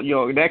increase your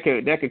that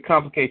could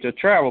complicate your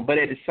travel. But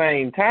at the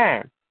same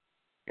time,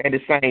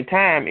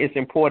 it's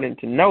important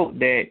to note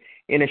that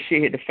in a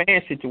shit hit the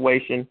fan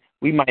situation,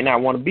 we might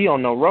not want to be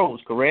on no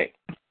roads, correct?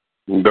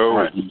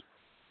 No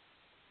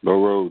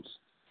roads.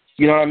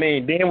 You know what I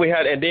mean? Then we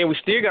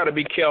still got to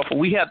be careful.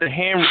 We have to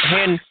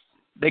hand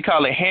they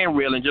call it hand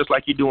railing, just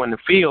like you do in the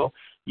field.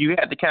 You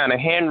have to kind of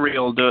hand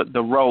rail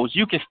the roads.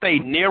 You can stay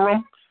near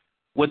them,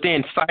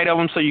 within sight of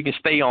them, so you can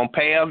stay on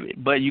path,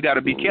 but you got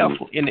to be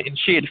careful. In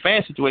shit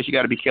fan situation, you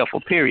got to be careful,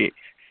 period.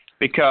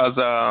 Because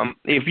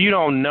if you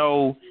don't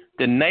know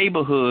the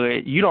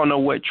neighborhood, you don't know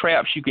what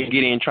traps you can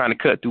get in trying to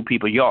cut through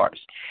people's yards.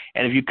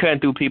 And if you're cutting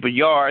through people's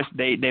yards,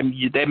 they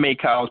may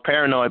cause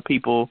paranoid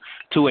people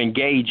to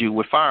engage you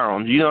with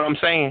firearms. You know what I'm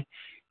saying?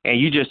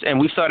 And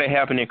we saw that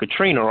happen in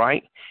Katrina,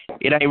 right?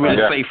 It ain't really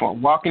safe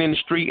walking in the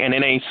street, and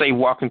it ain't safe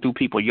walking through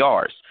people's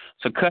yards.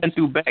 So cutting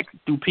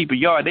through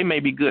people's yard, they may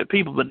be good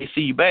people, but they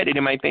see you bad, they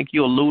might think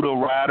you're a looter,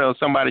 rider, or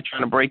somebody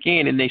trying to break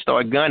in, and they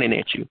start gunning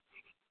at you.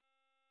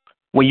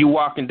 When you're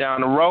walking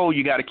down the road,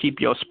 you got to keep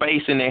your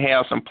space, and they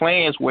have some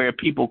plans where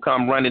people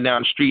come running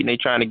down the street and they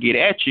trying to get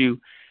at you.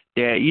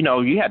 That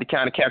you have to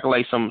kind of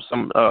calculate some.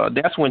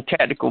 That's when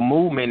tactical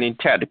movement and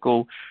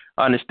tactical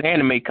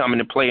understanding may come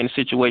into play in a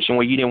situation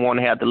where you didn't want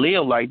to have to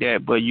live like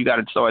that, but you got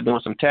to start doing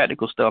some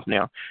tactical stuff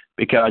now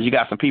because you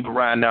got some people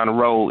riding down the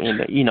road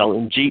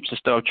in Jeeps and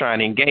stuff trying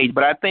to engage.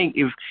 But I think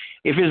if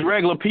it's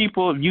regular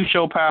people, if you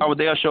show power,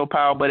 they'll show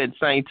power. But at the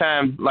same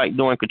time, like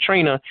during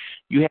Katrina,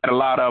 you had a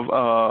lot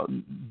of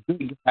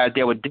big guys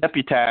that were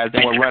deputized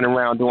and were running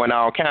around doing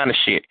all kind of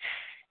shit.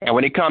 And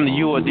when it comes to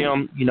you or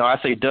them, I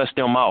say dust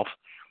them off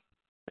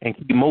and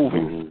keep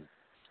moving.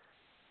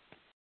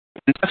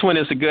 And that's when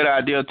it's a good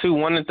idea, too.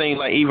 One of the things,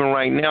 like even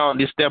right now,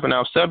 just stepping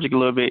off subject a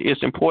little bit,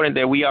 it's important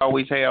that we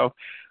always have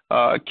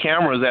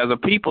cameras as a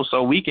people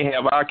so we can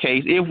have our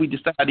case, if we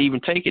decide to even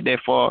take it that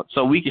far,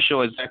 so we can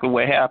show exactly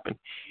what happened.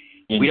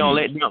 We don't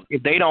let them.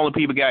 If they the only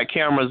people got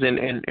cameras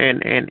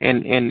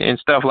and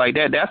stuff like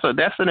that, that's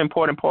an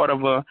important part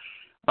of a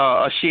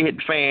shit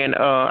fan.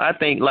 I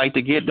think like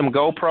to get them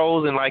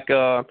GoPros and like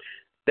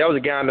there was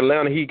a guy in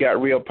Atlanta. He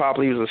got real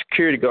popular. He was a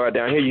security guard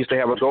down here. He used to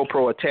have a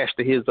GoPro attached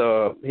to his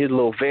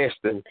little vest,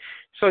 and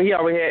so he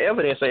always had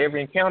evidence of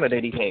every encounter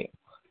that he had.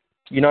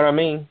 You know what I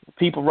mean?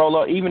 People roll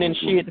up, even in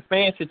shit the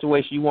fan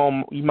situation.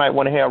 You might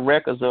want to have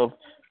records of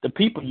the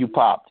people you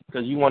popped,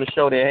 because you want to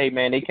show that, hey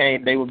man,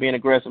 they were being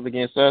aggressive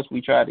against us. We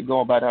tried to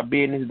go about our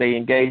business. They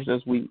engaged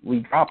us.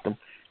 We dropped them.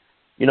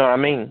 You know what I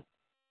mean?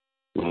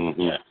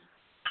 Mm-hmm. Yeah.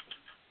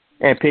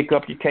 And pick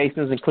up your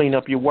cases and clean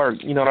up your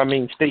work. You know what I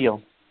mean?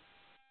 Still.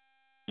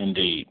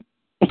 Indeed.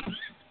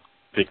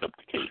 Pick up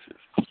the cases.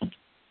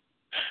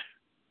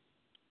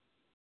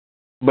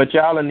 But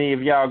y'all need,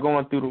 if y'all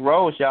going through the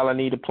roads, y'all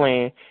need a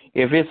plan.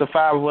 If it's a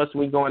 5 of us,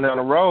 we going down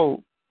the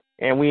road,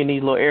 and we in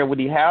these little area with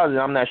these houses,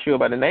 I'm not sure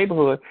about the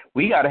neighborhood,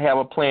 we got to have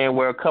a plan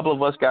where a couple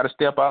of us got to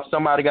step out.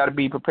 Somebody got to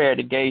be prepared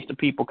to gauge the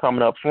people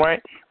coming up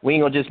front. We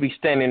ain't going to just be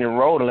standing in the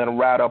road and let them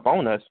ride up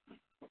on us.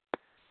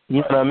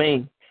 You know what I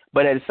mean?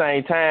 But at the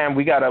same time,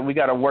 we gotta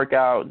work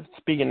out,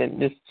 speaking of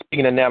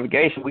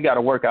navigation, we got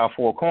to work out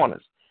 4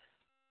 corners.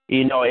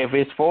 You know, if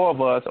it's 4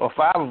 of us or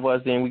 5 of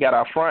us, then we got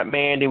our front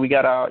man, then we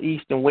got our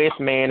east and west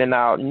man, and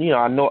our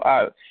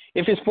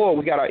if it's 4,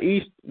 we got our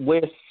east,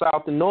 west,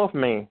 south, and north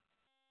man.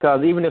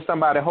 Because even if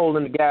somebody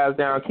holding the guys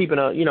down, keeping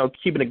a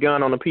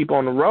gun on the people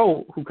on the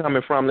road who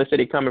coming from, let's say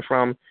they coming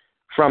from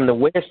the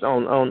west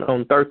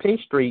on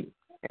 13th Street,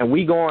 and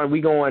we going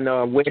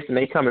west, and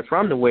they coming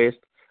from the west,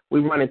 we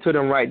run into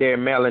them right there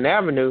in Maryland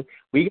Avenue.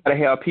 We got to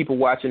have people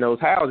watching those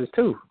houses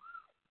too.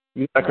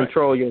 You got to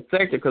control your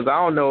sector, because I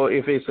don't know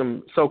if it's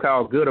some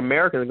so-called good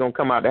Americans going to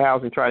come out the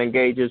house and try to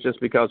engage us just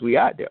because we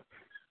out there.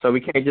 So we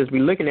can't just be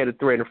looking at a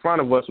threat in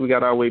front of us. We got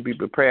to always be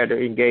prepared to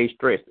engage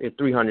threats at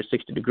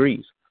 360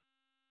 degrees.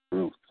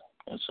 So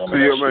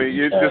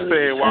you're just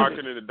saying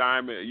walking in the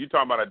diamond. You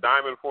talking about a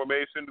diamond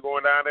formation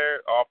going down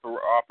there off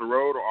the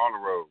road or on the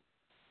road?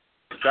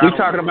 We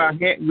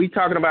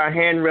talking about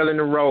handrailing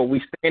the road.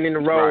 We stand in the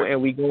road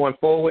and we going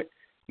forward.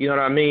 You know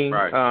what I mean?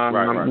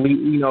 Right.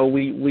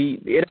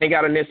 We it ain't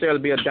got to necessarily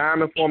be a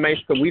diamond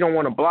formation, because we don't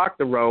want to block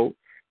the road.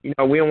 You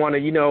know, we don't want to.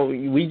 You know,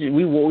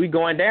 we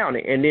going down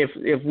it, and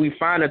if we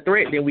find a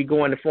threat, then we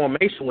go into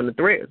formation when the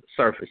threat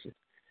surfaces.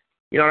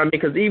 You know what I mean?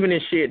 Because even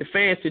in the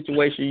fan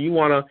situation,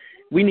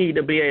 we need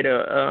to be able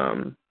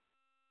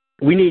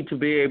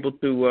to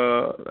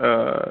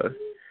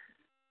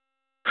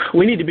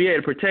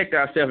protect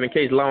ourselves in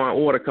case law and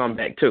order come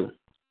back too.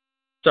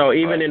 So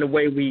even in the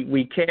way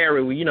we carry,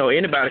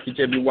 anybody could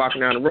just be walking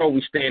down the road.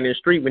 We stand in the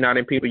street. We're not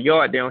in people's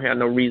yard. They don't have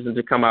no reason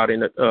to come out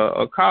and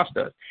accost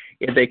us.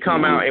 If they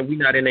come out and we're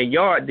not in their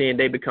yard, then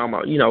they become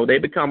a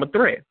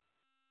threat.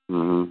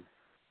 Mm-hmm.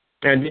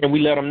 And then we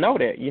let them know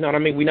that. You know what I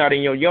mean? We're not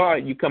in your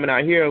yard. You coming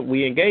out here,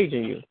 we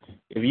engaging you.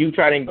 If you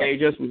try to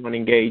engage us, we want to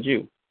engage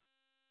you.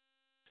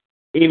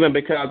 Even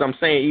because I'm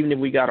saying, even if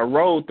we got a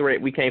road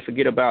threat, we can't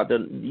forget about the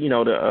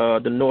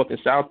north and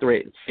south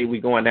threat. See, we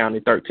going down to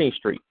 13th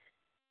Street.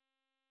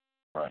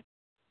 Right.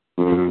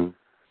 Mm-hmm.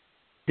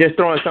 Just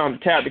throwing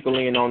something tactical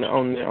in on the.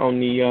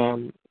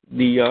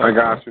 I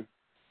got you.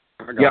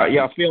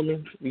 Y'all feel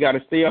me? You got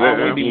to still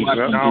always be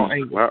watching all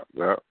angles.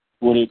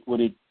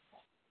 Would it?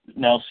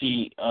 Now,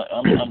 see,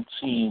 I'm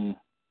seeing,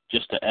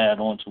 just to add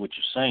on to what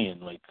you're saying,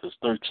 like, because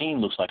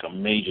 13 looks like a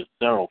major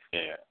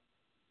thoroughfare.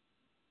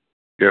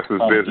 Yes,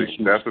 it's busy.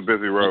 That's a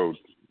busy road.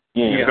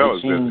 Yeah.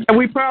 And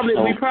we probably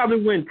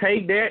wouldn't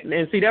take that.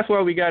 And see, that's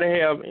why we got to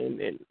have.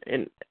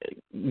 And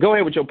go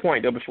ahead with your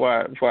point though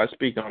before I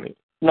speak on it.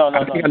 No.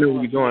 I know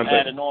where you're going.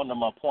 Adding on to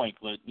my point,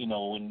 but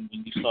when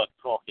you start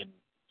talking,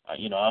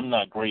 I'm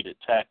not great at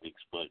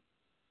tactics, but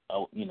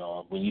when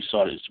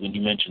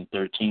you mentioned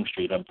 13th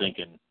Street, I'm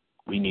thinking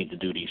we need to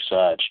do these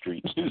side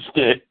streets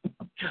instead.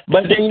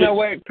 But then, you know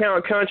what,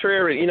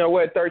 contrary,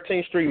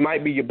 13th Street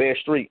might be your best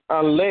street.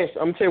 Unless,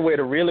 I'm going to tell you where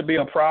it'll really be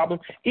a problem.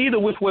 Either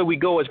which way we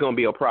go is going to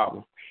be a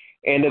problem.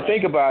 And to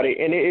think about it,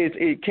 and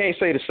it can't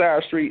say the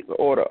side street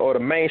or the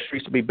main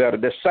streets will be better.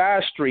 The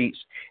side streets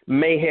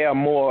may have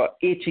more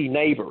itchy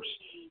neighbors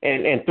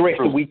and threats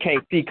that we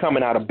can't see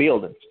coming out of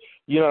buildings.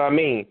 You know what I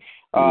mean?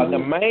 The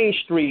main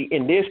street,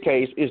 in this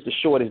case, is the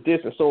shortest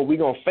distance. So if we're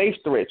going to face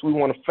threats, we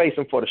want to face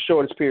them for the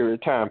shortest period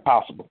of time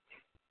possible.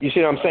 You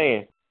see what I'm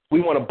saying?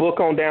 We want to book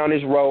on down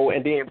this road,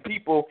 and then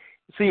people,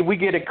 see, if we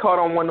get it caught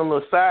on one of the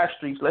little side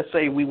streets, let's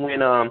say we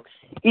went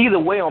either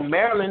way on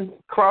Maryland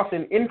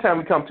crossing, anytime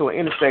we come to an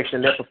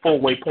intersection, that's a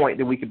 4-way point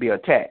that we could be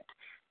attacked.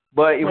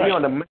 But if we're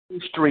on the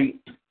main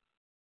street,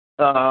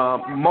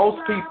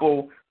 most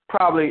people,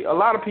 probably a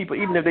lot of people,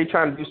 even if they're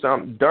trying to do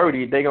something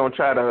dirty, they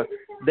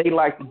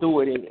like to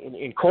do it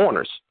in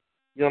corners.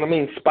 You know what I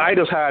mean?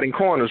 Spiders hide in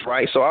corners,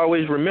 right? So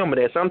always remember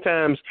that.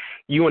 Sometimes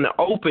you in the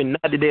open,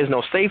 not that there's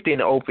no safety in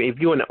the open. If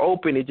you're in the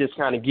open, it just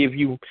kind of give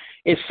you,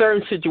 in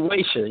certain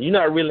situations, you're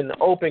not really in the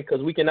open,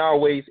 because we can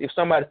always, if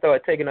somebody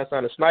starts taking us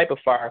on a sniper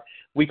fire,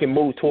 we can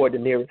move toward the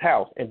nearest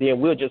house, and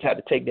then we'll just have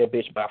to take that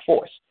bitch by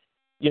force.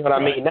 You know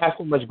what I mean? Not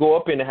so much go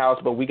up in the house,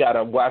 but we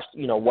gotta watch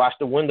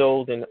the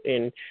windows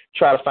and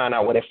try to find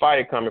out where that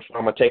fire coming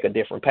from or take a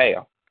different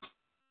path.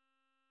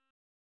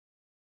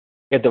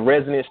 If the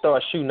residents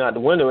start shooting out the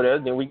window there,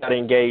 then we gotta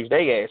engage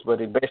their ass. But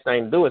the best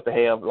thing to do is to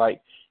have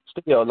like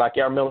y'all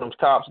remember them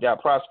cops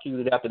got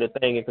prosecuted after the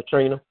thing in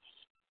Katrina.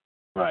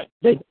 Right.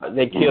 They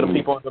kill the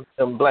people,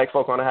 them black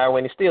folk on the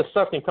highway, and it still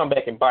suck and come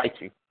back and bite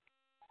you.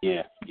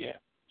 Yeah.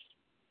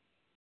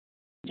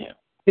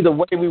 See, the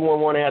way we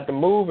won't want to have to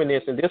move in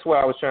this, and this is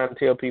why I was trying to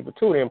tell people,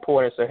 too, the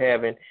importance of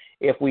having,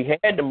 if we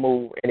had to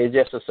move and it's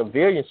just a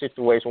civilian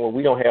situation where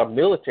we don't have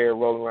military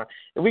rolling around.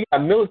 If we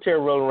got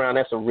military rolling around,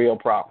 that's a real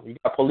problem. You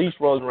got police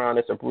rolling around,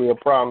 that's a real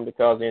problem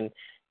because in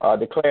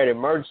declared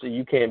emergency,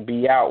 you can't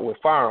be out with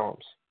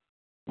firearms.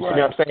 You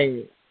see what I'm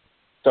saying?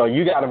 So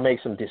you got to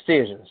make some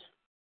decisions.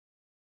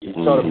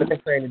 So the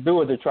best thing to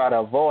do is to try to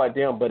avoid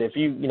them. But if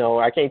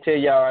I can't tell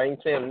y'all, I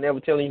ain't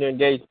never telling you to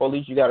engage the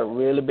police. You got to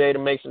really be able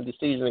to make some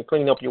decisions and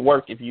clean up your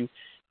work if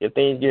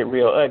things get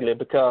real ugly.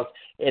 Because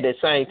at the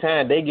same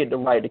time, they get the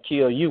right to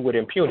kill you with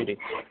impunity.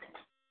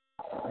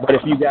 But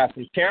if you got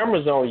some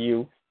cameras on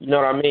you, you know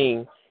what I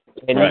mean,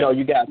 and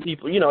you got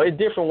people, it's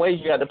different ways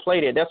you got to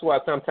play that. That's why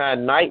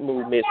sometimes night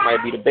movements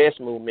might be the best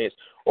movements,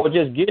 or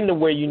just getting to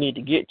where you need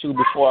to get to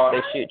before all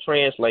that shit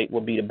translate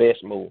will be the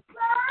best move.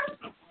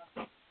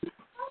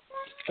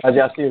 As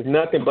y'all see, it's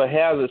nothing but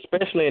hazards,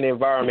 especially in an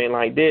environment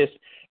like this.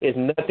 It's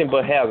nothing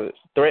but hazards.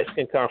 Threats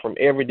can come from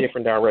every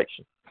different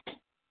direction.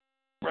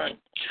 Right.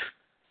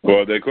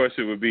 Well, the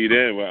question would be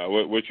then,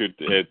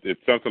 if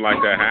something like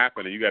that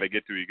happened and you got to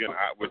get to it again,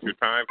 what's your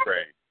time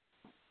frame?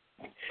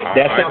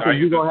 That's something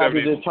you're going to have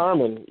to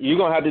determine. You're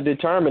going to have to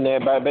determine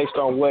that based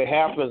on what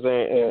happens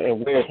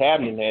and where it's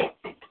happening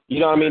at. You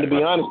know what I mean? To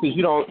be honest,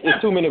 because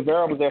there's too many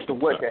variables as to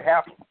what could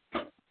happen.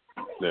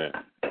 Yeah.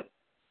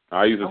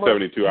 I use a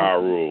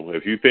 72-hour rule.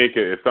 If you think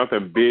if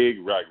something big,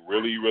 like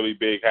really, really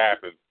big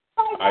happens,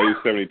 I use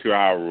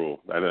 72-hour rule.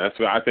 And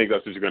I think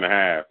that's what you're going to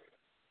have.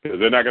 Because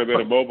they're not going to be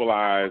able to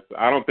mobilize.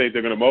 I don't think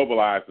they're going to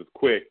mobilize as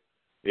quick.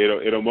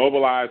 It'll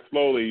mobilize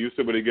slowly. You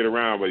still able to get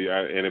around, but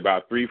in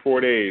about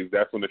 3-4 days,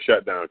 that's when the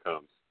shutdown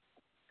comes.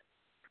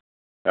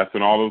 That's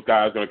when all those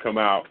guys are going to come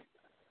out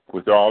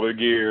with all their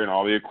gear and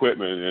all the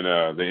equipment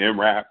and the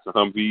MRAPs, the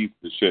Humvees,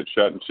 the shit,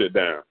 shutting shit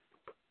down.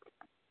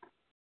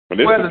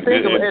 Well, the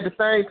thing at the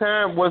same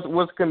time, what's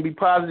going to be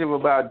positive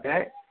about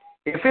that?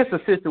 If it's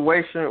a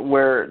situation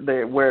where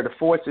the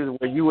forces,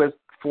 where U.S.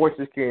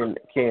 forces can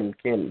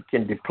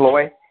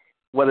deploy,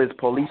 whether it's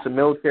police or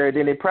military,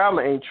 then it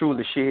probably ain't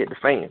truly shit hit the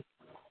fan.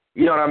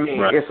 You know what I mean?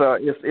 Right. It's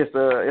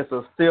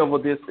a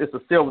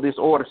civil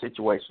disorder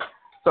situation.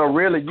 So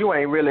really, you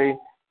ain't really,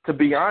 to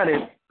be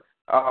honest,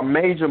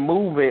 major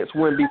movements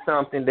wouldn't be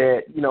something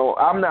that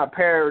I'm not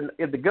paranoid.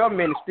 If the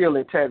government is still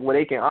intact where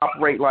they can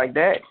operate like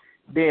that,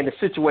 then the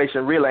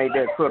situation really ain't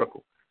that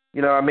critical.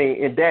 You know what I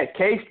mean? In that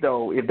case,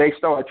 though, if they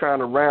start trying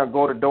to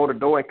go to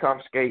door and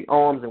confiscate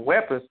arms and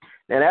weapons,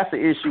 then that's the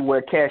issue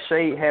where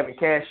having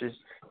caches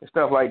and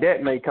stuff like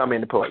that may come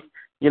into play.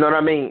 You know what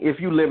I mean? If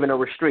you live in a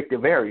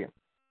restrictive area.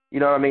 You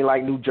know what I mean?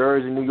 Like New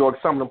Jersey, New York,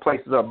 some of them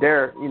places up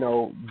there,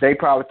 they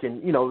probably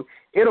can,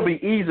 it'll be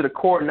easy to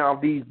cordon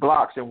off these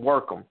blocks and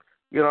work them.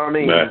 You know what I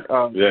mean?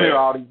 Clear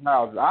all these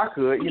houses. I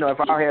could, if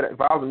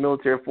I was a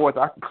military force,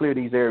 I could clear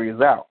these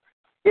areas out.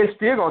 It's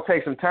still going to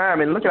take some time,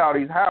 and look at all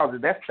these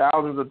houses. That's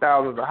thousands of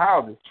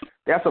houses.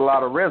 That's a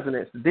lot of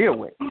residents to deal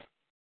with.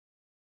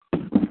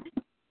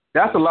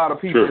 That's a lot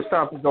of people. If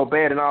something go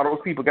bad, and all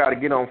those people got to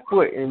get on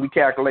foot, and we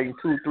calculating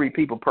 2-3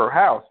 people per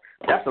house.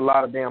 That's a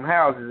lot of damn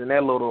houses in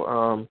that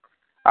little.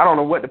 I don't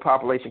know what the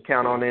population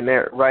count on in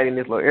there, right in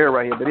this little area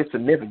right here, but it's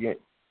significant.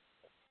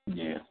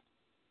 Yeah.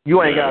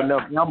 You ain't got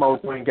enough numbers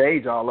to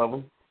engage all of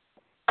them.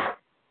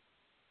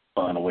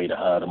 Find a way to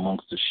hide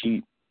amongst the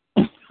sheep.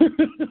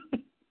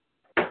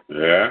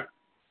 Yeah.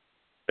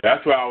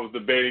 That's why I was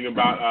debating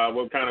about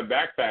what kind of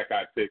backpack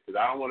I take, because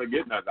I don't want to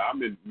get nothing.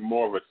 I'm in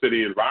more of a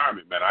city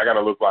environment, man. I got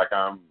to look like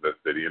I'm the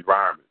city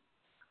environment.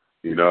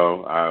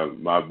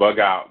 My bug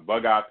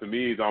out to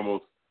me is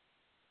almost,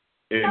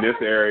 in this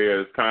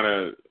area, is kind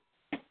of,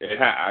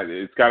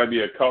 it's got to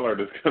be a color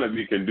that's going to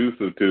be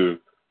conducive to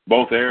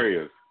both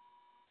areas.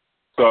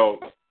 So,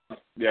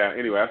 yeah,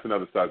 anyway, that's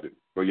another subject.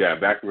 But, yeah,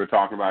 back to what we're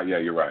talking about, yeah,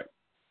 you're right.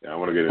 Yeah, I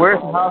want to get into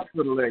Where's the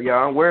hospital at,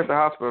 y'all? Where's the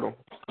hospital?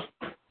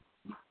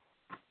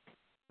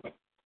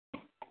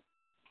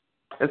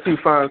 Let's see,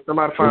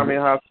 somebody find me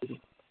a hospital.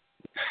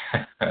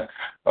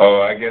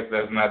 Oh, I guess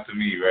that's not to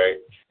me, right?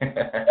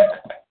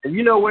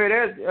 You know where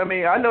that is? I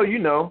mean, I know you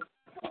know.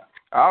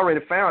 I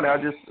already found it. I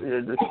just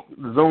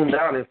zoomed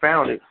out and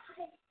found it.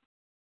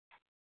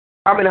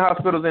 How many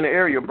hospitals in the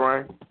area,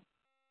 Brian?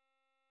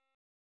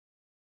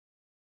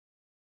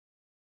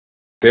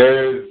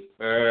 There's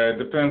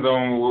depends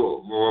on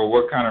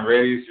what kind of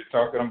radius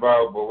you're talking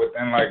about, but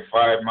within like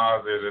 5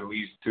 miles, there's at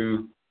least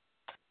 2.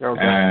 Okay.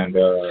 And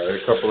a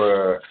couple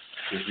of,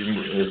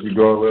 if you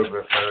go a little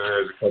bit further,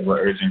 there's a couple of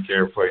urgent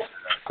care places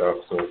and stuff.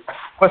 So,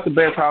 what's the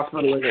best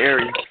hospital in the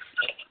area?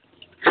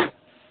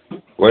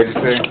 What'd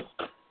you say?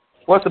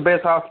 What's the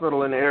best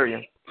hospital in the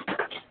area?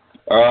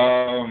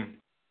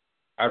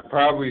 I'd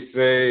probably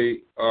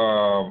say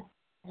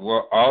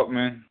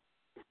Altman.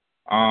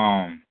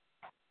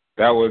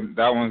 That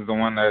one's the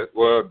one that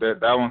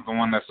that one's the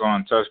one that's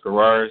on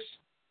Tuscaroras.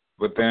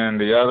 But then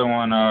the other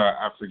one,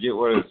 I forget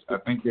what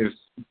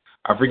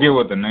I forget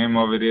what the name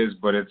of it is,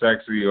 but it's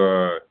actually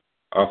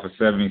off of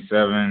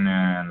 77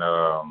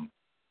 and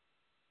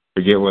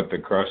forget what the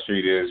cross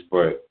street is,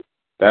 but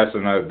that's the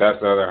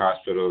other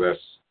hospital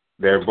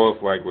they're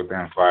both like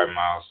within 5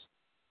 miles.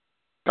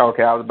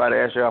 Okay, I was about to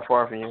ask you how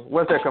far from you.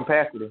 What's their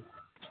capacity?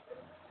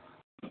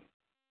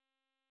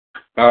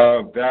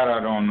 That I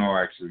don't know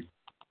actually.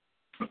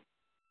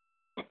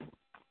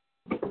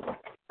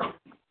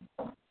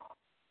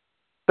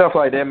 Stuff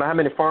like that, man. How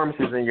many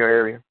pharmacies in your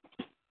area?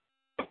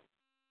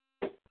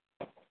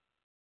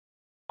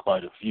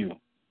 Quite a few.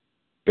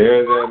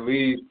 There's at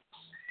least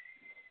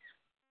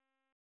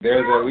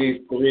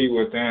 3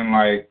 within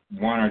like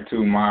 1 or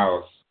 2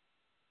 miles.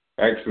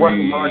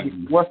 Actually,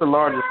 what's the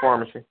largest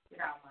pharmacy?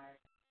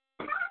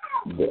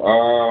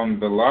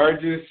 The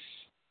largest,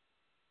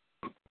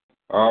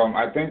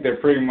 I think they're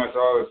pretty much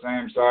all the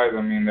same size.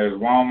 I mean, there's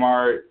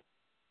Walmart,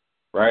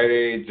 Rite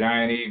Aid,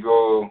 Giant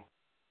Eagle.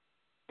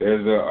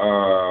 There's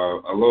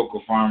a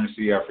local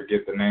pharmacy. I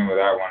forget the name of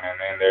that one. And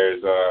then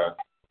there's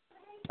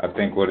I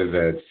think, what is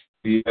that?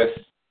 CS.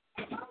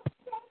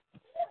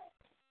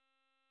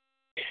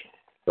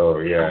 So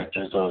yeah.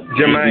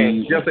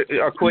 Jermaine, just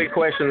a quick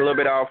question, a little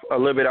bit off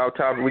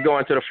topic. We go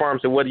into the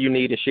pharmacy. What do you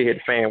need and shit hit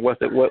the fan?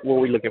 What are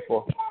we looking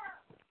for?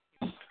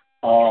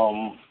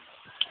 I'm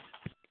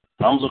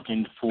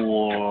looking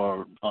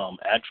for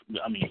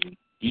I mean,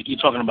 you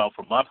talking about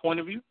from my point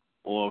of view,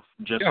 or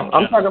just? Yeah,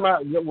 I'm talking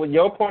about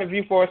your point of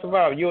view for a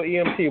survivor. You're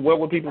EMT. What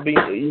would people be?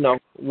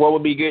 What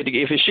would be good to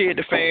get if it shit hit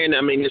the fan?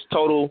 I mean, it's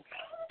total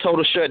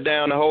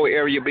shutdown. The whole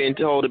area being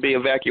told to be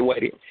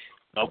evacuated.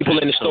 Okay, Pull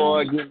in the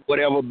store, get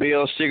whatever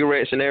bills,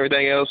 cigarettes, and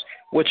everything else.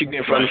 What you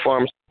getting from the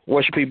pharmacy?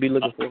 What should people be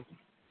looking for?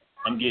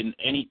 I'm getting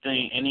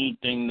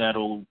anything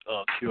that'll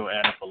cure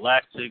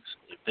anaphylaxis.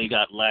 If they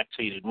got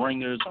lactated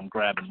ringers, I'm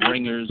grabbing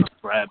ringers. I'm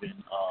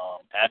grabbing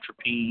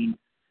atropine.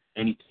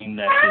 Anything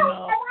that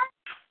can,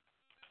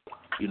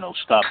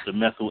 stop the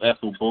methyl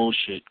ethyl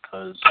bullshit.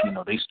 Because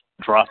they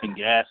dropping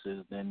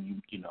gases, then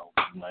you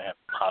might have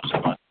to pop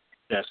somebody's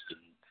chest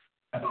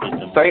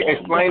and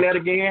explain that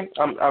again.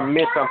 I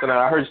missed something.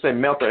 I heard you say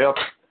methyl ethyl.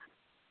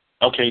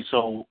 Okay,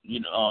 so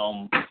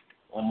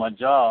on my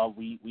job,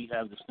 we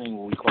have this thing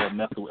where we call it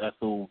methyl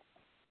ethyl,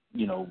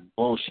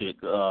 bullshit.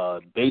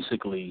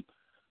 Basically,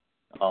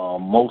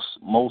 most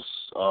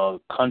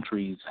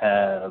countries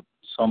have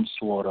some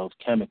sort of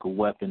chemical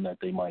weapon that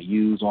they might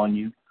use on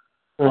you,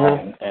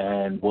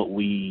 and what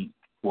we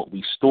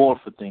store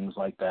for things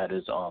like that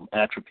is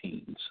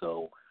atropine.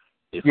 So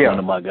if one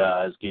of my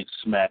guys gets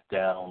smacked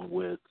down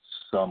with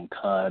some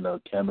kind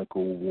of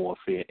chemical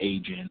warfare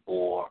agent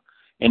or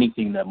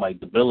anything that might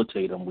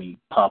debilitate them, we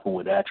pop them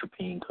with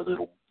atropine because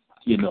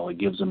it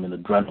gives them an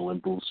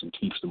adrenaline boost and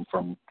keeps them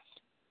from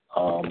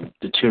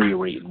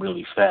deteriorating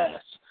really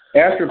fast.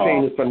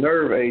 Atropine is for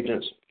nerve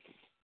agents.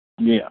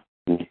 Yeah.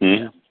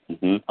 Mm-hmm.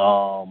 Yeah.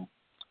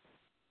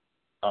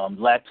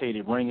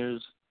 Lactated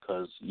ringers,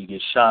 because you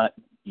get shot,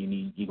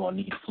 you're gonna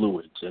need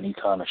fluids, any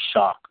kind of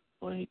shock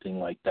or anything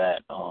like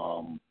that.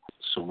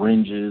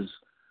 Syringes,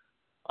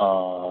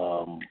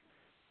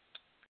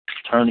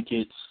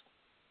 tourniquets,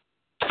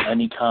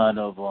 any kind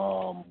of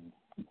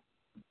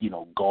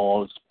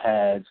gauze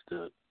pads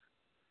to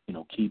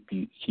keep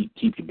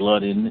your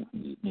blood in,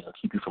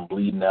 keep you from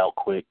bleeding out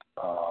quick.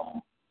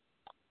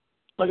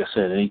 Like I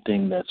said,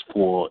 anything that's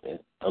for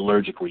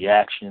allergic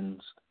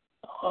reactions,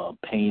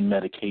 pain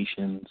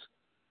medications.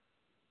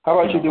 How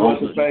about you do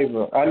us a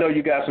favor? I know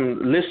you got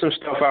list some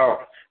stuff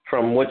out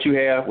from what y'all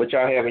have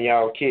in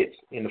y'all kits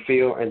in the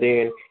field, and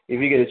then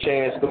if you get a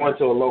chance, go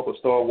into a local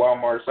store,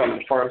 Walmart or something in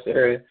the pharmacy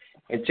area,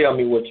 and tell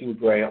me what you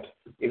grabbed.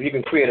 If you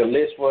can create a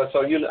list for us,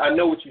 I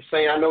know what you're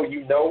saying. I know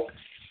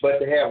but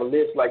to have a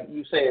list like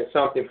you saying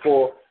something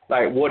for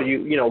like what would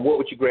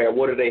you grab?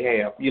 What do they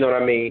have? You know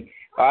what I mean?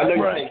 I know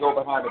you can't go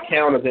behind the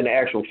counters in the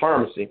actual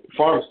pharmacy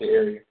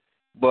area,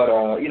 but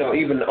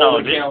even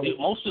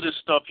most of this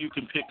stuff you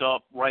can pick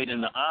up right in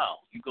the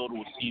aisle. You go to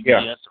a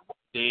CVS or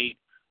Rite Aid,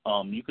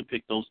 you can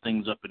pick those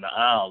things up in the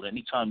aisle.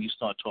 Anytime you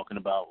start talking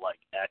about like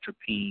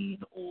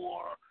atropine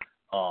or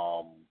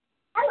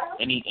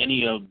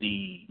any of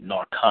the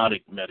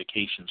narcotic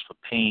medications for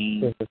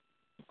pain,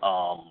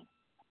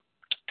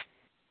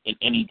 and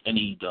any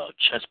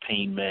chest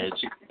pain meds,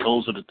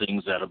 those are the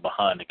things that are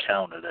behind the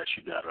counter that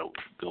you gotta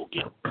go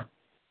get.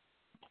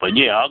 But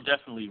yeah, I'll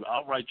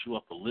write you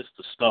up a list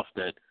of stuff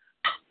that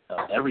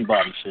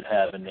everybody should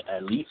have, and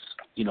at least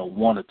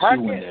 1 or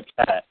 2 in their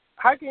pack.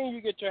 How can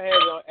you get your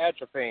hands on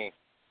atropine?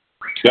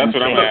 That's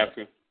what I'm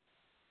asking.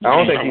 I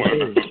don't think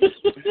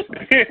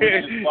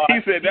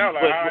he said that.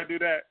 Like, how I do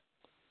that?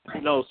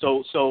 No,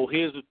 so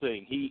here's the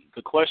thing.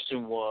 The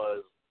question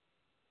was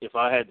if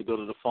I had to go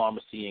to the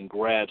pharmacy and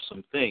grab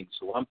some things.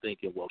 So I'm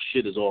thinking, well,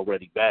 shit is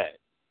already bad.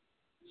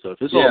 So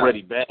if it's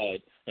already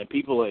bad, and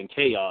people are in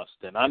chaos,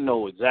 then I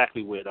know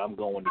exactly where I'm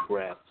going to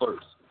grab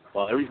first.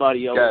 While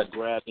everybody else is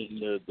grabbing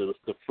the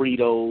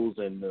Fritos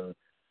and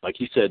like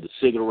you said, the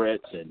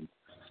cigarettes and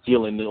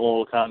stealing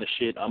all kind of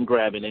shit, I'm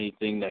grabbing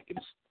anything that can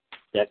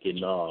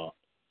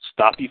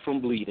stop you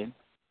from bleeding,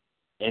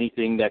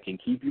 anything that can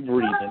keep you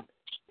breathing,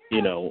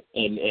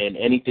 and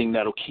anything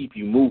that'll keep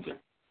you moving,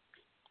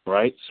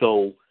 right?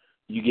 So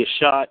you get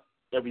shot,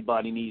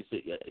 everybody needs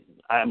it.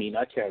 I mean,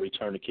 I carry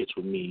tourniquets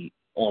with me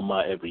on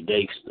my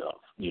everyday stuff.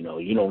 You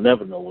don't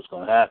never know what's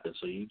going to happen.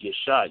 So you get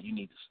shot, you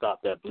need to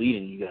stop that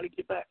bleeding. You got to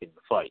get back in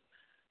the fight.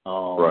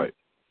 Right.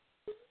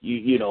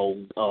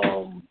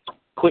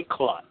 Quick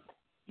clot.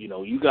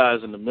 You guys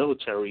in the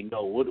military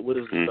know what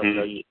is the stuff?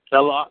 Are you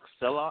Celox?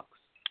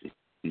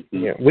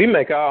 Yeah, we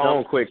make our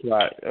own quick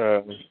clot.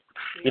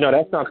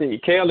 That's something.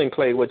 Kaolin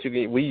clay,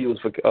 we use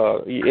for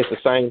it's the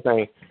same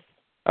thing.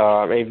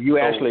 If you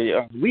actually,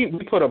 we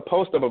put a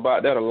post up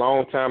about that a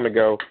long time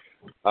ago.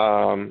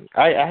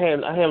 I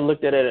haven't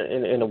looked at it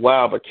in a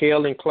while, but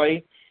kaolin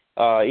clay,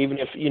 even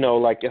if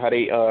like how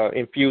they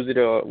infuse it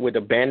with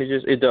the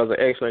bandages, it does an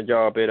excellent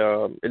job.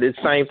 It's the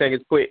same thing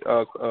as quick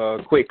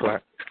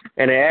clot,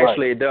 and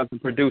it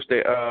doesn't produce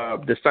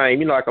the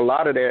same. Like a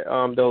lot of that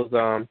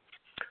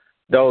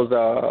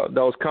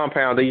those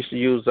compounds they used to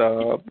use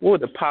the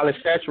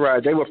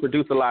polysaccharides, they would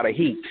produce a lot of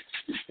heat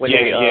when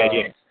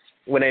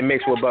they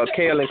mix with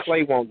kaolin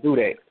clay won't do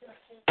that.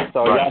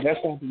 So that's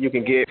something you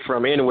can get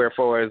from anywhere as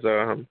far as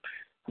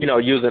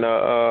using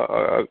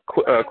a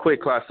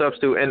quick clot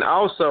substitute. And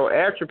also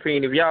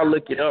atropine, if y'all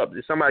look it up,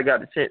 if somebody got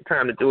the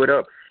time to do it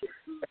up,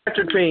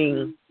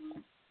 atropine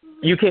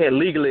you can't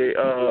legally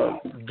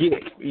get,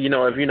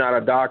 if you're not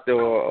a doctor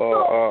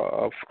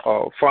or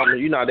a farmer,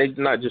 they're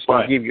not just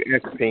going to give you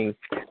atropine.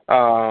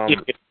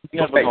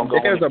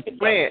 There's a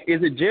plant.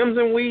 Is it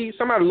Jimson weed?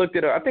 Somebody looked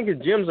it up. I think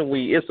it's Jimson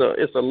weed. It's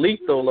a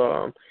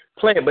lethal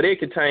plant, but it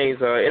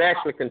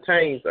actually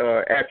contains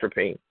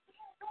atropine.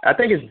 I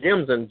think it's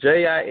Jimson,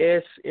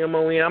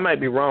 Jimson. I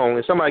might be wrong.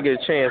 If somebody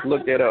get a chance,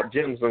 look that up,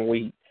 Jimson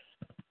weed.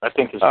 I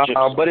think it's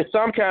but it's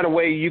some kind of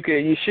way you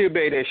should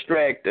be able to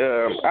extract.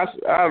 I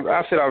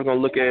said I was going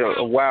to look at it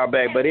a while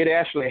back, but it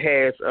actually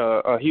has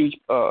a huge,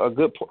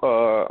 good.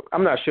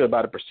 I'm not sure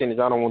about the percentage.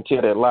 I don't want to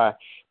tell that lie,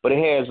 but it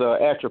has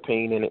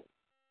atropine in it.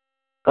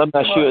 I'm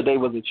not sure if they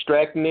was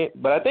extracting it,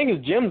 but I think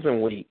it's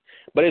Jimson weed.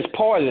 But it's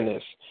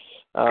poisonous.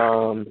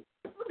 But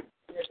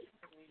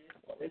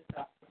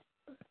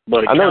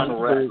it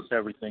counteracts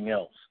everything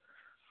else.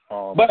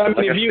 But I mean,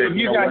 if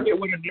you got hit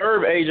with a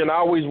nerve agent, I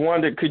always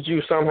wondered, could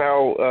you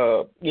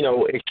somehow,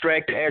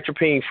 extract the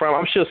atropine from?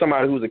 I'm sure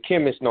somebody who's a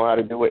chemist know how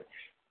to do it,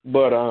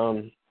 but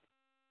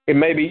it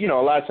may be, a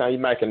lot of times you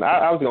might can.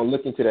 I was gonna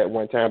look into that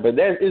one time, but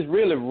that is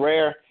really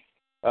rare.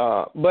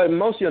 But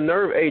most of your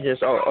nerve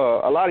agents,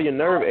 a lot of your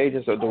nerve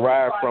agents are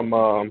derived from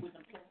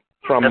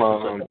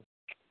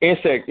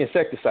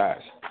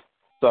insecticides.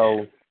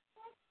 So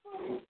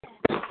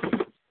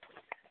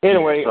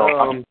anyway,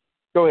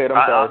 go ahead.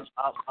 I'm sorry.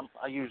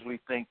 I usually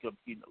think of,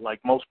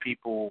 like most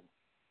people,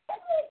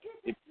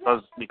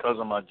 because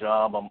of my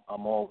job,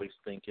 I'm always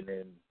thinking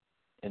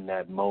in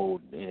that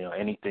mode.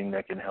 Anything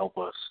that can help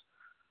us.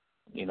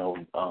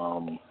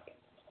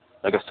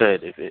 Like I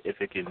said,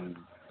 if it can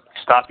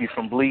stop you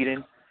from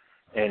bleeding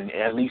and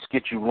at least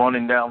get you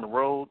running down the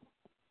road,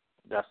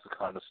 that's the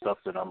kind of stuff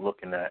that I'm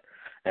looking at.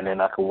 And then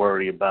I can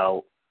worry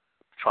about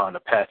trying to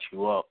patch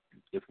you up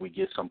if we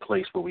get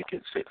someplace where we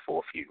can sit for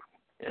a few.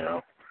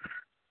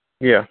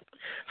 Yeah.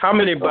 How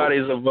many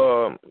bodies of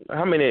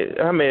how many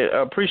I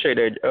appreciate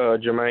that,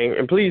 Jermaine,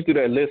 and please do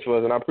that list for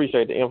us, and I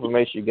appreciate the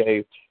information you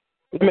gave.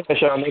 Let me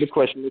ask y'all another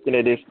question looking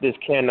at this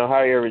Canton,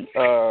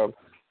 Ohio.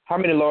 How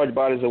many large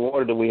bodies of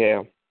water do we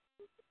have?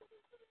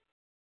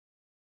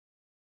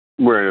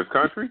 Where in this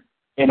country?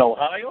 In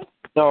Ohio?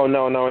 No.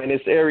 In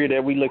this area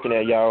that we looking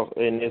at, y'all,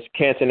 in this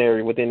Canton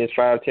area, within this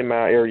 5-10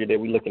 mile area that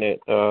we looking at,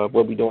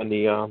 where we doing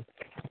the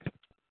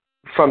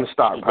from the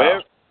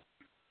stockpile.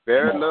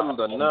 Very little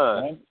to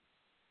none.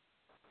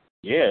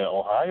 Yeah,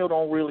 Ohio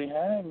don't really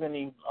have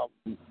any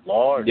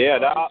large. Yeah,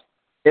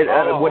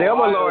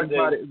 whatever large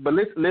body. But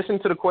listen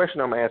to the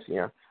question I'm asking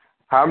you.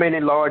 How many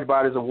large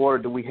bodies of water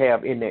do we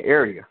have in the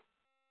area?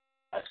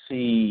 I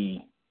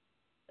see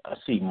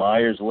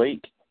Myers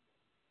Lake.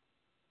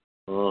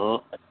 I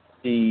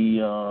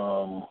see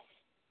what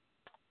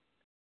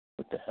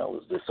the hell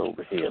is this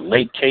over here?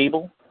 Lake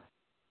Cable.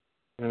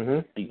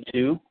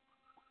 C2.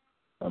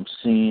 I'm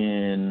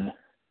seeing.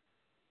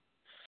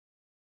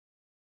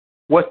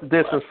 What's the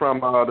distance from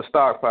the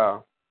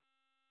stockpile?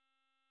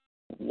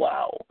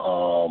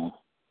 Wow.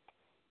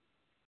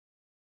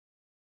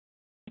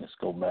 Let's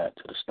go back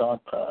to the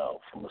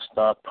stockpile. From the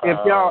stockpile. If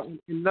y'all,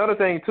 another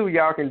thing too,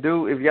 y'all can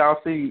do, if y'all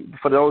see,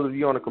 for those of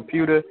you on the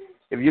computer,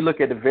 if you look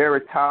at the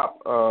very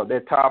top,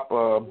 that top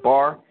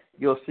bar,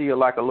 you'll see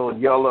like a little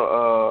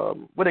yellow,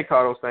 what they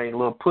call those things,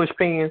 little push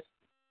pins.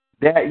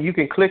 That you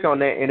can click on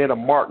that and it'll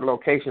mark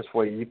locations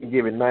for you. You can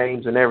give it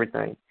names and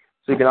everything.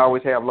 So you can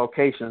always have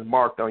locations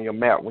marked on your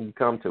map when you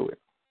come to it.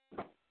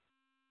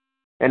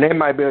 And that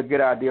might be a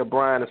good idea,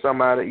 Brian, or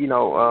somebody,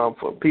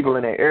 for people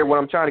in that area. What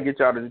I'm trying to get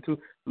y'all to do, too,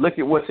 look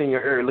at what's in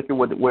your area. Look at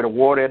where the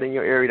water is in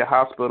your area, the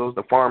hospitals,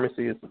 the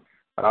pharmacies,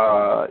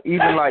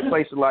 even like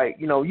places like,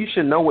 you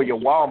should know where your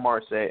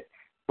Walmart's at.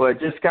 But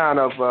just kind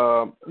of,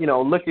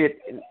 look at,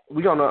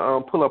 we're going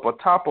to pull up a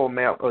topo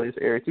map of this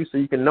area, too, so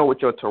you can know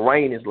what your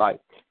terrain is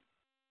like.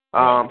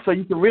 So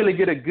you can really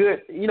get a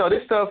good,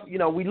 this stuff,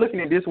 we're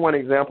looking at this one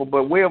example,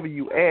 but wherever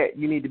you at,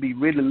 you need to be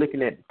really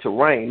looking at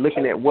terrain,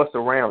 looking at what's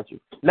around you,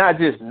 not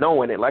just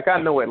knowing it. Like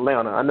I know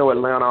Atlanta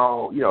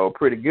all,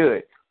 pretty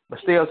good, but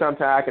still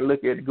sometimes I can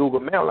look at Google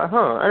Maps like,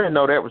 I didn't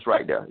know that was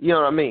right there. You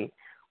know what I mean?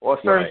 Or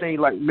certain things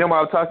like, remember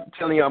I was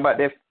telling you about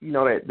that,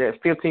 that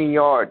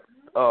 15-yard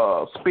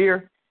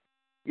spear.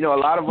 A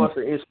lot of us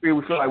are in spear,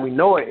 we feel like we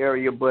know an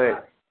area,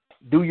 but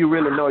do you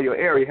really know your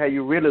area? Have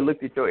you really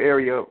looked at your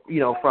area,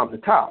 from the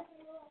top?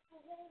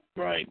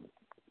 Right.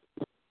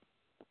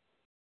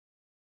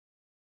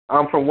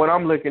 From what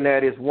I'm looking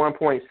at, is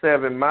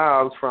 1.7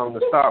 miles from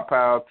the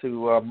stockpile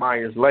to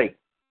Myers Lake.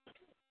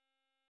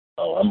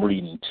 Oh, I'm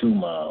reading 2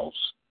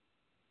 miles.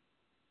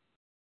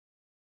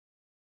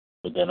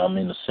 But then I'm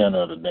in the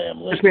center of the damn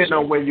lake. Depending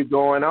on where you're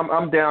going.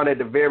 I'm down at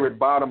the very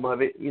bottom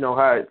of it. You know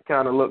how it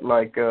kind of looked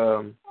like.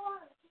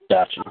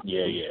 Gotcha.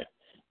 Yeah.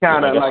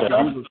 Kind of like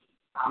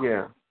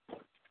Yeah.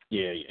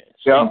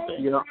 Same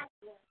thing. Yeah.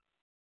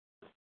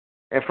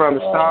 And from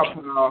the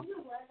stockpile,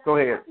 go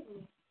ahead.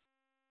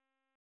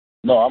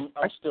 No, I'm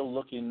still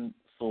looking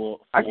for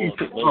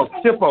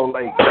Sippo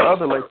Lake. The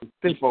other lake is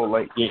Sippo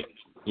Lake.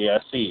 Yeah, I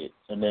see it.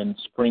 And then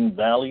Spring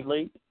Valley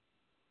Lake.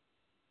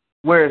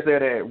 Where is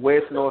that at?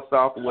 West, north,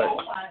 south, west?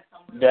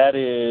 That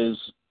is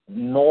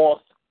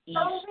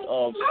northeast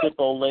of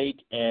Sippo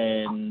Lake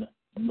and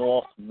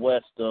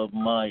northwest of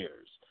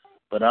Myers.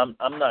 But I'm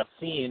not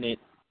seeing it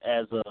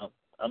as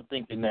I'm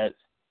thinking that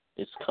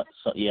it's, I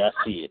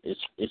see it.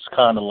 It's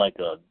kind of like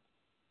a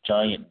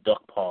giant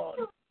duck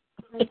pond.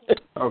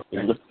 Okay.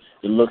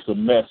 It looks a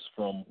mess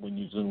from when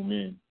you zoom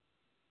in.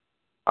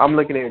 I'm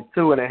looking at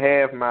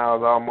 2.5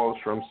 miles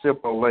almost from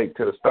Sippo Lake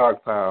to the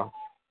stockpile.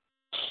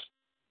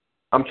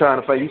 I'm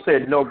trying to say, you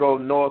said go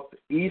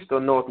northeast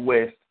or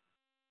northwest?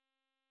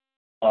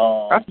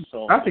 I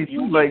see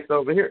 2 lakes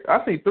over here.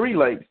 I see 3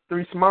 lakes,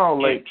 3 small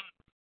lakes.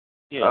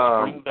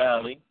 Yeah, Spring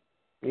Valley.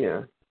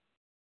 Yeah.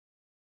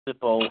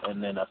 Sippo,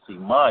 and then I see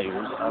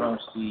Myers. I don't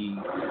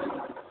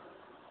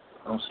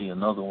see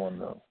another one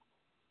though.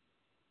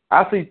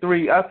 I see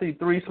 3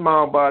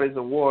 small bodies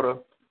of water.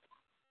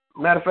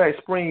 Matter of fact,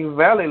 Spring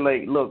Valley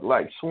Lake looked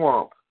like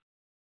swamp.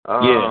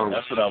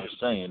 That's what I was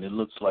saying. It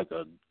looks like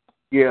a.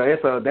 Yeah,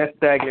 that's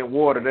stagnant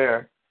water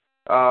there.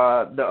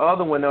 The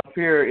other one up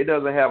here, it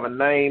doesn't have a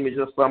name. It's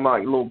just some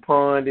like little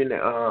pond in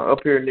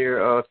up here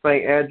near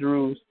St.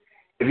 Andrews.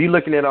 If you're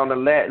looking at it on the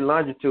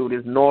longitude,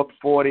 it's north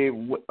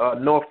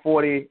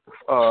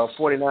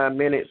 49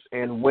 minutes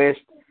and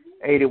west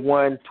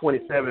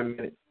 81.27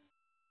 minutes.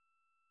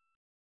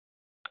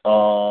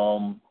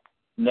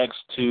 Next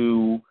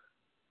to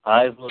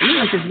Ivor.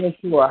 It's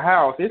next to a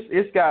house.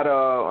 It's got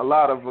a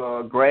lot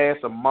of grass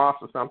or moss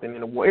or something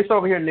in the water. It's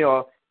over here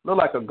near, look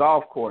like a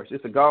golf course.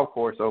 It's a golf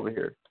course over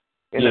here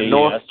in the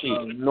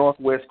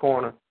northwest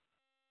corner.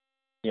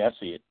 Yeah, I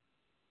see it.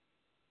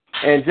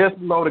 And just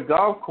below the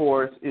golf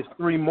course is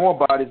 3 more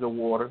bodies of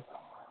water.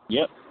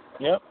 Yep.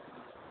 You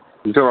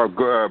talking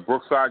about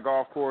Brookside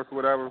Golf Course or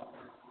whatever?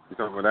 You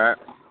talking about that?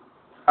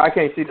 I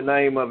can't see the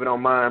name of it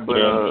on mine,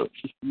 but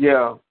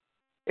yeah.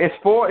 It's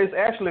 4. It's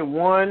actually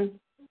 1,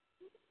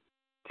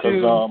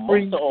 2,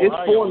 3. It's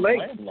 4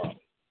 lakes.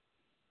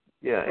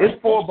 Yeah,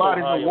 it's 4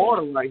 bodies of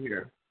water right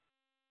here.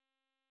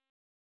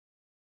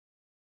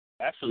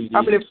 Actually,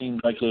 it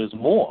seems like there's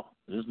more.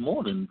 There's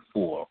more than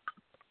 4.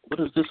 What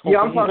is this?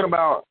 I'm talking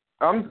about.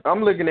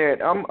 I'm looking at.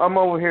 I'm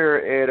over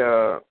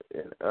here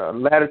at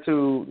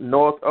latitude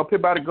north, up here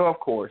by the golf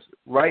course.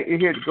 Right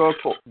here at the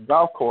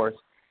golf course.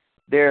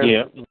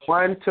 There's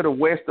 1 to the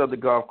west of the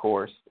golf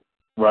course.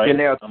 Right. And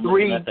there are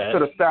 3 to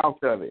the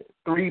south of it.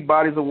 3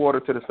 bodies of water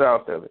to the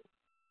south of it.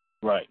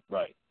 Right.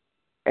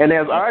 And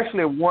there's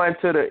actually 1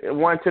 to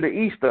the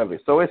east of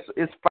it. So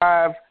it's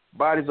 5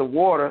 bodies of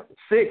water,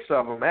 6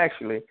 of them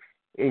actually,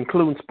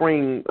 including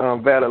Spring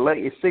Valley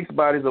Lake. It's 6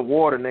 bodies of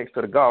water next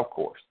to the golf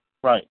course.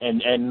 Right,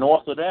 and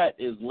north of that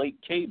is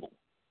Lake Cable.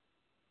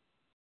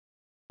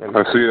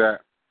 I see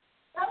that.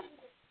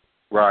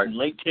 Right.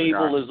 Lake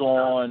Cable is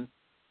on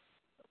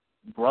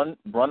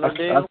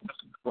Brunnerdale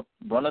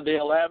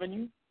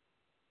Avenue.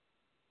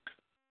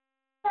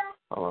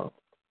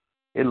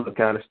 It looks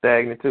kind of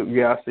stagnant too.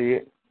 Yeah, I see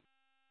it.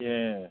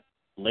 Yeah.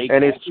 Lake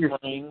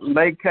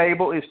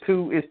Cable is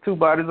 2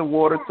 bodies of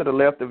water to the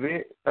left of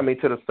it. I mean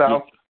to the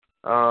south,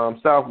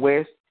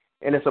 southwest.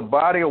 And it's a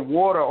body of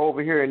water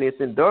over here in this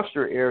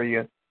industrial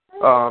area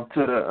to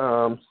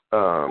the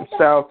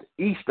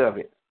southeast of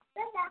it.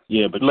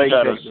 Yeah, but you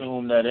got to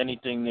assume that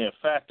anything near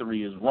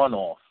factory is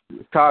runoff.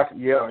 Toxic,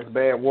 it's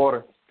bad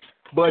water.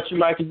 But you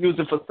might use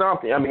it for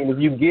something. I mean, if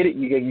you get it,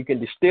 you can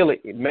distill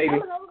it, maybe.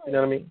 You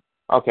know what I mean?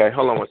 Okay,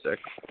 hold on one second.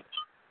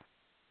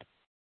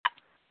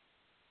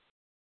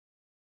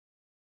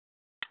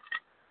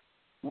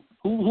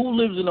 Who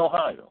lives in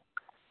Ohio?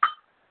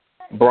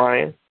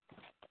 Brian.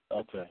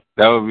 Okay.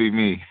 That would be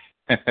me.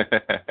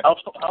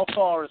 How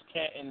far is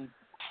Canton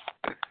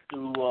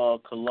to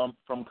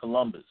from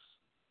Columbus?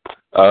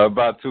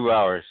 About 2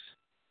 hours.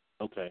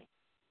 Okay.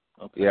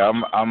 Yeah,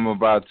 I'm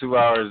about 2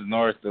 hours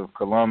north of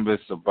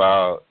Columbus,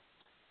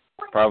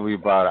 probably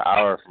about an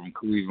hour from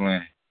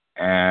Cleveland,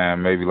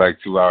 and maybe like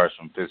 2 hours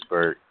from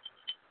Pittsburgh.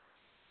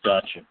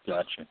 Gotcha.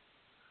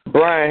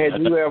 Brian,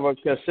 have you ever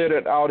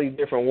considered all these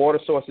different water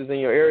sources in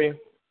your area?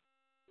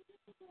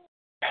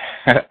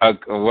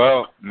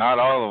 Well, not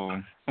all of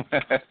them.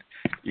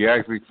 You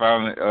actually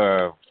found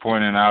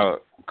pointing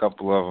out a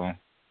couple of them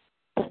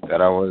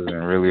that I wasn't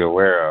really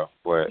aware of,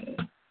 but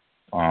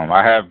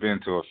I have been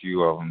to a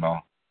few of them though.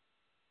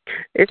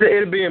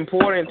 It'd be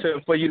important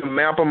for you to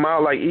map them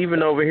out. Like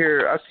even over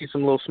here, I see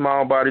some little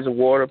small bodies of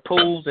water,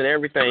 pools, and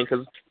everything.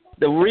 Because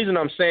the reason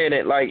I'm saying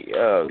it, like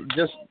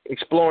just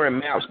exploring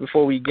maps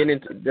before we get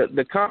into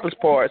the compass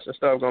parts and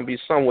stuff, is gonna be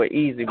somewhat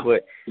easy.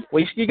 But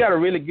you got to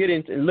really get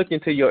into and look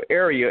into your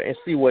area and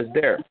see what's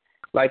there.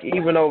 Like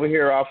even over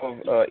here off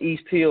of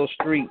East Hill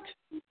Street,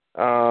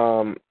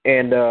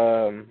 and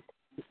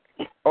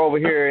over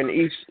here in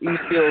East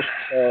Hill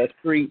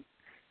Street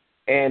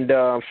and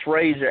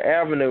Fraser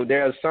Avenue,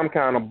 there's some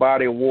kind of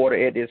body of water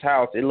at this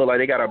house. It looks like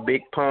they got a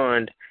big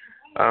pond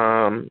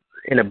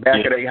in the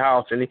back of their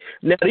house. And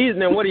now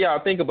what do y'all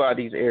think about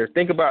these areas?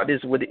 Think about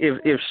this: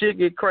 if shit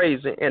get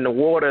crazy and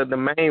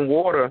the main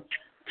water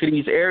to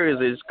these areas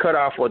is cut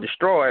off or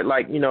destroyed,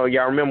 like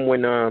y'all remember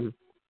when the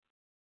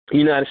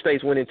United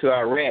States went into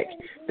Iraq,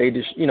 they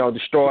just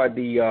destroyed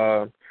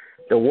the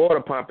water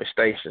pumping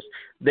stations.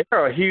 There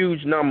are a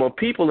huge number of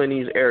people in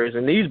these areas,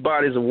 and these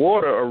bodies of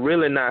water are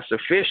really not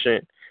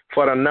sufficient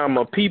for the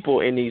number of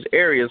people in these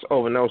areas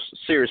over no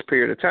serious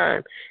period of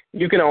time.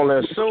 You can only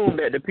assume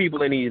that the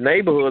people in these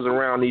neighborhoods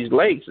around these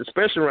lakes,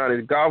 especially around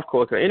these golf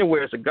courses,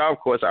 anywhere it's a golf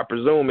course, I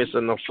presume it's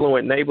an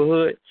affluent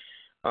neighborhood.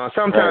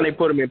 Sometimes they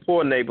put them in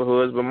poor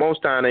neighborhoods, but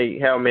most time they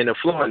have them in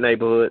affluent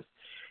neighborhoods.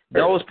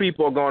 Those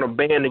people are going to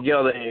band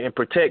together and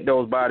protect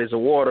those bodies of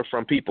water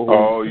from people who...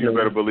 Oh, you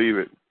better believe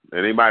it.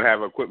 And they might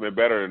have equipment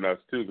better than us,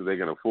 too, because they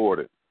can afford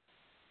it,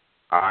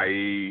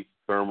 i.e.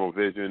 thermal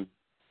vision.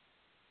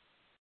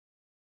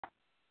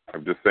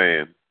 I'm just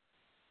saying.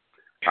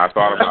 I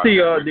thought about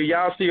it. Do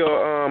y'all see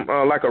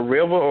like a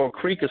river or a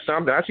creek or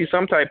something? I see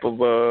some type of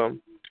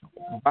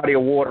body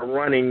of water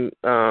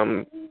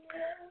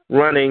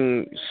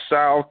running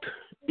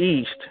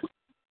southeast.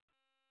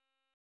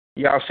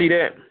 Y'all see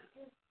that?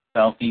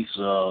 Southeast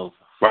of...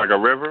 Like a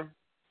river?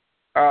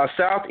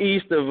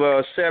 Southeast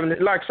of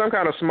 70, like some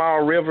kind of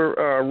small river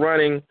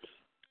running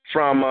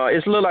from,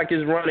 it looks like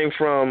it's running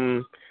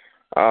from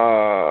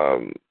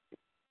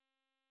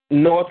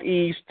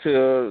northeast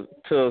to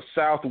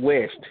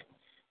southwest,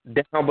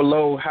 down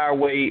below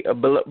highway,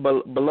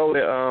 below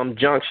the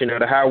junction, or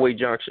the highway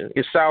junction.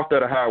 It's south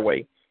of the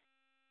highway.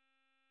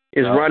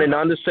 It's running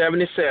under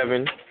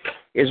 77.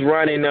 It's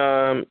running,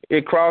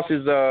 it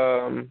crosses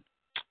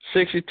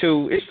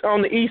 62. It's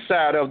on the east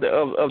side of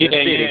the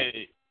city.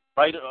 Yeah.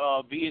 Right,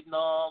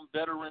 Vietnam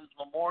Veterans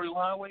Memorial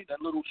Highway,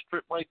 that little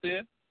strip right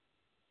there.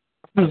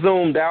 I'm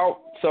zoomed out,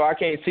 so I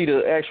can't see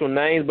the actual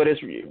names, but it's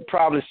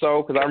probably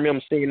so, because I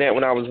remember seeing that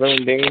when I was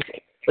zoomed in.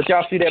 But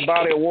y'all see that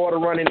body of water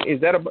running?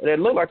 That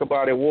look like a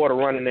body of water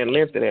running that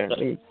length of there?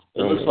 It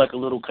looks like a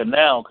little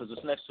canal because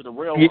it's next to the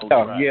railroad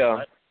track. Yeah.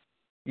 Right?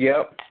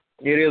 Yep.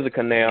 It is a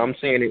canal. I'm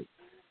seeing it.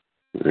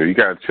 Yeah, you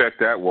got to check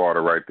that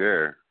water right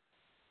there.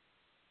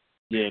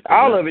 Yeah,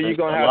 all of it you're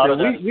gonna have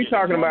to. We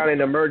talking about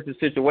an emergency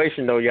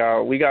situation though,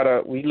 y'all. We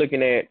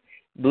looking at.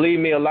 Believe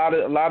me, a lot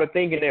of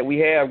thinking that we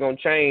have gonna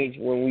change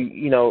when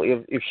we,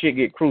 if shit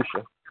get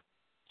crucial.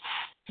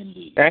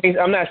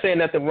 I'm not saying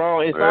nothing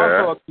wrong. It's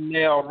also a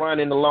canal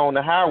running along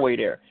the highway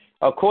there.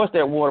 Of course,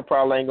 that water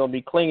probably ain't gonna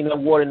be clean. The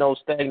water in those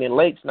stagnant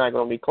lakes not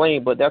gonna be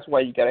clean. But that's why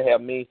you gotta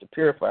have means to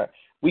purify.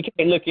 We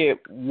can't look at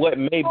what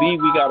may be.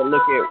 We gotta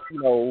look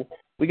at,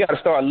 we got to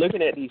start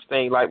looking at these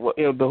things like, well,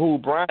 it'll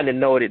behoove Brian to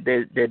know that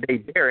they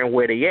there and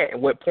where they at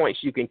and what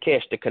points you can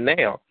catch the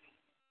canal.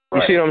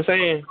 You see what I'm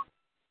saying?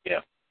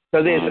 Yeah.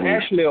 Because it's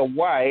actually a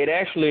Y.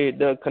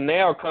 The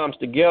canal comes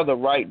together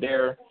right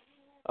there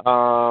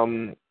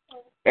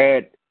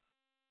at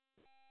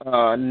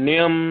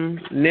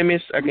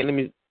Nimitz.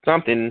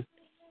 Something.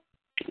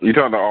 You're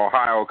talking the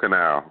Ohio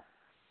Canal.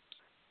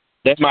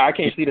 I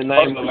can't see the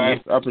name of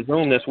it. I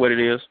presume that's what it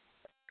is.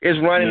 It's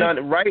running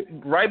on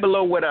right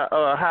below where the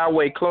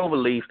highway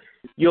cloverleaf.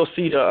 You'll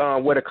see the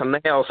where the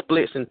canal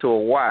splits into a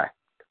Y,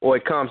 or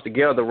it comes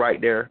together right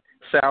there,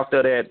 south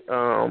of that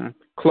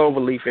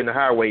cloverleaf in the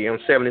highway on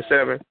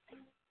 77.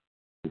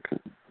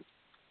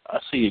 I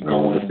see it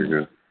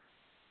going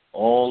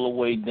all the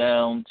way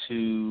down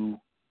to.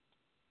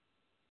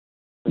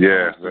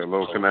 Yeah, that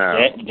little canal.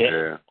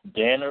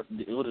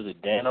 What is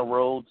it? Dana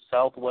Road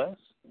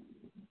Southwest.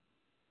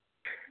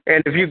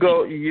 And if you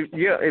go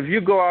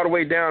all the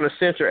way down to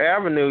Central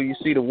Avenue, you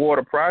see the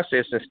water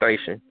processing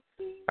station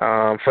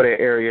for that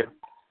area.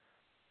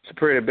 It's a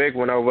pretty big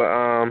one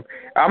over.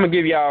 Let me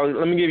give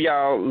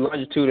y'all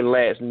longitude and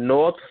lat.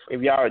 North,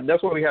 if y'all,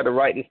 that's why we had to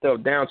write this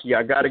stuff down. So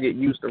y'all got to get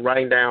used to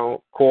writing down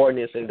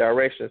coordinates and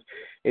directions.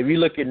 If you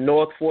look at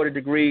north 40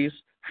 degrees,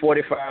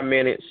 45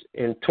 minutes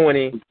and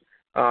 20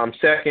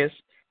 seconds,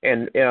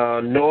 and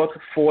north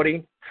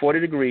 40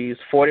 degrees,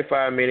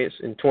 45 minutes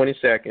and 20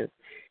 seconds,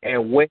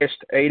 and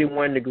west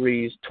 81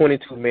 degrees,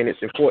 22 minutes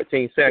and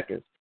 14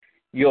 seconds,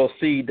 you'll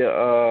see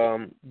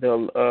the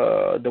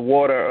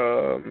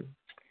water.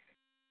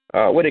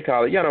 What they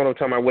call it? Y'all know what I'm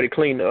talking about. Where they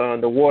clean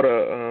the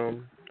water.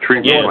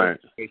 Treatment plant.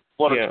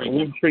 Water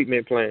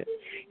treatment plant.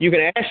 You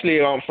can actually,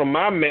 from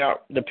my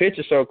map, the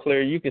picture's so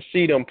clear, you can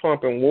see them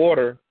pumping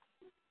water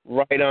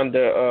right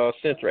under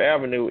Central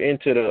Avenue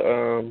into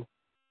the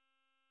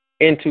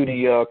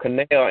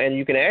canal, and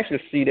you can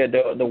actually see that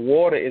the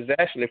water is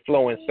actually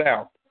flowing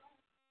south.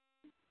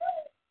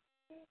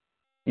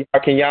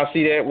 Can y'all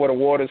see that, where the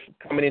water's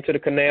coming into the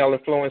canal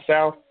and flowing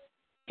south?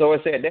 So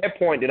it's at that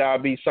point that I'll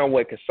be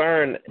somewhat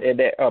concerned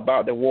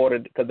about the water,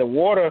 because the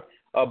water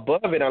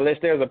above it, unless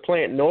there's a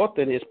plant north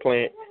of this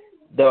plant,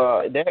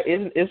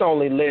 it's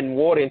only letting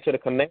water into the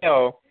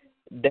canal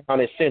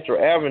down at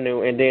Central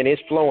Avenue, and then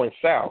it's flowing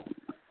south.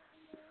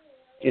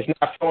 It's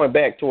not flowing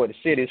back toward the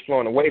city. It's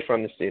flowing away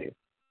from the city.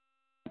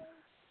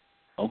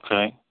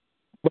 Okay.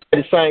 But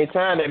at the same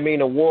time, that means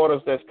the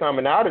waters that's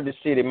coming out of the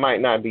city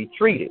might not be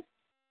treated.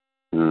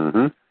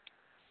 Mm-hmm.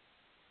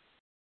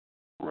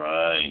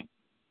 Right.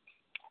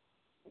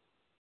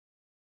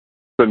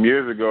 Some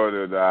years ago,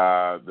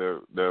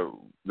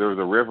 there was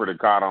a river that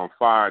caught on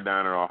fire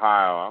down in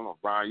Ohio. I don't know,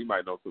 Brian, you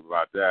might know something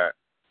about that.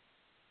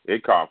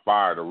 It caught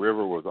fire. The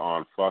river was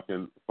on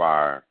fucking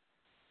fire.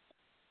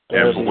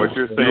 And from what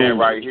you're saying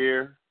right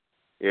here,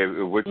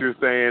 if what you're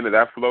saying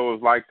that flow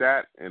is like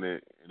that, and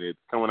it's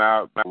coming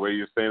out the way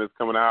you're saying it's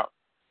coming out,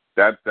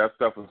 that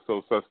stuff is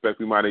so suspect.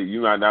 You might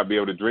not be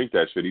able to drink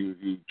that shit even if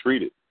you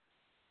treat it.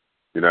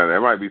 You know,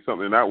 there might be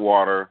something in that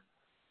water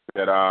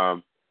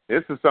that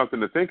this is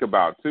something to think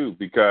about too,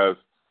 because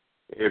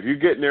if you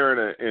get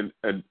near in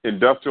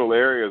industrial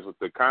areas with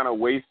the kind of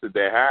waste that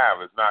they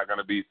have, it's not going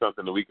to be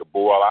something that we could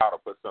boil out or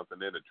put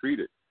something in to treat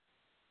it.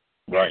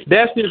 Right.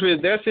 That's if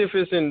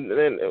it's in.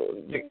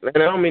 And I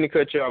don't mean to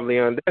cut you off,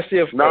 Leon. That's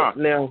if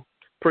now,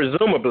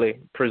 presumably.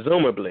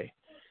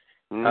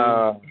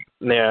 Now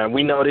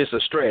we know this is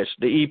a stretch.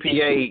 The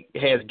EPA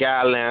has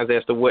guidelines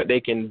as to what they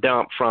can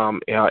dump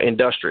from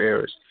industrial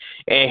areas,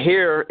 and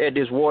here at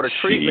this water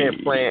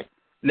treatment plant.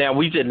 Now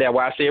that's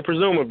why I said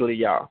presumably,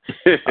 y'all.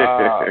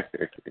 At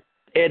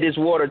this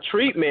water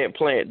treatment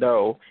plant,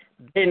 though,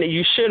 then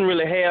you shouldn't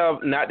really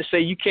have. Not to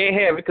say you can't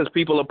have it, because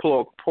people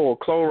will pour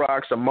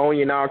Clorox,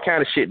 ammonia, and all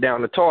kind of shit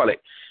down the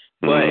toilet.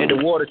 But at the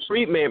water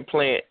treatment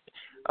plant,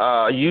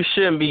 you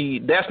shouldn't be.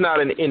 That's not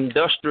an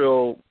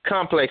industrial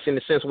complex in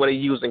the sense where they're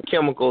using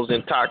chemicals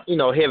and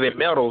heavy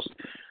metals.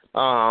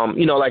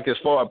 Like as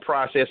far as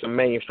process of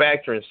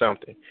manufacturing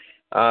something.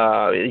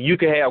 You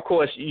can have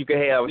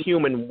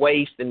human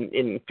waste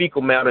and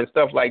fecal matter and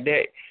stuff like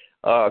that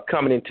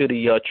coming into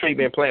the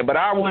treatment plant. But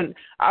I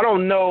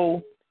don't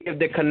know if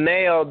the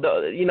canal,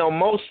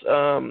 most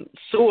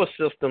sewer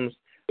systems,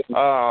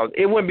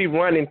 it wouldn't be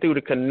running through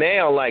the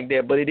canal like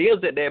that. But it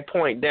is at that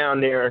point down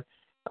there,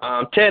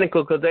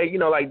 technical, because they,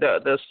 like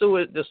the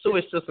sewage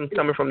systems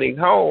coming from these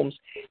homes,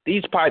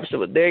 these pipes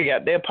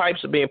their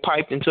pipes are being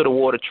piped into the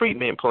water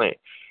treatment plant.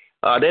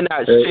 They're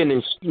not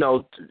sending,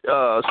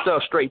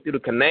 stuff straight through the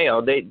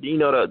canal.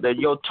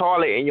 Your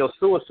toilet and your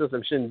sewer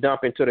system shouldn't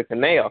dump into the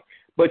canal.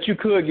 But you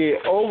could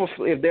get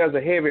overflow if there's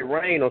a heavy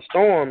rain or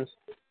storms.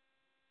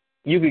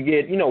 You could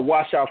get,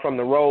 wash out from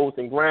the roads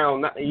and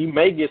ground. You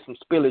may get some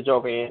spillage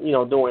over in,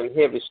 during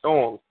heavy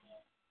storms.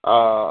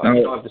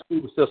 If the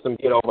sewer system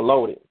get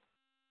overloaded.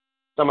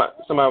 Somebody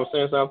was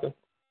saying something.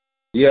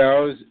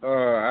 Yeah,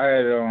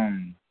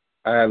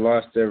 I had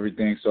lost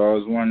everything, so I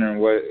was wondering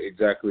what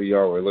exactly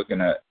y'all were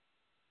looking at.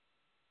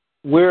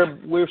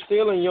 We're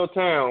still in your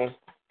town,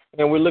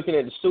 and we're looking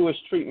at the sewage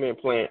treatment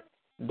plant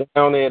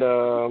down at.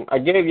 I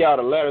gave y'all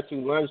the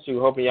latitude,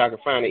 longitude, hoping y'all can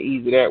find it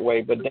easy that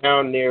way. But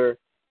down near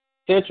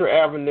Central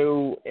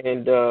Avenue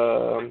and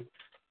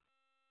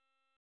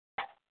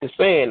it's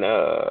saying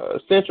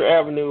Central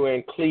Avenue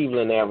and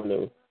Cleveland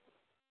Avenue.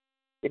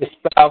 It's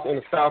south in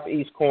the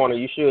southeast corner.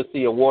 You should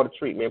see a water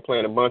treatment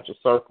plant, a bunch of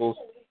circles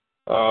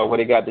where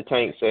they got the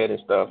tanks at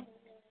and stuff.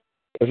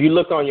 If you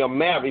look on your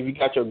map, if you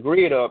got your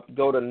grid up,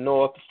 go to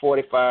north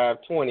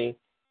 4520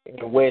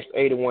 and west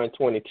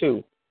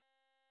 8122.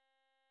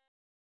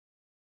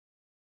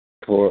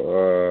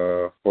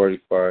 For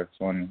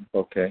 4520,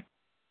 okay.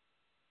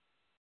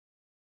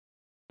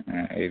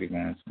 And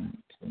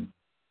 8122.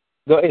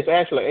 It's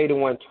actually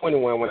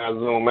 8121 when I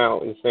zoom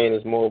out. It's saying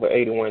it's more of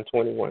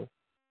 8121.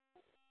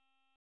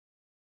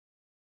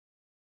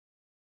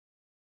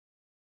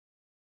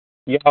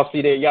 Y'all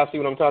see that? Y'all see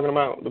what I'm talking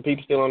about? The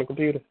people still on the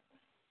computer?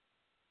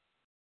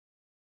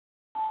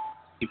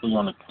 People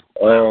on the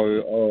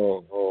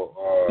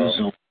Oh.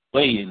 There's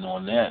weighing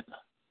on that.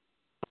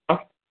 Huh?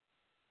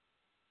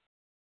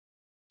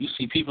 You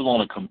see people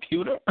on a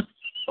computer?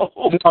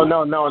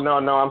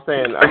 No. I'm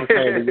saying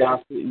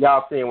that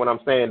y'all seeing what I'm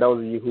saying. Those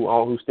of you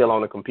who still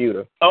on the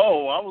computer.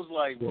 Oh, I was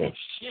like, well,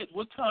 shit.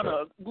 What kind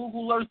of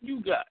Google Earth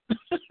you got?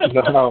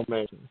 No,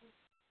 man.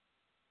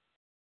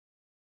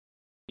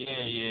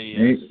 Yeah.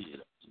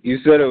 You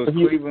said it was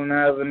Cleveland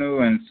Avenue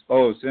and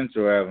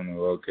Central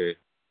Avenue. Okay.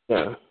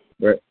 Yeah.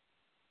 Right.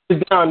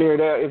 It's down there.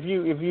 If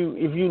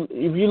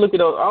you look at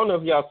those, I don't know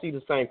if y'all see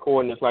the same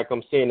coordinates like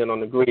I'm seeing it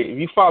on the grid. If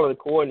you follow the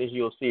coordinates,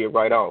 you'll see it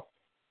right off.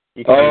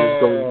 You can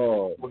just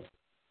go.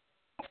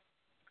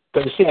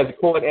 Because you see,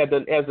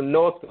 as the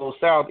north goes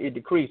south, it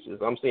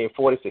decreases. I'm seeing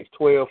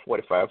 4612,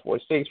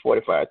 4546,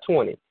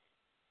 4520.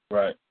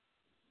 Right.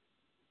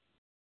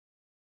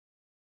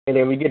 And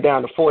then we get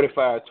down to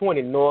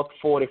 4520, north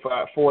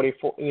 4540,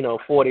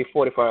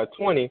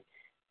 4520,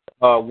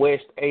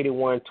 west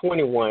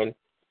 8121.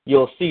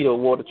 You'll see the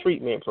water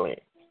treatment plant.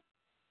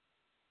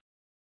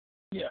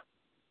 Yeah.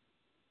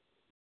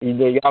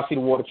 Y'all see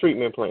the water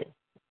treatment plant.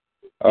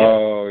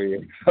 Oh yeah.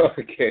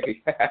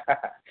 Okay.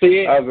 See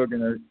it? I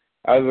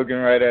was looking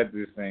right at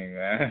this thing,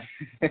 man.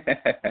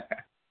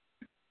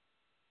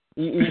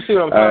 you see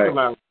what I'm talking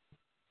about?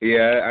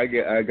 Yeah, I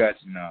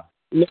got you now.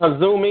 Now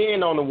zoom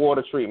in on the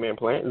water treatment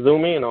plant.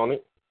 Zoom in on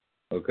it.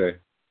 Okay.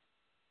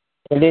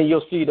 And then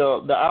you'll see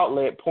the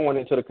outlet pouring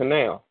into the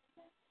canal.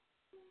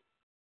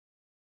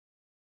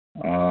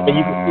 And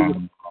you can see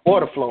the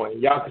water flowing.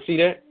 Y'all can see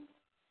that?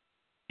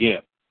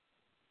 Yeah.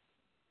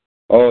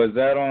 Oh, is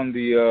that on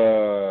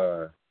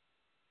the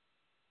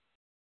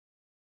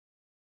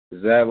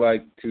is that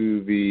like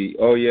to the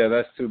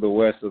that's to the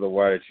west of the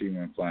water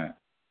treatment plant.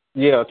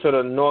 Yeah, to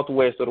the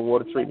northwest of the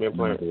water treatment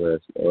plant.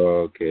 Northwest.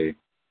 Oh, okay.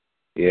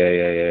 Yeah.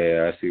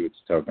 I see what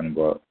you're talking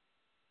about.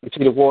 You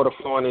see the water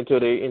flowing into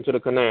the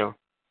canal.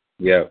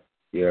 Yeah.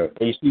 And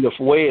you see the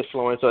way it's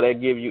flowing, so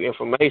that gives you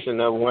information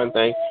of one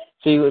thing.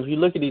 See, if you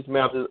look at these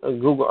maps,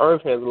 Google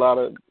Earth has a lot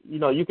of,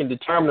 you can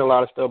determine a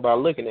lot of stuff by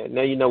looking at it.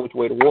 Now you know which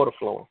way the water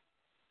flowing.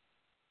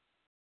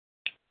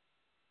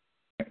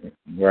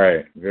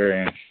 Right. Very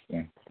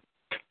interesting.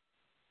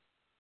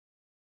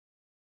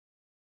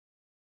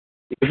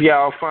 If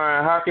y'all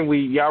find,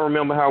 y'all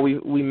remember how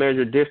we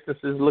measure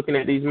distances looking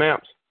at these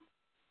maps?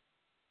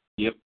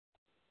 Yep.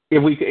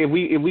 If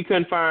we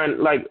couldn't find,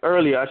 like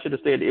earlier, I should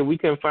have said, if we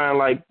couldn't find,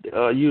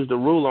 use the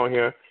rule on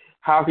here,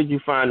 how could you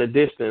find the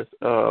distance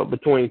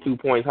between 2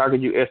 points? How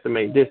could you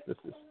estimate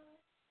distances?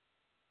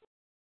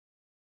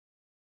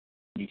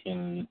 You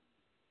can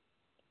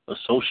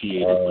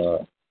associate it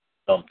with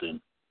something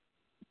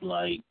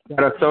like.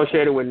 That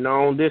associated with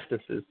known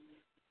distances.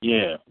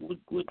 Yeah,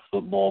 with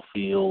football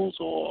fields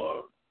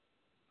or.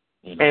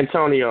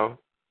 Antonio.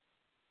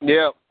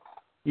 Yeah.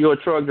 You're a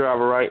truck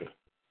driver, right?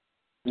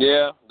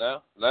 Yeah.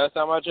 No. Last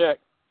time I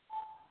checked.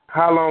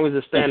 How long is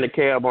the standard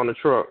cab on the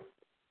truck?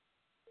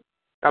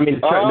 I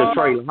mean, the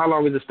trailer. How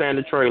long is the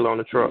standard trailer on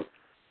the truck?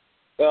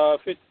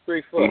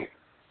 53 foot.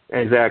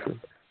 Exactly.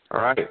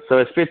 All right. So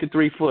it's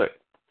 53 foot.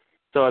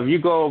 So if you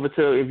go over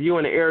if you're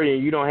in the area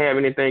and you don't have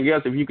anything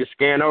else, if you could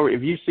scan over,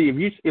 if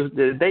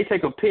they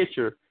take a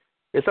picture,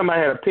 if somebody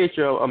had a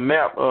picture, a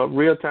map, a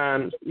real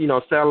time,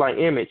 satellite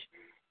image,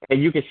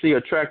 and you can see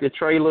a tractor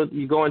trailer,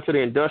 you go into the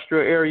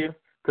industrial area,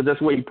 because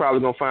that's where you're probably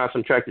gonna find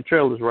some tractor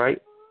trailers,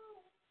 right?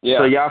 Yeah.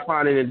 So y'all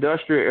find an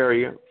industrial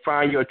area,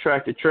 find your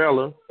tractor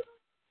trailer.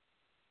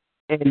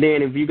 And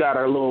then if you got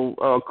a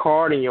little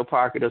card in your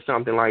pocket or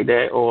something like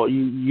that, or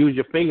you use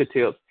your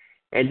fingertips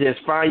and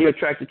just find your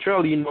tractor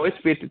trailer, it's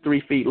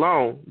 53 feet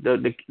long,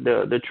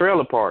 the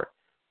trailer part.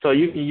 So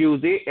you can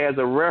use it as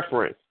a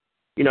reference.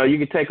 You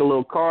can take a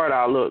little card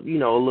out, a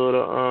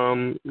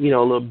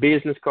little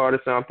business card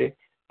or something,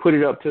 put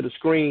it up to the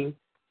screen,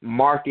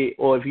 mark it,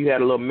 or if you had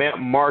a little map,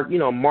 mark the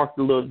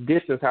little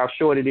distance, how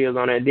short it is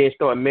on that, then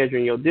start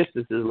measuring your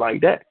distances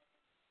like that.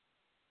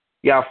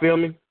 Y'all feel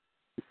me?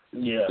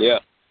 Yeah. Yeah.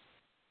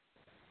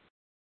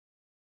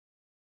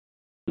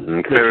 Say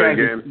that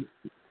again.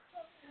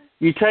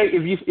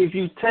 If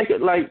you take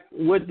it like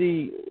what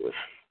the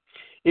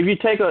if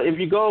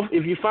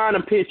you find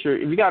a picture,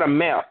 if you got a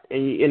map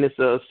and it's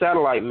a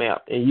satellite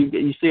map and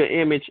you see an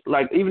image,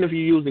 like even if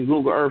you're using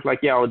Google Earth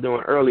like y'all were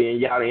doing earlier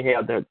and y'all didn't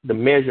have the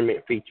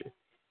measurement feature,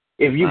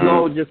 if you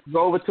go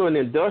over to an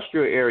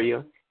industrial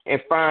area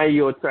and find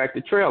your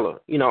tractor trailer,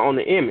 on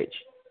the image.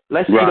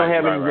 Let's say you don't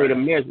have any way to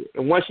measure,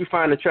 and once you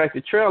find the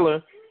tractor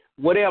trailer,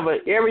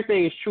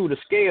 everything is true to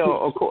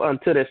scale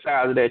to the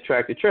size of that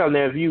tractor trailer.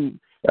 Now, if you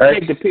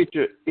take the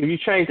picture, if you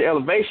change the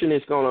elevation,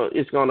 it's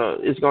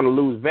gonna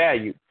lose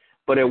value.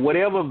 But at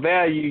whatever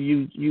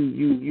value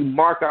you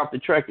mark off the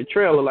tractor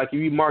trailer, like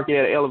if you mark it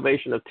at an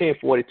elevation of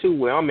 1042,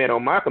 where I'm at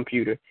on my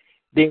computer,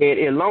 then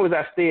as long as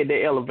I stay at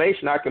that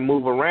elevation, I can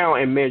move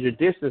around and measure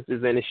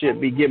distances, and it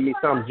should be giving me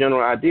some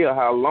general idea of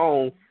how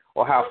long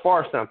or how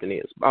far something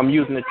is. I'm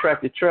using the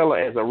tractor trailer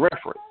as a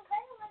reference.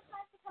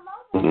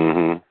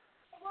 Mm-hmm.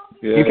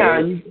 Yeah.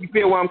 You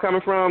feel where I'm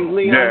coming from,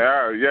 Leon?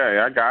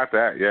 Yeah, I got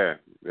that. Yeah,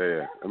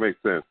 that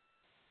makes sense.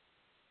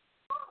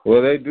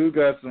 Well, they do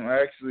got some.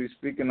 Actually,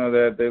 speaking of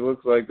that, they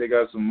look like they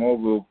got some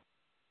mobile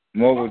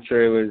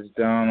trailers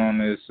down on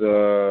this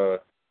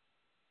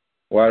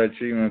water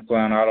treatment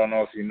plant. I don't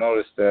know if you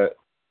noticed that.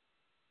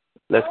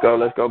 Let's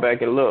go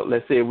back and look.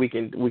 Let's see if we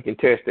can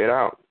test it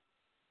out.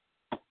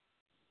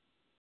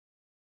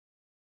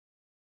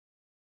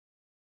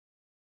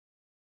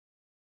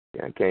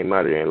 Yeah, I came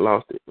out of there and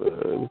lost it.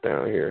 It was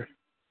down here.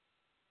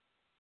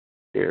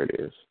 There it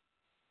is.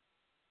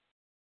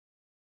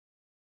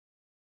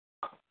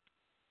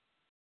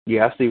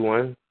 Yeah, I see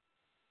one.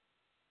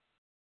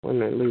 Wait a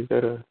minute, leave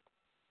that up.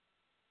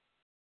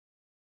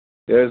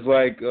 There's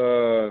like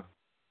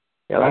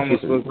Yeah, it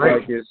almost looks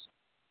like it's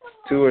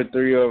 2 or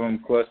 3 of them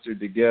clustered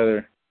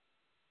together.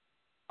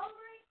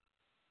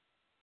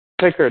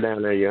 Take her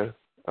down there, yeah.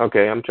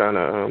 Okay, I'm trying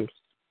to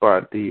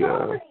spot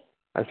the.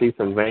 I see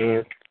some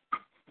vans.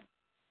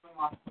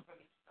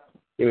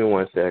 Give me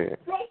 1 second.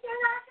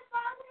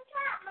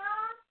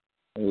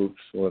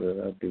 Oops, what did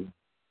I do?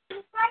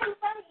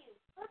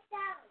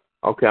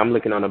 Okay, I'm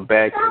looking on the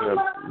back end,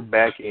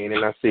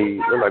 and I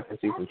look like I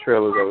see some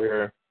trailers over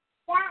here.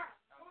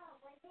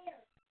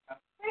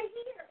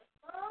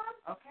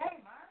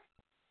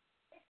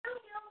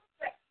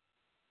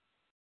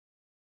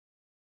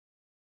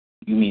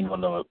 You mean on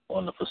the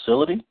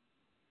facility?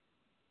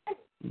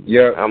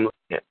 Yeah,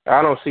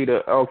 I don't see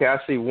the. Okay, I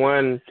see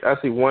one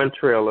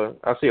trailer.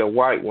 I see a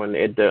white one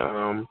at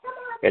the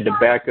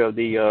back of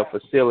the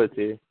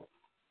facility.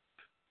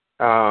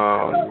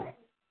 I'm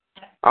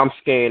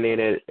scanning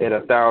it at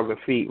 1,000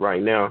 feet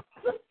right now,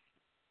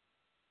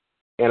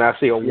 and I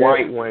see a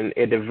white one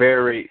at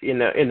the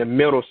in the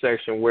middle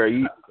section where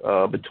you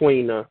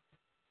between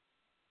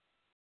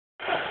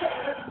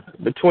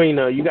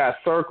you got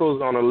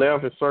circles on the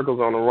left and circles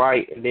on the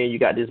right, and then you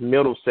got this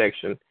middle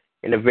section.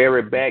 In the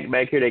very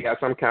back here, they got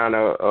some kind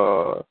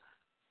of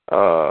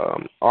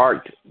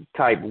arc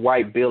type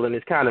white building.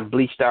 It's kind of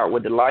bleached out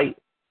with the light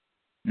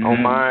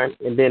on mine,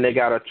 and then they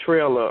got a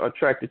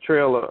tractor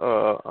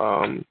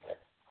trailer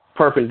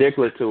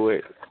perpendicular to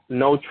it.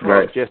 No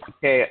truck, just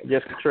a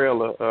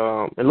trailer.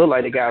 It looked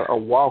like they got a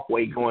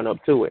walkway going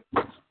up to it.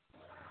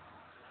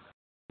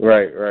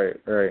 Right.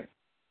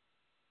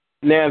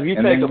 Now, if you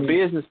take a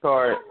business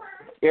card,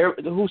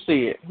 who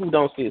see it? Who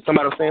don't see it?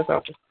 Somebody saying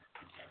something?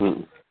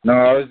 No,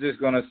 I was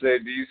just gonna say,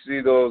 do you see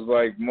those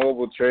like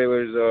mobile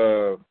trailers?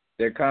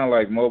 They're kind of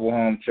like mobile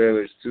home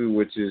trailers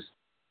too,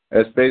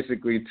 that's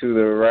basically to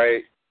the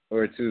right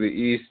or to the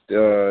east,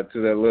 to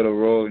that little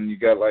road, and you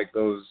got like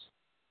those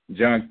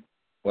junk,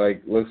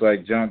 like looks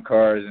like junk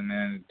cars, and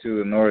then to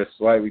the north,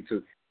 slightly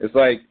it's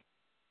like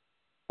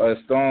a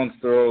stone's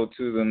throw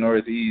to the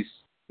northeast.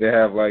 They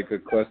have like a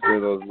cluster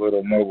of those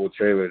little mobile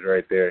trailers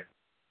right there.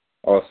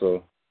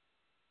 Also,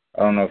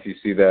 I don't know if you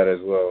see that as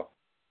well.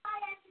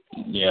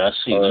 Yeah, I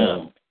see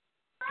them.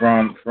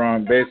 From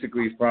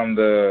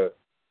the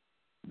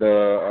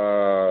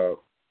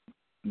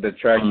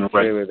tractor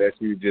trailer that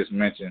you just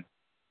mentioned.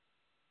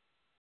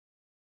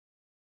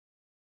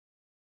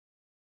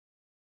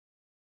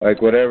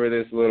 Like whatever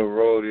this little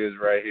road is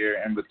right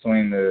here in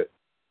between the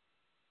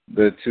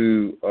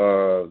two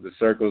the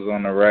circles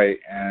on the right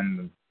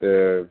and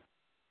the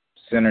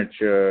center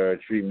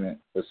treatment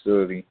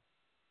facility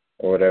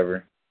or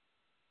whatever.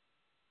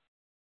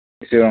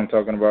 You see what I'm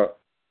talking about?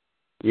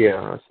 Yeah,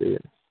 I see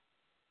it.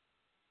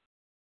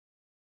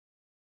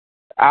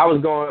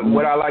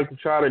 What I like to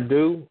try to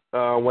do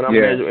when I'm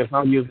measuring, if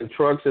I'm using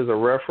trucks as a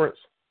reference,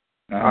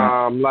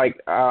 I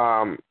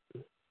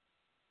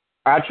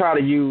try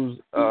to use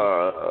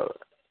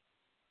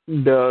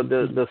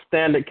the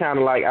standard kind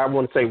of like, I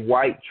want to say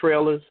white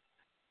trailers,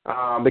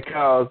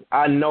 because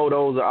I know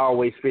those are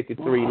always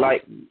 53.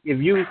 Like if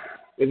you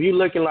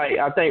looking like,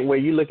 I think where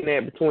you're looking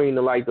at between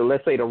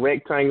let's say the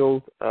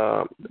rectangles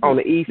on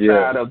the east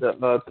side of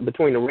the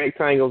between the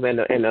rectangles and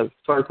the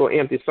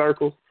empty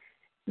circles.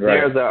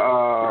 Right.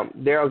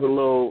 There's a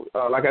little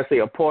like I say,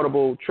 a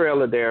portable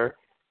trailer there.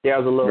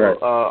 There's a little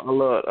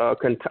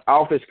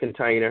office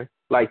container,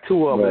 like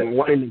 2 of them,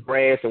 one in the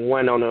grass and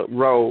one on the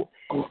road.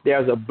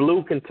 There's a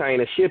blue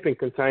container, shipping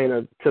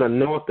container to the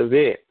north of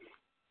it.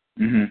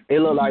 Mm-hmm. It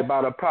looked like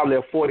probably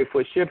a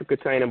 40-foot shipping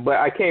container, but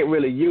I can't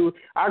really use.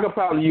 I could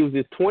probably use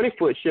this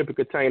 20-foot shipping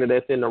container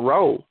that's in the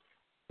road.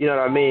 You know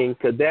what I mean?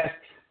 Because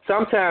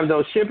sometimes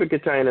those shipping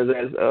containers,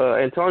 as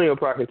Antonio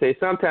probably can say,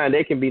 sometimes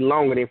they can be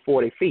longer than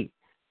 40 feet.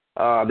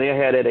 They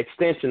had that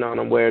extension on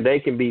them where they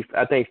can be,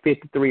 I think,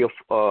 53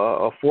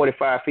 or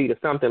 45 feet or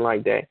something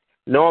like that.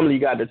 Normally,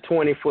 you got the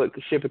 20-foot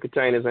shipping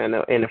containers and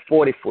the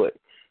 40-foot,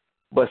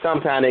 but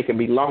sometimes they can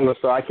be longer.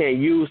 So I can't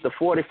use the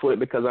 40-foot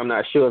because I'm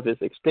not sure if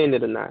it's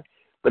extended or not.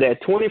 But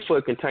that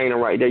 20-foot container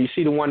right there, you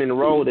see the one in the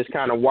road that's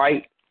kind of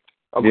white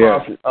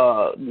across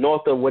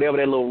north of whatever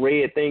that little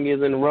red thing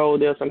is in the road.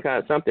 There's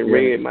something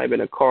red, might have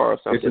been a car or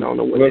something. I don't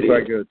know what it is.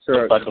 Looks like a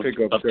truck, a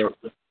pickup truck.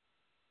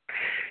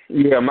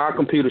 Yeah, my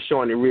computer's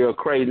showing it real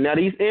crazy. Now,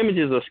 these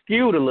images are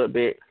skewed a little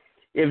bit.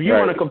 If you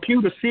on a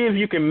computer, see if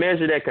you can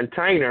measure that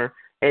container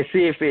and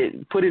see if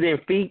put it in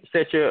feet,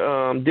 set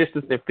your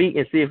distance in feet,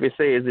 and see if it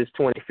says it's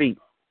 20 feet.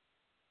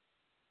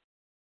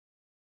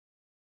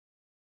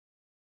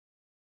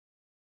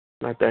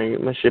 My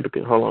ship,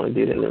 hold on, I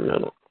did it in a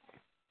minute.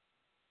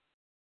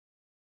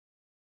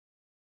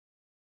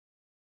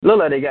 Look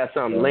like they got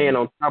something laying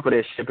on top of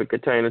that shipping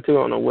container too.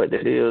 I don't know what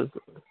that is.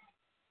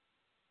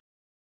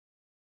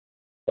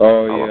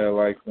 Oh yeah,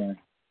 like that.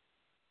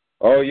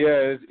 Oh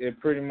yeah, it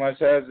pretty much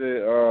has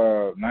it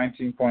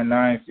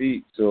 19.9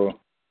 feet. So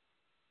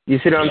you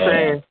see what I'm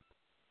saying?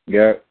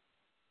 Yeah.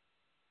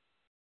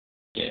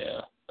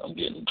 Yeah, I'm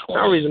getting 20.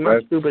 For some reason,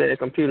 my stupid ass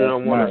computer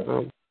don't want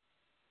to.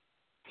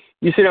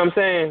 You see what I'm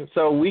saying?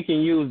 So we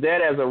can use that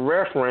as a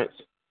reference.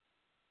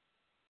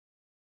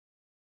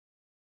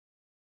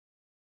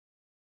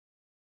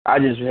 I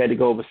just had to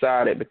go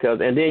beside it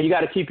and then you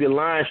got to keep your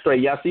line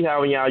straight. Y'all see how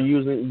when y'all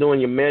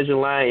doing your measure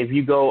line, if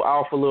you go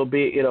off a little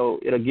bit, it'll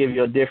give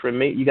you a different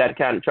meat. You got to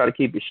kind of try to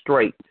keep it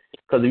straight,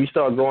 because if you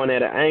start going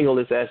at an angle,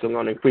 it's actually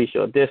going to increase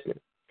your distance.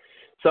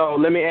 So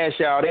let me ask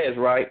y'all this,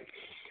 right?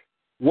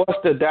 What's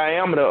the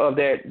diameter of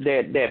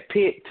that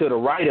pit to the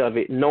right of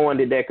it,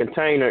 knowing that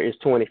container is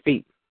 20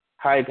 feet?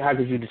 How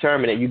could you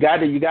determine it? You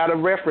got a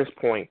reference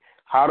point.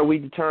 How do we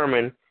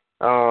determine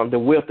the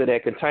width of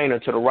that container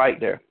to the right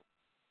there?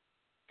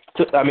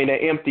 The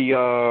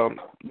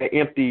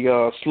empty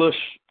slush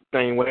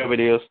thing, whatever it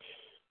is,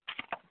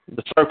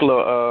 the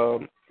circular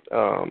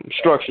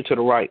structure to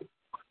the right.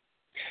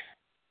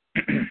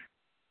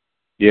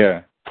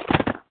 Yeah.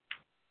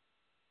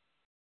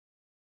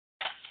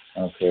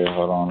 Okay,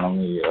 hold on. Let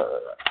me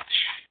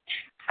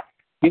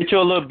get you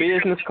a little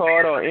business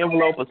card or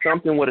envelope or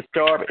something with a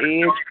sharp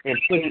edge and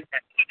put it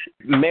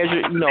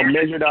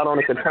measured out on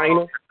the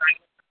container.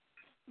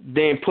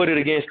 Then put it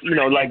against,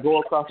 like go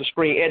across the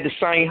screen at the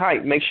same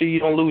height. Make sure you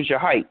don't lose your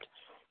height,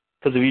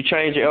 because if you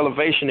change your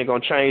elevation, they're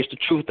gonna change the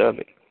truth of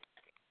it.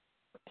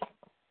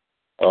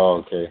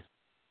 Oh, okay.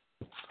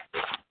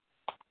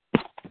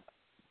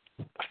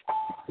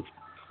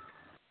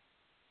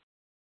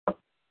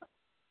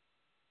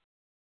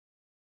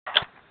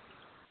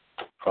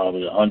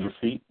 Probably 100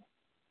 feet.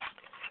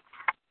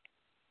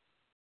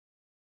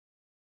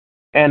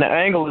 And the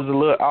angle is a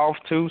little off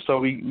too, so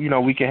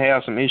we can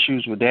have some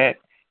issues with that.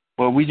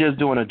 But we just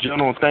doing a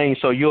general thing,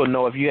 so you'll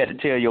know if you had to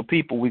tell your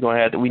people we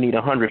need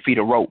 100 feet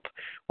of rope,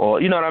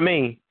 or you know what I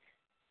mean.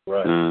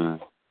 Right.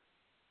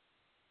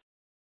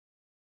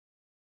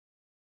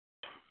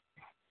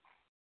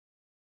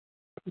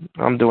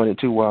 I'm doing it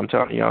too while I'm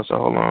telling y'all, so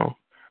hold on.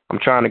 I'm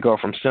trying to go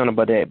from center,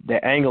 but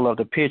that angle of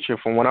the picture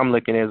from what I'm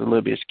looking at is a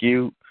little bit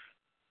skewed.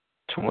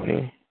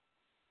 20,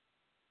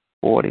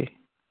 40,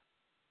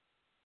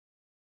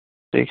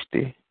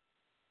 60,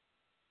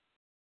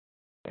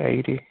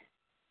 80,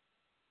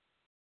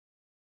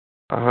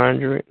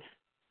 100,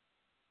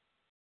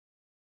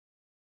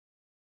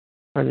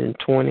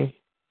 120,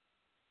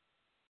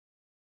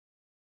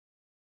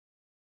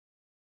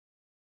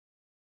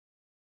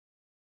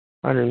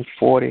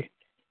 140.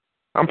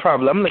 I'm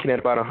looking at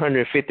about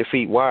 150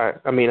 feet wide.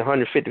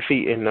 150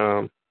 feet in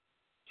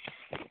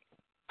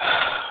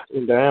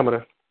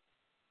diameter.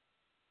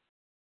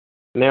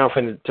 Now,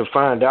 to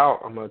find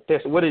out, I'm gonna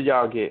test. What did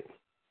y'all get?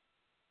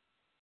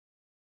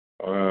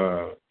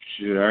 I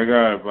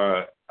got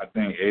about, I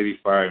think,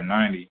 85,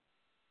 90.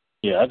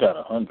 Yeah, I got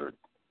 100.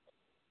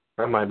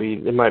 It might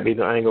be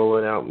the angle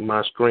without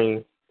my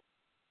screen,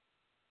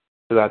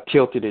 because I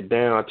tilted it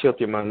down. I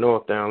tilted my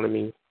north down. Let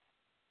me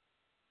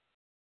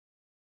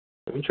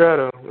try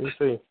to. Let me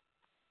see.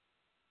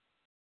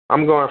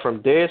 I'm going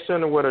from dead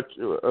center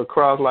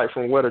across, like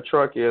from where the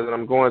truck is, and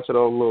I'm going to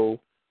those little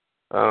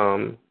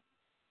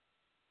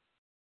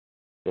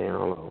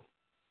hold on.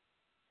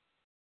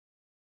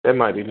 That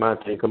might be my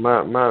thing, cause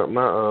my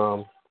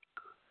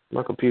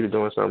computer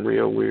doing something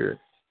real weird.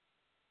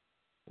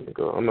 I'm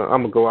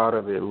gonna go out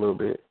of it a little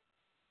bit.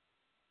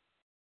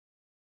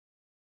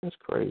 That's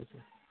crazy.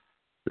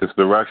 It's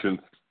directions.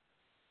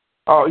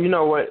 Oh, you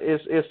know what?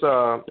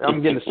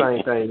 I'm getting the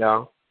same thing,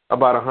 y'all.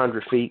 About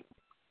 100 feet.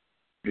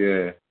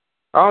 Yeah.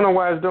 I don't know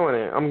why it's doing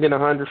it. I'm getting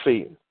 100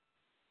 feet.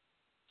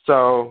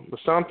 So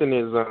something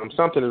is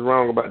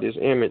wrong about this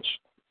image.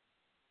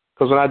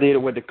 Because when I did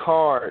it with the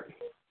card,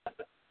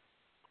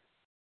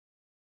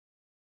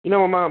 you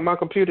know what my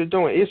computer's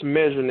doing? It's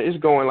measuring. It's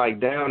going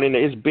like down in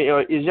there.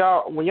 If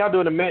y'all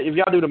do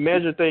the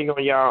measure thing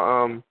on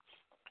y'all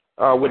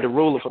with the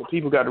ruler, for the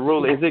people who got the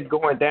ruler, is it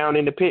going down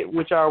in the pit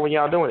with y'all when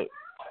y'all doing it?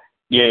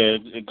 Yeah,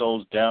 it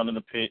goes down in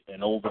the pit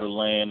and over the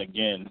land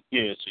again.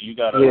 Yeah, so you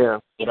gotta. Yeah.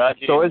 What I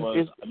did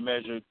was I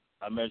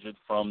measured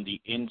from the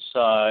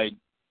inside,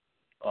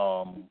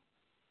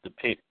 the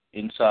pit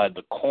inside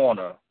the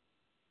corner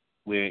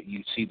where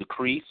you see the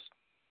crease.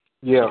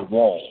 Yeah. To the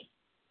wall.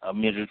 I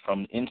measured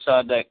from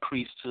inside that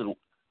crease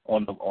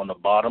on the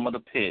bottom of the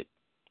pit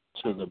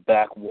to the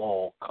back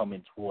wall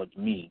coming towards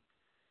me,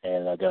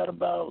 and I got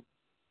about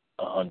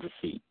 100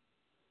 feet.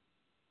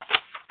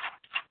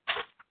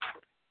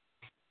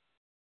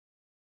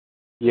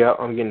 Yeah,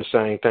 I'm getting the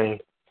same thing.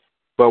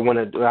 But when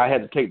I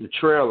had to take the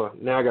trailer,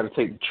 now I got to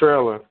take the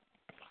trailer.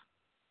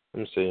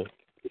 Let me see.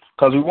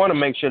 Because we want to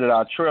make sure that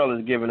our trailer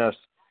is giving us,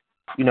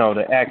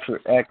 the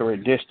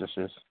accurate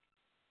distances.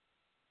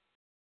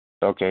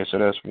 Okay, so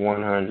that's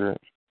 100.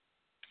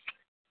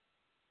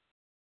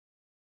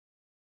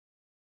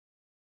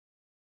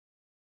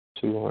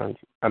 200.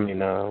 I mean,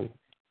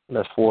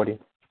 that's 40.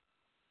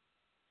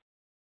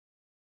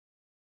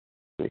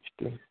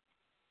 60.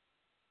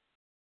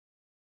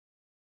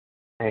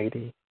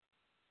 80.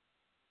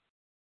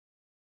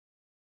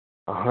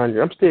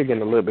 100. I'm still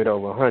getting a little bit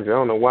over 100. I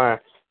don't know why.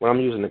 When I'm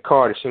using the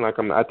card, it seems like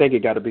I think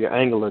it got to be an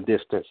angular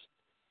distance.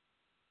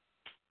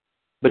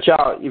 But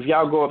y'all, if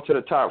y'all go up to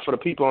the top, for the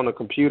people on the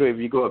computer, if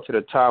you go up to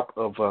the top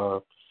of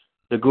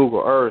the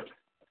Google Earth,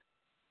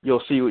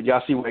 y'all see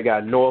where it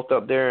got north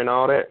up there and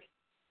all that.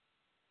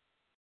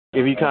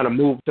 If you kind of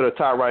move to the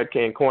top right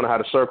hand corner, how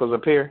the circles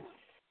appear,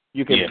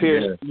 you can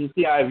pierce. You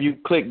see how if you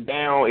click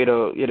down,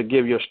 it'll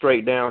give you a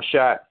straight down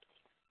shot.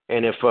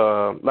 And if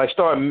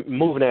start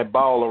moving that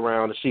ball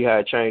around to see how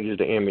it changes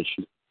the image.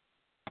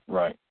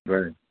 Right.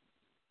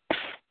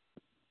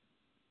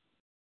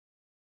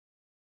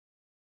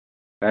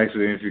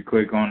 Actually, if you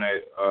click on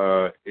it,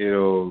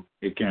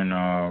 it can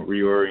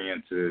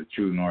reorient to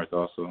true north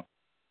also.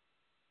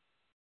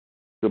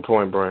 Good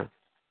point, Brian.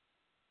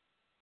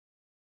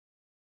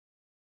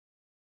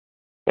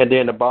 And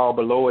then the ball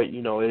below it,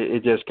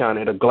 it just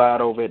it'll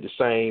glide over at the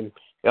same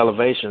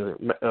elevation.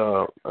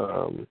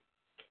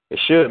 It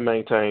should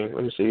maintain.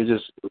 Let me see.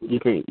 You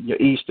can your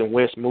east and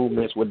west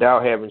movements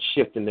without having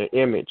shifting the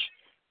image.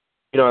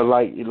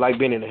 Like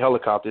being in a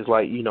helicopter. It's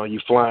like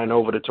you're flying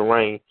over the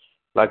terrain.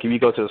 Like if you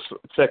go to the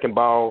second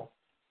ball,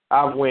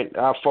 I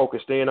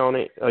focused in on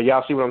it.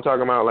 Y'all see what I'm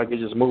talking about? Like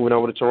it's just moving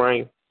over the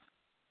terrain.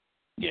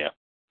 Yeah.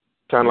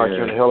 Kind of like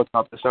you're in a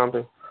helicopter or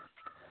something.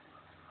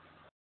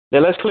 Now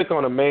let's click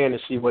on a man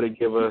and see what it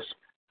give us,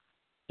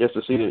 just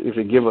to see if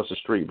it give us a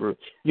street route.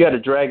 You got to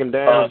drag him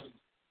down.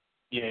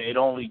 It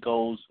only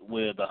goes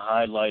where the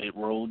highlighted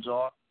roads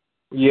are.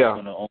 Yeah.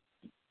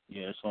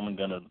 It's only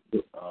gonna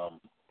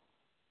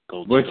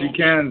go. But you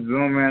can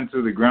zoom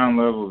into the ground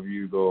level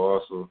view though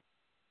also.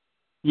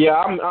 Yeah,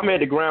 I'm at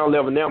the ground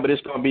level now, but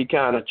it's gonna be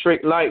kind of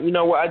trick. Like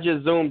I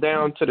just zoomed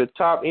down to the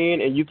top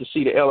end, and you can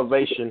see the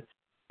elevation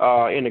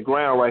in the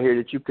ground right here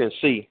that you can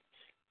see.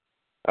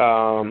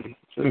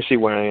 Let me see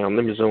where I am.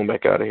 Let me zoom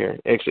back out of here.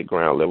 Exit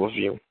ground level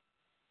view.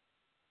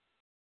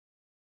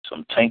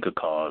 Some tanker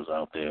cars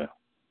out there.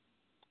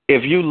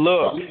 If you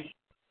look,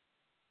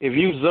 if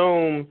you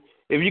zoom,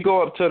 if you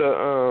go up to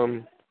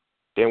the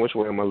damn, which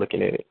way am I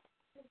looking at it?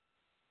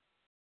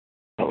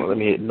 Oh, let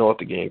me hit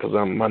north again because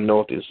my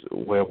north is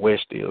where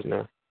west is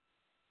now.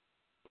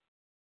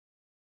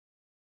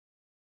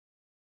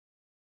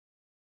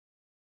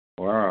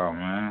 Wow,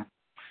 man.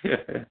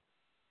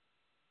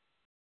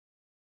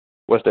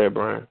 What's that,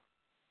 Brian?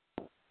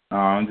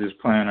 I'm just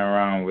playing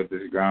around with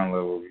this ground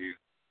level view.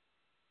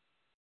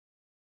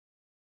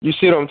 You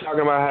see what I'm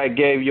talking about? How it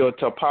gave you a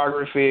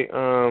topography.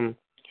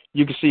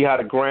 You can see how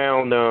the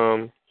ground,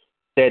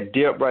 that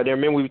dip right there.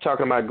 Remember we were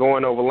talking about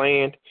going over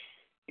land.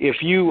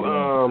 If you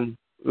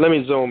let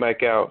me zoom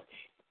back out.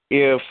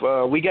 If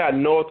we got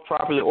north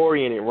properly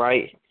oriented,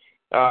 right,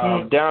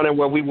 down there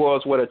where we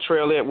was with a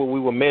trailer, where we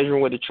were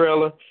measuring with the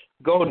trailer,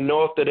 go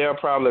north of there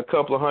probably a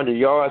couple of 100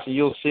 yards, and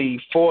you'll see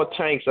 4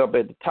 tanks up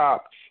at the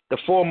top. The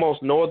 4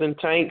 most northern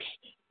tanks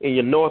in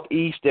your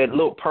northeast that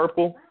look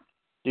purple.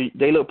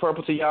 They look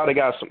purple to y'all. They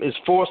got it's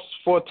four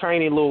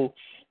tiny little,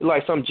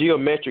 like some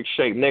geometric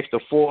shape next to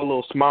 4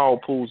 little small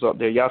pools up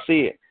there. Y'all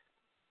see it?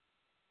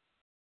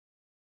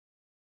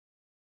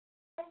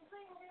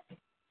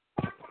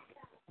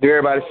 Do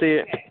everybody see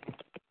it?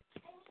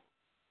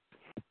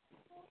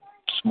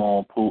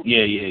 Small pool.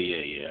 Yeah.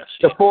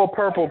 The 4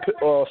 purple,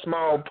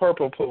 small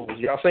purple pools.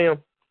 Y'all see them?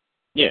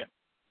 Yeah.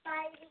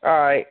 All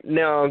right.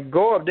 Now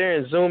go up there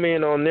and zoom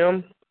in on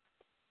them.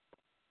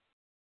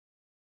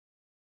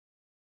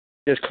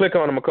 Just click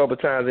on them a couple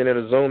of times and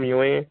it'll zoom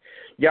you in.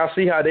 Y'all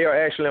see how they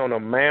are actually on a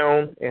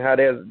mound and how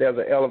there's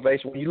an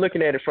elevation. When you're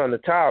looking at it from the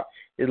top,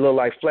 it looks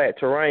like flat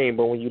terrain,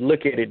 but when you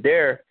look at it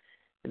there,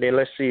 and then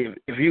let's see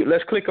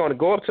let's click on it.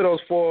 Go up to those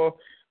 4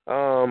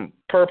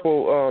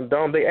 purple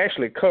domes. They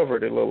actually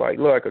covered it. Look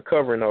like a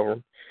covering over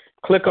them.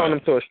 Click on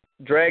them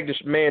drag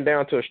this man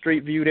down to a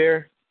street view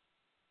there,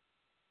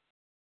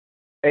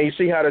 and you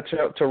see how the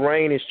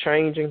terrain is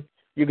changing.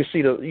 You can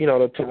see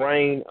the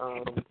terrain.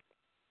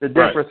 The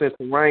difference in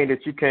terrain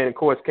that you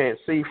can't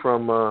see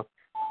from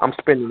I'm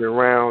spinning it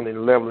around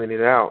and leveling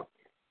it out.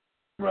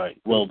 Right.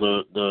 Well,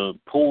 the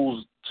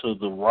pools to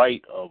the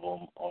right of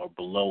them are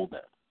below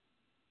them.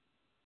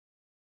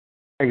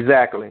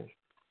 Exactly.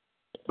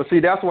 But see,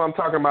 that's what I'm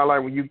talking about.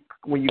 Like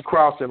when you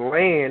cross in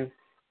land,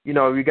 you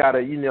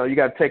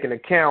gotta take into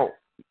account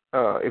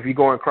if you're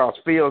going across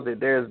fields that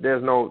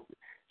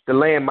the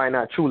land might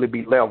not truly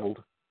be leveled.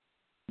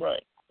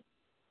 Right.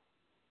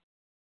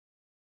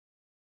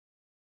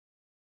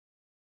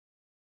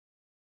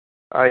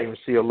 I even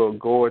see a little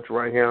gorge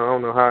right here. I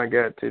don't know how I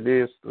got to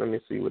this. Let me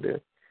see what it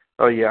is.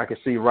 Oh, yeah, I can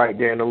see right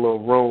there in the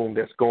little room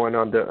that's going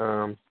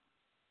under.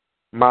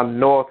 My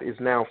north is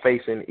now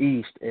facing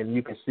east, and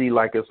you can see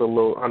like it's a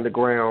little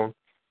underground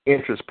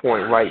entrance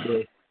point right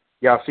there.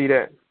 Y'all see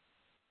that?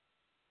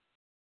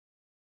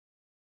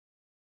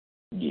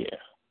 Yeah.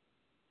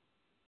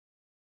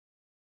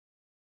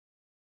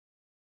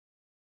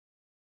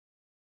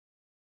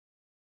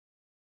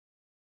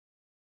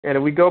 And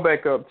if we go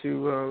back up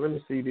to, let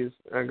me see this.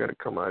 I got to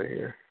come out of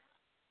here.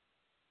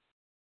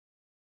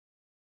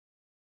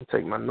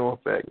 Take my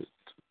north back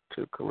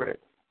to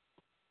correct.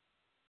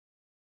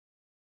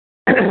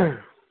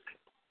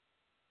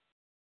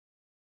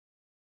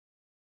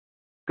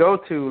 Go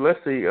to, let's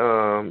see,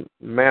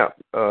 map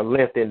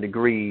length in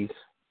degrees.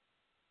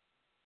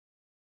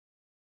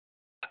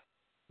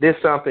 This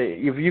something,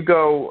 if you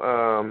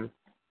go,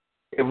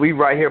 if we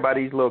right here by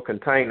these little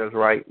containers,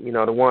 right, you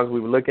know, the ones we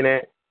were looking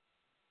at.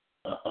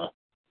 Uh-huh.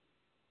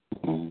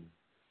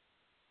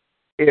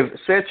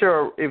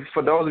 If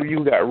for those of you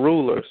who got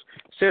rulers,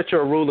 set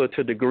your ruler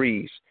to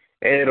degrees,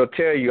 and it'll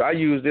tell you. I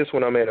use this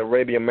when I'm at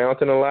Arabian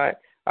Mountain a lot.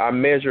 I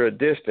measure a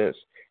distance,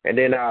 and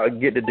then I'll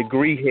get the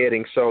degree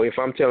heading. So if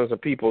I'm telling some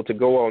people to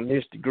go on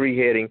this degree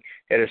heading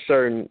at a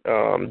certain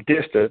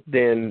distance,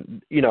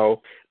 then you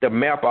know the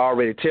map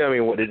already tell me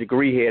what the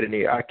degree heading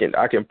is.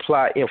 I can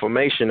plot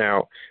information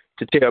out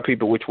to tell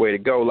people which way to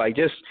go. Like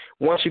just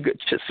once you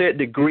set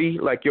degree,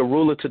 like your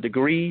ruler to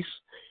degrees,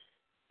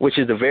 which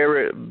is the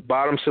very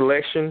bottom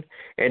selection,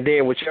 and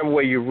then whichever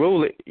way you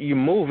rule it, you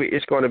move it,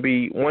 it's going to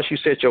be, once you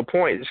set your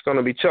point, it's going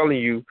to be telling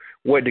you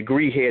what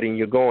degree heading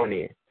you're going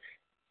in.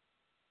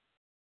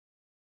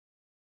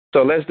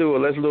 So let's do a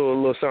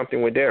little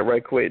something with that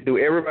right quick. Do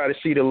everybody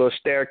see the little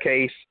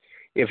staircase?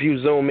 If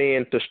you zoom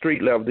in to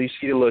street level, do you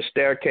see the little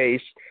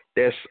staircase?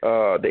 That's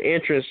the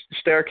entrance,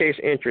 staircase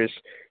entrance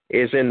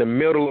is in the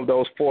middle of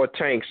those 4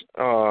 tanks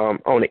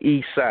on the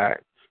east side.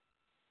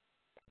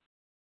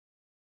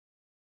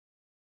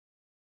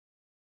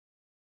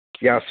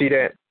 Y'all see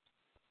that?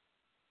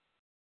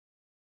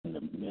 In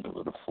the middle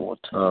of the 4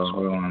 tanks. Oh,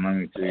 hold on, let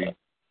me see.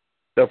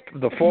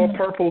 The 4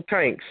 purple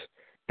tanks.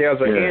 There's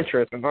an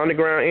entrance, an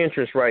underground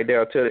entrance right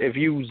there. If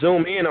you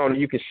zoom in on it,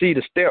 you can see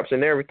the steps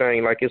and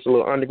everything, like it's a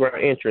little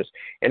underground entrance.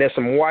 And there's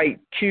some white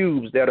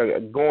cubes that are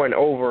going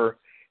over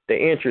the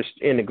entrance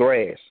in the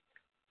grass.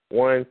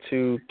 1,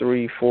 2,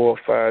 3, 4,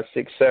 5,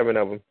 6, 7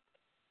 of them.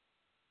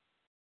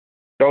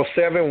 Those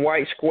 7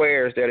 white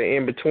squares that are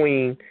in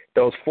between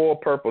those 4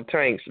 purple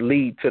tanks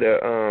lead to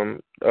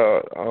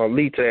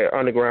that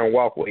underground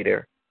walkway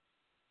there.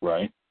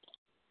 Right.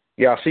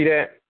 Y'all see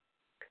that?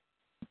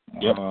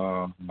 Yep.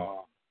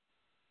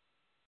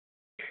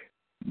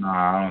 No,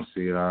 I don't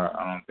see it. I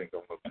don't think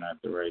I'm looking at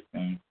the right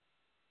thing.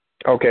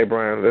 Okay,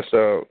 Brian.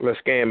 Let's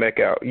scan back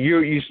out.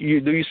 You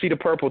do you see the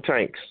purple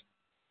tanks?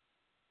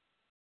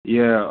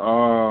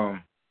 Yeah.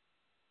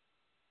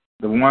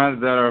 The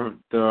ones that are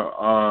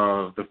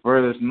the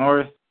furthest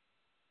north.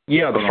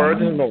 Yeah, the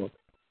furthest north.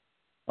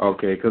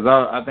 Okay, because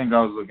I think I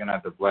was looking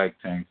at the black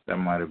tanks. That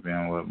might have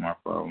been what my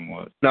problem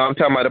was. No, I'm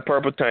talking about the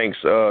purple tanks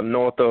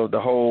north of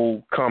the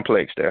whole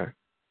complex there.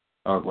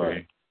 Okay.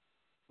 Right.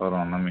 Hold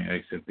on, let me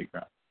exit the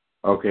ground.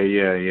 Okay,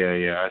 yeah.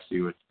 I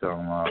see what you're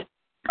talking about.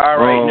 All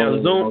right,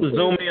 now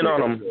zoom in on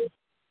them.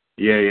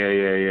 Yeah.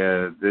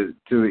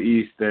 To the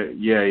east.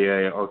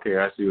 Yeah. Okay,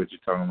 I see what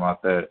you're talking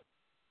about. That.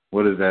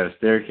 What is that? A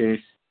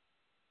staircase?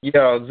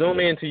 Yeah,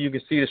 zoom in till you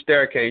can see the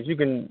staircase. You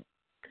can.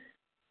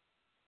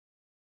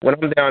 When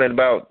I'm down at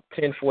about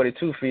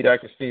 1042 feet, I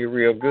can see it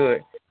real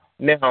good.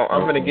 Now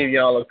I'm going to give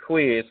y'all a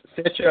quiz.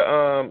 Set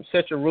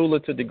your ruler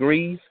to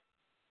degrees.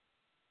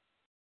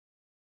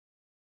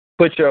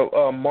 Put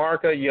your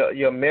marker,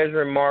 your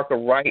measuring marker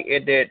right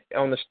at that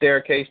on the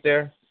staircase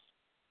there.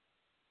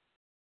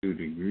 2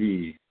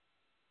 degrees.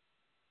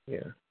 Yeah.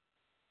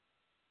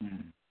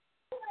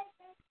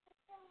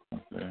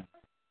 Okay.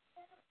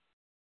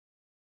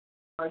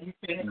 Are you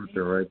finished?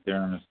 Right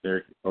there on the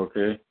staircase.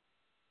 Okay.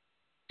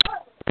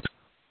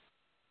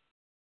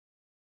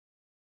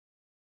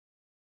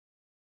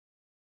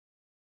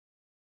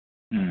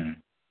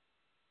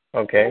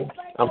 Okay.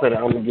 I'm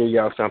gonna give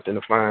y'all something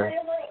to find.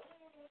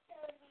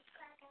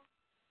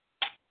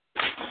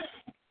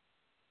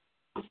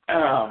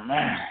 Oh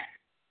man.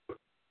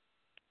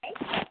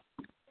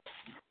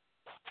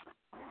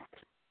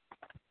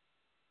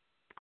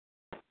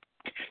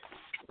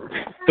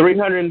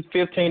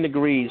 $315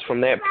 degrees from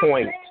that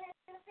point,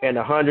 and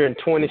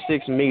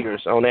 126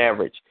 meters on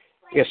average.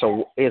 It's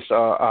a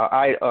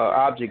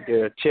object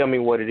there. Tell me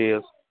what it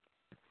is.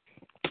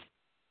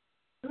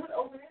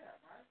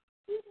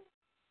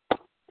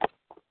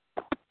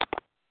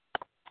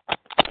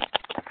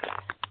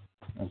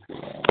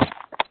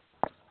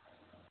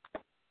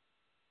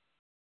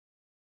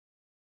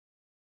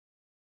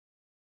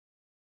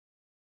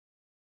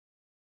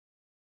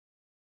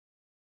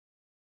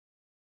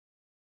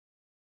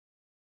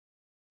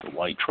 The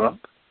white truck?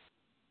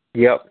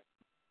 Yep.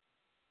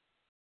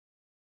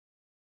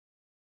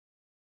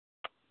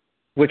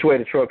 Which way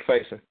the truck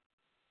facing?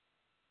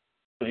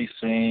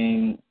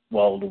 Facing,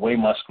 well, the way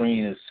my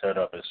screen is set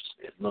up, it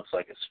looks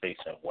like it's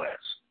facing west.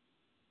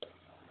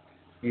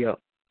 Yep.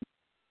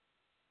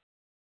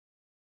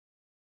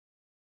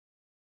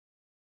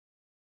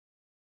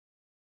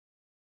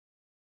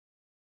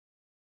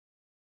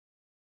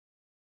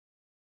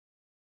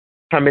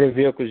 How many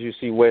vehicles you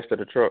see west of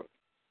the truck?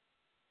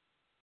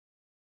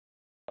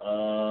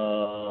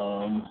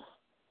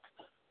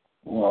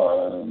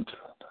 1, 2, 3,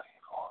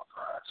 4,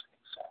 5,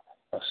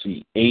 6, I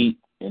see 8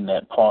 in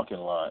that parking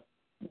lot,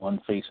 one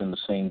facing the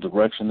same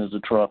direction as the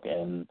truck,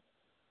 and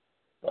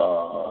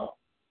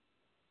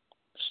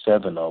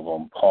 7 of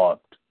them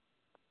parked,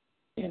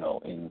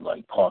 in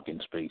like parking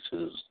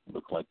spaces.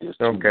 Look like there's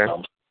 2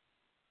 dumpsters.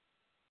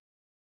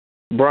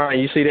 Brian,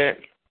 you see that?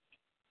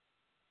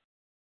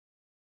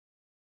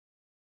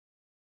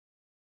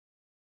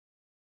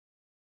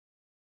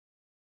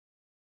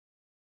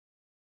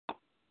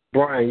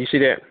 Brian, you see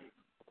that?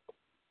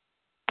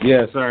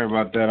 Yeah, sorry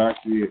about that. I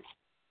see it.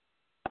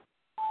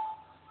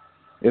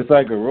 It's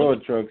like a row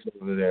of trucks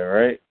over there,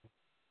 right?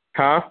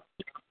 Huh?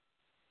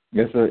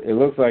 It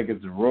looks like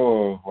it's a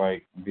row of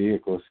like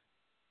vehicles.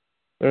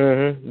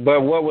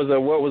 But what was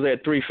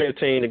at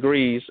 315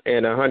 degrees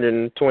and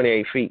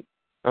 128 feet,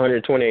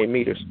 128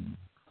 meters?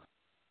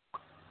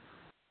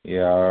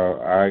 Yeah,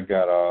 I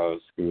got all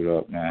screwed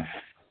up, man.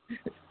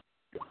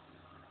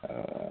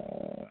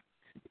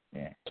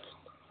 Yeah.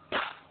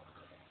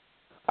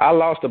 I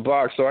lost the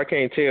box, so I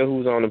can't tell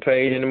who's on the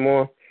page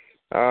anymore.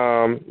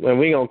 And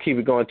we gonna keep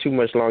it going too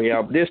much longer,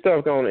 y'all. But this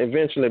stuff gonna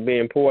eventually be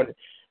important.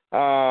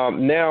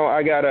 Now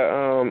I got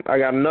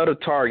another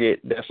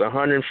target that's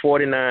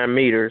 149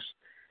 meters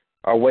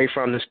away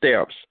from the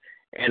steps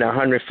and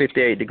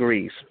 158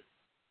 degrees.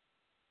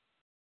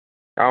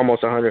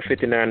 Almost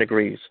 159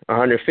 degrees.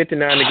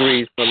 159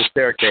 degrees from the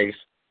staircase,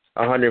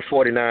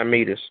 149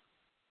 meters.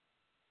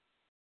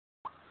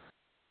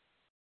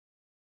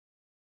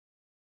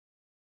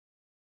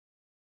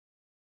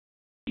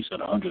 You said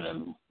 100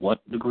 and what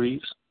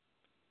degrees?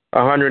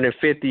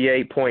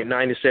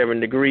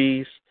 158.97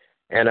 degrees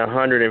and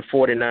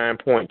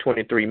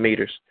 149.23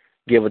 meters,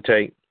 give or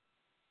take.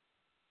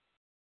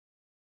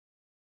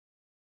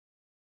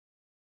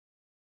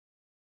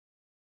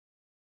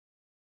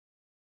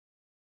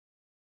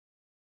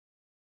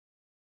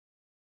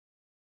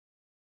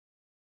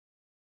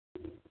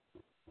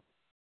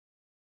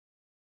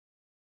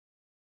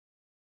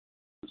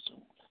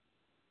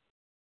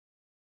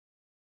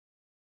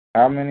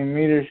 How many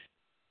meters?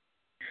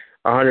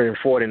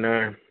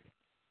 149.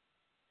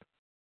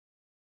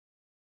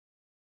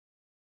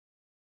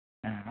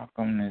 How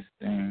come this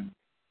thing?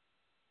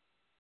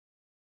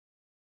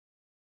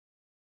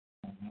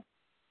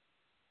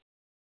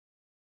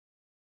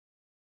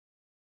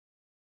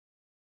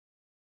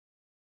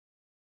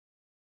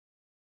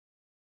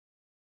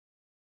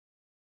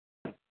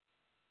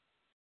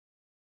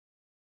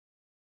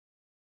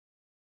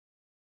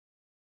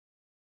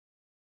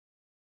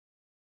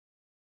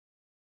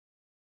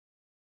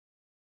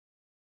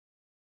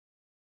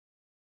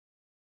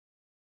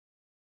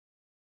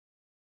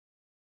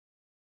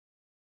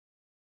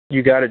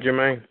 You got it,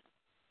 Jermaine?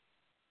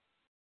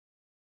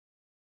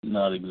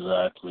 Not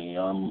exactly.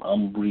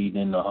 I'm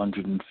reading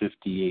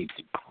 158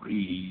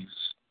 degrees.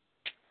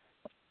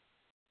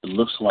 It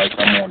looks like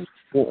I'm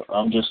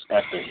just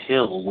at the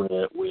hill where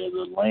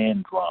the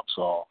land drops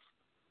off.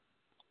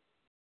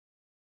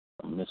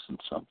 I'm missing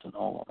something.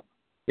 Hold on.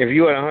 If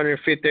you're at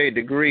 158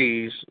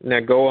 degrees,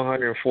 now go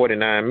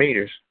 149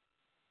 meters.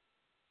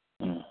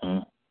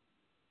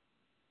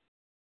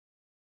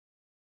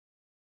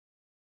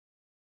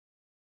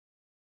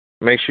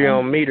 Make sure you're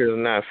on meters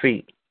and not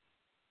feet.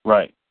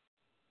 Right.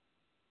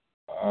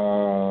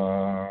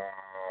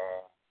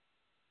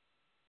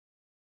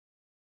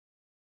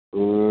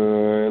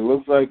 It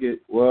looks like it.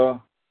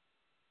 Well,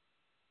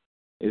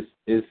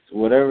 it's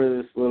whatever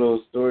this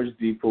little storage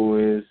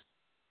depot is.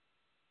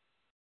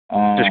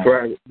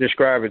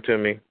 Describe it to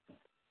me.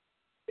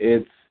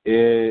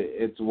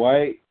 It's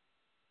white.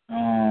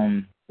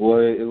 Well,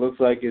 it looks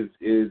like it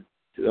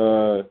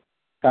kind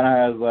of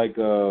has like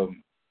to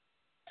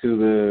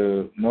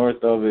the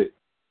north of it.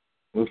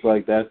 Looks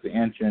like that's the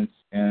entrance,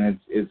 and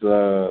it's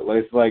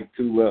like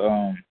two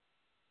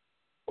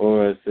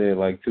or I say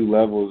like 2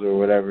 levels or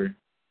whatever.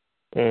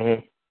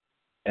 And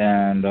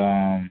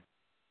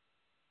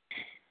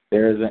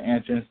there's an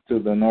entrance to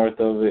the north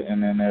of it,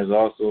 and then there's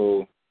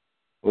also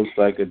looks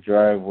like a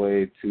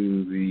driveway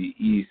to the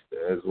east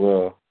as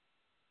well.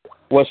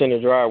 What's in the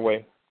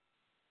driveway?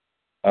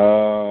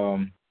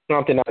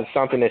 Something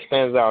that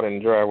stands out in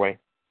the driveway.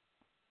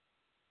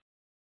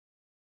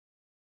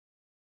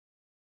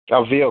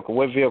 A vehicle.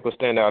 What vehicle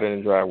stand out in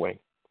the driveway?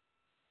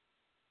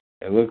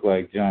 It looked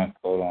like junk.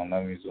 Hold on,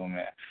 let me zoom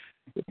in.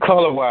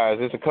 Color-wise,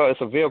 it's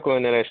a vehicle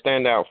in there that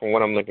stand out from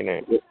what I'm looking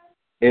at.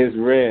 It's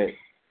red.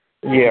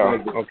 Yeah.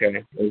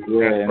 Okay. It's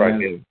red. That's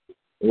right. It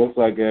looks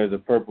like there's a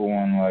purple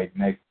one like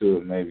next to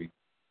it, maybe.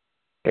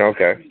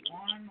 Okay.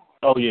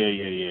 Oh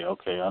yeah.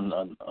 Okay,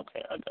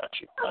 okay. I got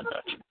you.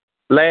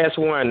 Last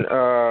one.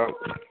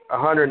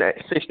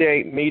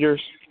 168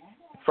 meters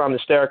from the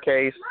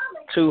staircase,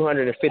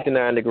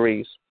 259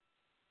 degrees.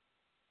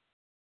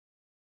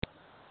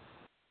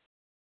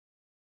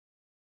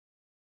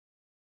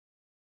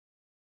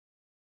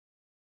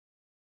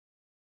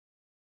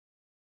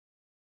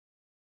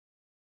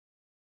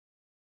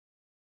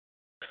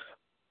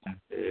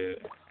 Yeah.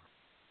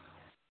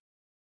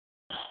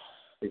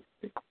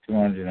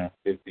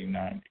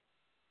 259.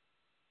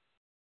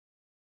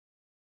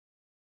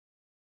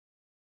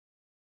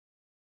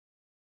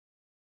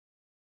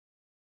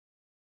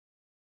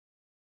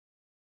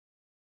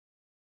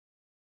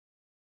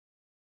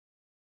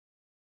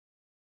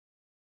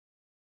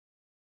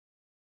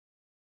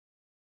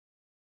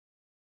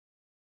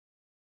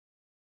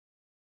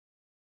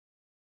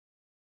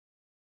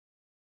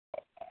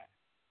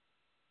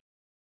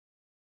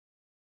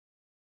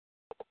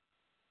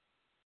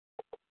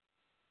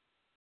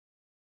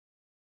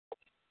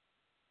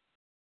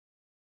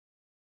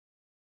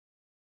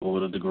 What were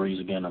the degrees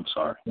again? I'm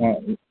sorry.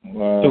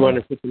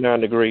 259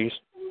 degrees.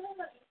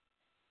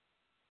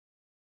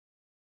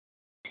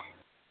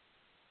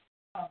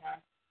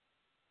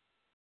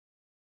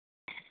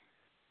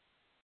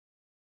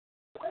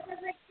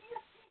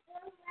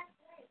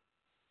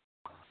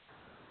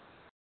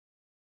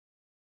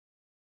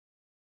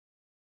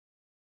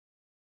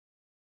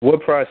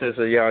 What process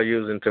are y'all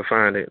using to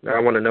find it? I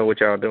want to know what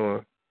y'all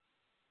doing.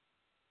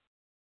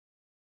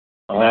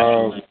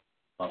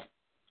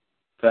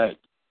 Fact.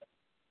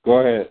 Go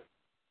ahead.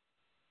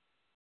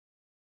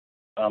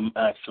 I'm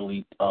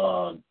actually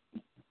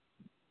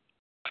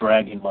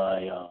dragging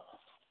my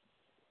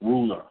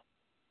ruler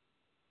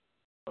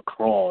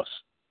across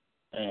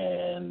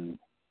and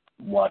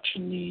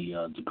watching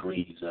the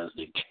degrees as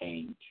they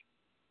change.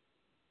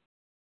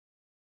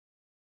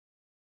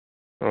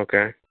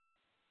 Okay.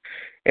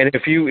 And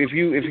if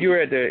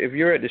you're at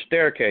the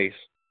staircase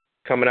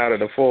coming out of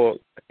the four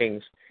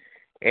things,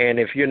 and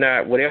if you're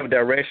not whatever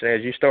direction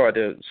as you start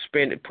to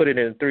spin it, put it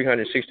in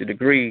 360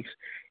 degrees.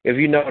 If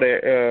you know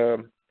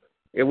that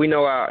if we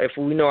know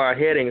our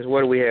headings,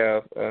 what do we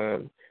have?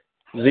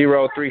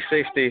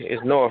 360 is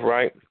north,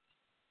 right?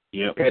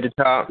 Yep. At the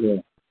top.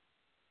 Yeah.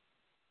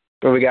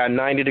 So we got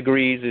 90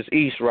 degrees is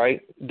east, right?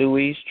 Due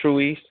east, true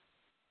east.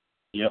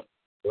 Yep.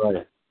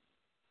 Right.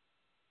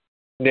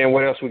 Then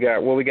what else we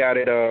got? What we got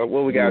is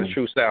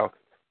true south.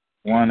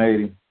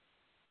 180.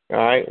 All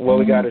right. What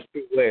we got is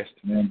true west.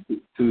 And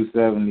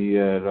 270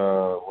 at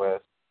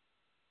west.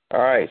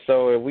 All right.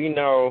 So if we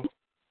know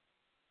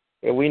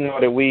that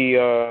we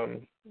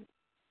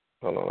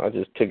hold on, I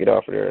just took it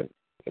off of there.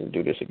 Let me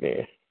do this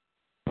again.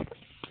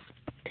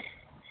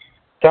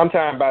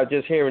 Sometimes by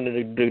just hearing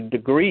the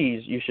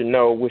degrees, you should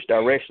know which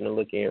direction to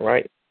look in,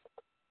 right?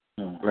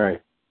 Right.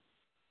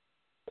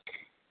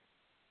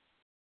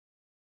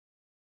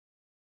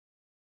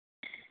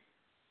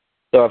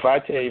 So if I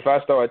tell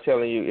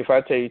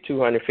you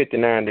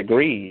 259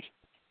 degrees,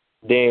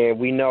 then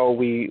we know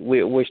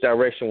which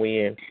direction we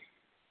in.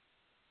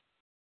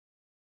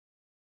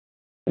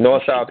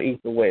 North, south, east,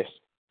 or west.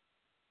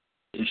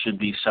 It should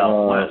be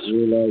southwest.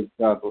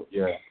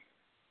 Yeah.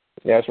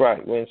 That's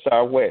right. We're in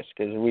southwest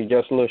because we're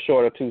just a little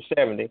short of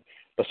 270.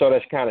 But so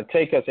that's kind of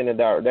take us in the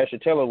direction. That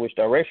should tell us which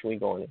direction we're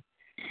going in.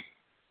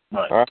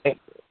 Right. All right.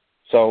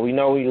 So we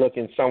know we're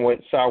looking somewhat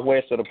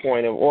southwest of the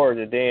point of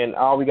origin. Then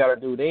all we got to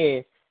do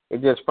then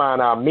is just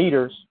find our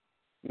meters.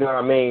 You know what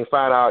I mean?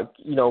 Find out,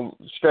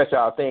 stretch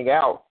our thing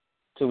out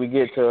till we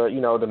get to,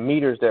 the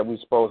meters that we're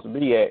supposed to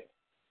be at.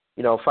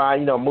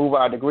 Move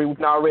our degree. We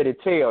can already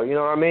tell. You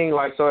know what I mean?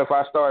 Like, so if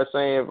I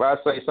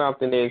say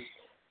something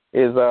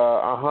is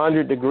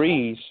 100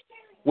 degrees,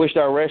 which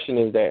direction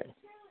is that?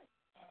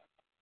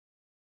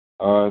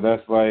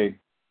 That's like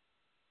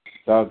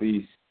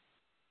southeast.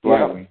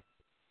 Slightly.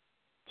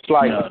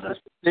 Slightly.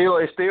 Yeah,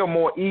 it's still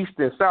more east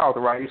than south,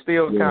 right? It's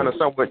still kind of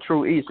somewhat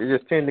true east. It's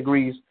just 10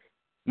 degrees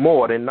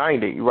more than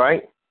 90,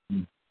 right?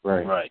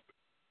 Right. Right.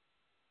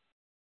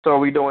 So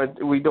we doing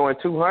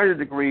 200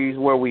 degrees.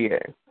 Where we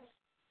at?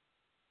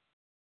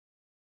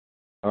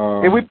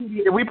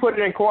 If we put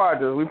it in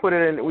quadrants, we put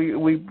it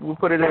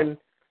in.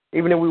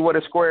 Even if we were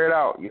to square it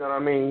out, you know what I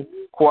mean?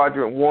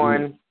 Quadrant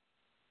 1,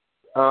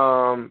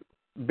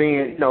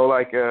 being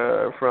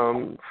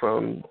from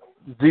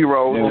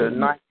 0 to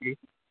 90.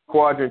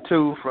 Quadrant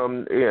 2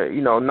 from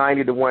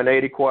 90 to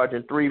 180.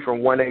 Quadrant 3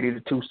 from 180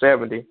 to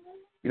 270.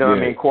 You know what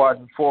I mean?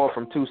 Quadrant 4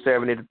 from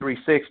 270 to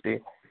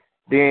 360.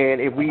 Then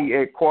if we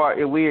at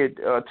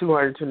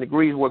 210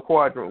 degrees, what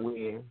quadrant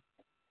we in?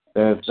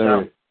 That's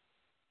third.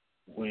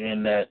 We're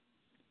in that.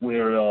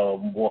 We're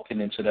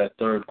walking into that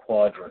third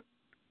quadrant.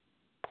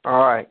 All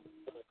right.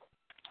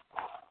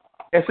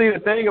 And see, the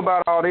thing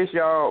about all this,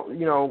 y'all,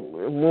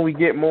 when we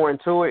get more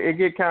into it, it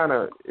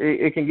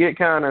can get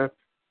kind of,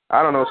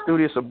 I don't know,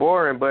 studious or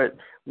boring. But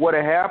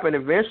what'll happen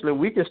eventually,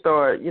 we can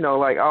start,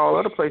 like all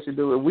other places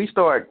do.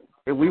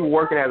 If we were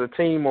working as a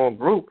team or a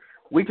group,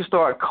 we can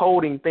start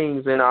coding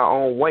things in our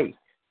own way.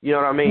 You know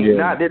what I mean? Yeah.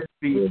 Not that it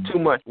be too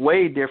much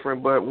way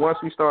different, but once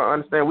we start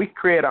understanding, we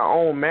create our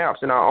own maps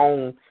and our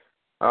own.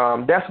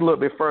 That's a little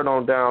bit further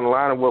on down the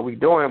line of what we're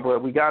doing,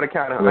 but we got to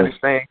kind of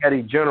understand, have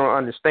these general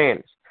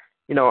understandings.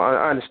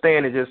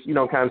 Understanding just,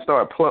 kind of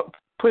start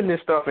putting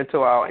this stuff into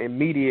our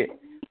immediate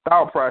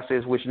thought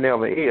process, which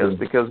never is,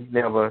 because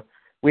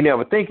we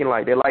never thinking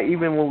like that. Like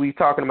even when we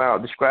talking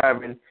about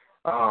describing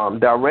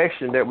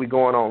direction that we're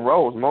going on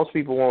roads, most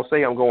people won't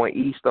say I'm going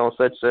east on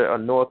such a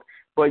north.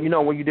 But,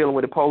 when you're dealing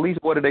with the police,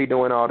 what are they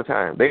doing all the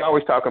time? They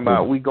always talking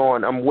about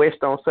I'm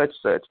west on such and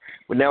such.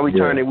 But now we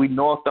turning, we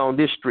north on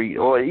this street.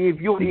 Or if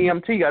you're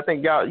EMT, I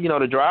think y'all,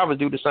 the drivers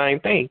do the same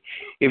thing.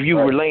 If you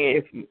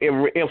relaying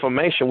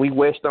information, we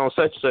west on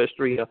such and such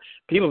street.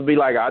 People be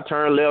like, I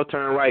turn left,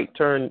 turn right,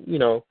 turn,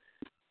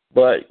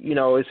 But,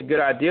 it's a good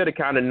idea to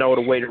kind of know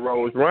the way the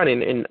road's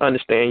running and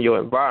understand your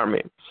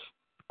environment.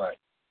 Right.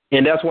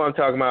 And that's what I'm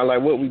talking about.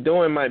 Like what we're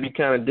doing might be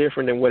kind of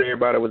different than what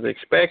everybody was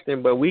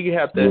expecting, but we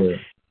have to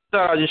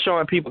start just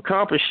showing people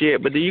compass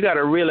shit, but then you got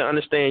to really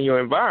understand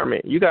your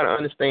environment. You got to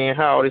understand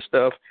how this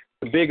stuff,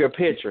 the bigger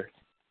picture,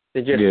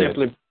 than just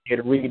simply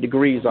to read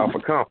degrees off a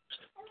compass.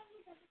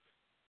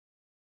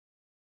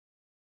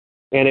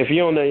 And if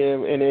you and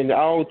then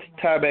I'll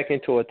tie back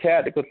into a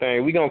tactical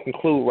thing. We're gonna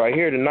conclude right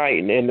here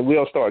tonight, and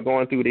we'll start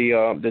going through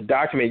the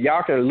document.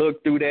 Y'all can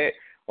look through that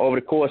over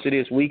the course of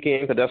this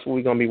weekend, because that's what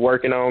we're gonna be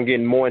working on,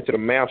 getting more into the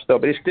map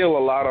stuff. But it's still a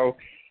lot of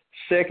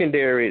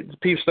secondary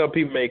stuff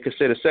people may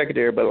consider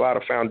secondary, but a lot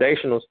of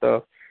foundational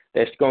stuff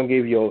that's gonna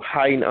give you a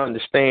heightened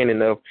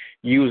understanding of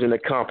using the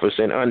compass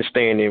and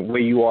understanding where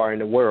you are in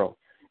the world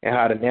and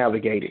how to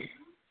navigate it.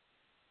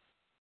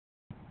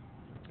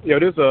 Yeah,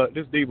 this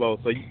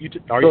Debo. So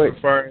are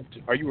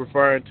you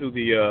referring to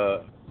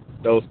the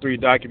those 3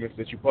 documents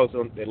that you posted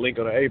on that link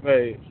on the A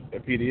page,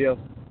 that PDF?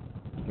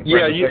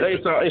 Yeah,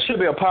 it should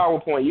be a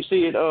PowerPoint. You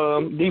see it,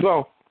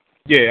 Debo?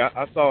 Yeah,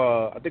 I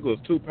saw. I think it was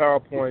 2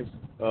 PowerPoints.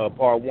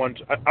 Part 1.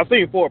 I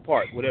seen 4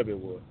 parts, whatever it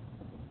was.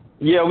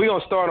 Yeah, we're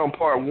gonna start on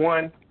part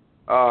 1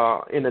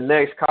 in the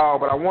next call.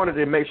 But I wanted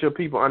to make sure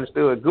people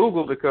understood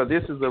Google, because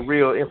this is a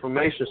real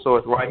information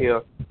source right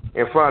here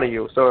in front of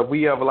you. So if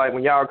we ever, like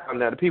when y'all come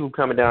down, the people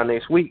coming down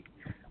next week,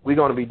 we're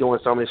going to be doing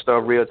some of this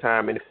stuff real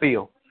time in the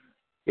field.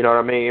 You know what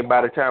I mean?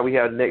 By the time we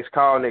have the next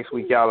call next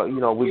week, y'all,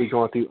 we'll be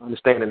going through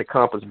understanding the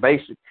compass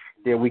basic.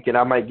 Then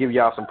I might give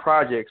y'all some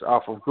projects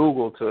off of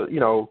Google to,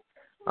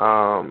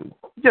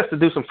 just to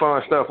do some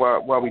fun stuff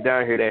while we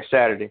down here that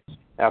Saturday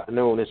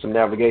afternoon and some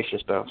navigation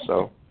stuff.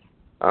 So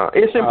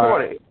it's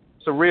important.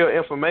 It's a real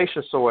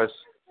information source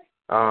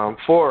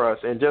for us,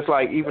 and just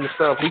like even the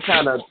stuff we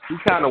kind of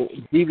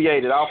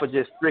deviated off of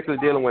just strictly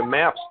dealing with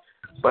maps,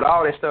 but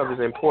all that stuff is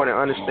important.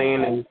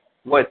 Understanding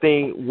what's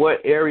in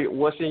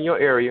your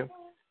area,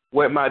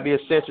 what might be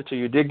essential to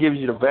you. That gives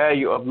you the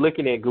value of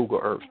looking at Google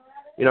Earth.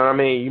 You know what I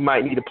mean? You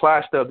might need to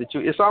apply stuff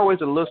it's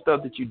always a little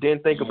stuff that you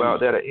didn't think about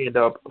that'll end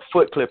up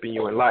foot clipping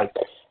you in life.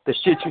 The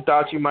shit you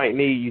thought you might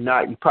need, you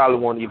probably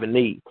won't even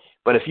need.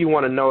 But if you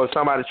want to know, if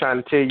somebody's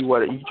trying to tell you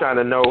what, you're trying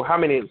to know how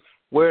many.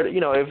 Where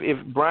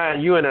if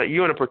Brian, you're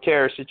in a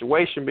precarious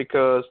situation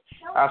because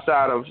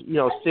outside of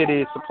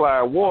city supply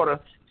of water,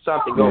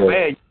 something go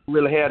bad, you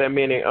really have that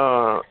many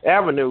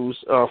avenues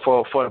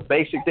for the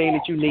basic thing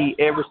that you need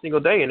every single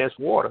day, and that's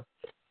water.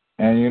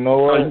 And you know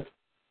what?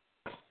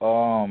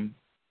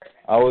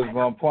 I was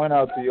gonna point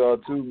out to y'all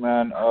too,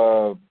 man.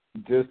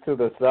 Just to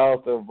the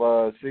south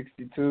of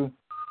 62,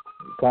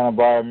 kind of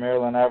by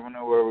Maryland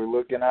Avenue, where we're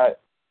looking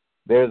at,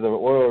 there's an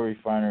oil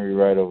refinery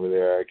right over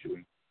there,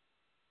 actually.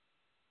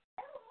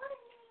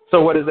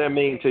 So what does that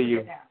mean to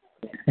you?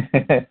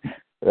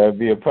 That'd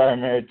be a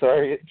primary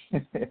target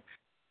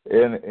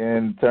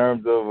in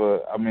terms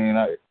of,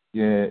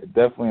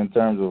 definitely in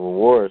terms of a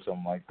war or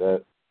something like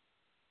that.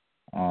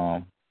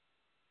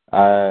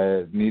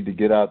 I need to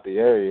get out the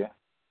area.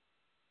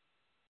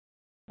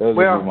 Those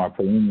would be my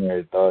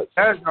preliminary thoughts.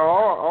 A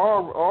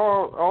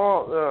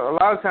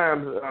lot of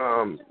times,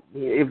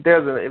 if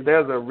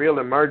there's a real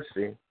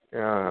emergency,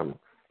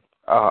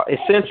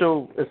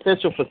 essential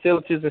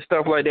facilities and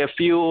stuff like that,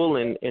 fuel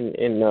and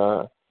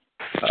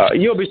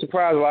you'll be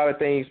surprised a lot of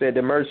things that the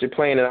emergency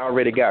plan had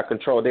already got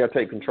control. They'll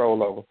take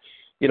control over.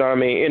 You know what I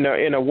mean?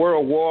 In a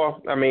world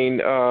war,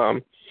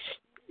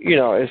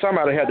 if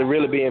somebody had to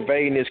really be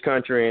invading this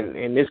country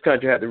and this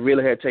country had to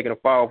really have taken a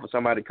fall for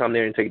somebody to come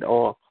there and take the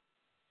oil.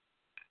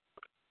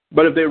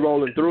 But if they're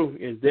rolling through,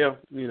 it's there,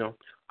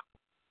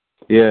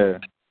 Yeah.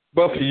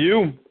 But for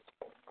you,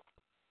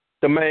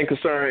 the main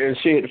concern in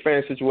the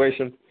fan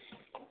situation,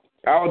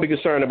 I would be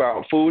concerned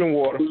about food and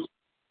water.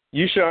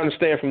 You should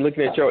understand from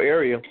looking at your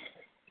area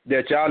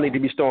that y'all need to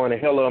be storing a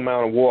hell of an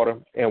amount of water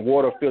and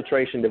water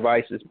filtration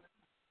devices.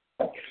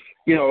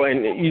 You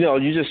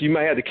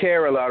might have to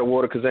carry a lot of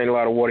water because there ain't a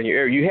lot of water in your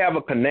area. You have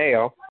a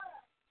canal.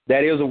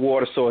 That is a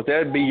water source.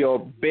 That would be your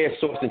best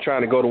source than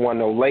trying to go to one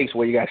of those lakes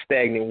where you got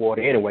stagnant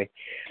water anyway.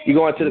 You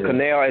go into the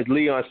canal, as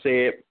Leon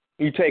said,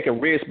 you take a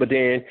risk, but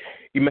then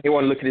you may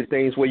want to look at the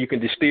things where you can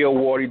distill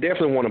water. You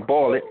definitely want to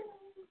boil it.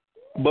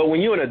 But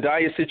when you're in a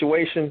dire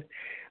situation,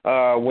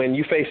 when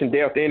you're facing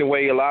death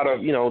anyway, a lot of,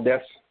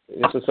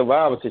 it's a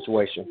survival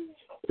situation.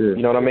 Yeah.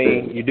 You know what I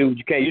mean? You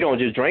don't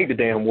just drink the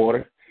damn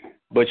water,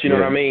 but you know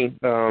what I mean?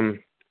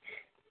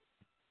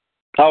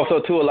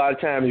 Also, too, a lot of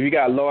times, if you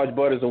got large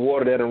bodies of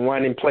water that are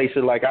run in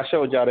places, like I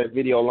showed y'all that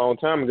video a long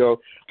time ago,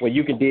 where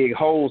you can dig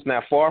holes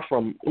not far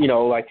from,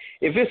 like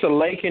if it's a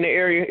lake in the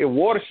area, if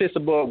water sits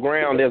above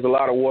ground, there's a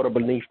lot of water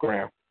beneath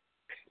ground.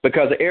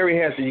 Because the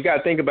area you got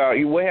to think about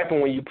what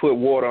happens when you put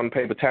water on a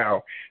paper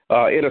towel.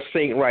 It'll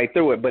sink right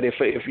through it. But if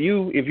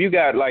you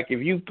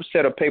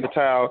set a paper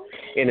towel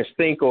in a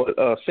sink or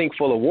a sink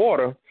full of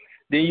water,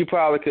 then you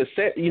probably could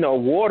set,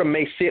 water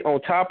may sit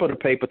on top of the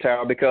paper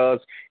towel because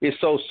it's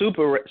so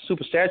super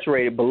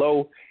saturated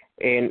below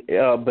and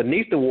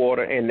beneath the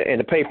water and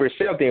the paper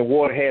itself, then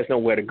water has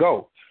nowhere to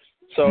go.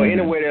 So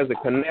anywhere there's a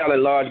canal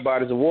and large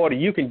bodies of water,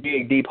 you can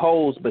dig deep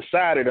holes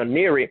beside it or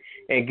near it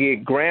and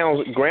get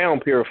ground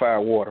purified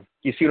water.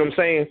 You see what I'm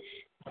saying?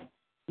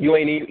 You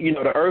ain't even,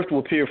 the earth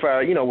will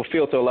purify, will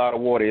filter a lot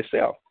of water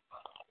itself.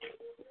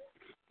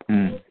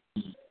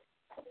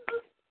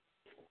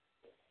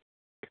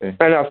 Okay.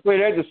 And I'll say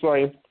that just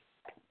saying,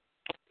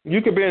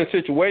 you could be in a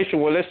situation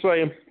where, let's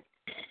say,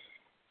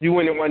 you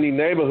went in one of these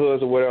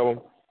neighborhoods or whatever,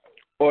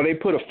 or they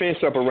put a fence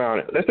up around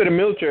it. Let's say the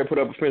military put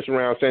up a fence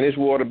around saying this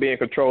water being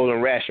controlled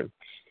and rationed.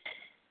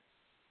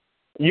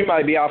 You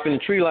might be off in the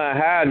tree line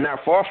high,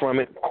 not far from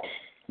it.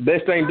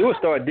 Best thing to do is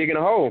start digging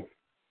a hole.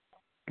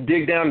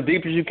 Dig down as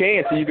deep as you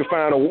can so you can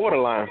find a water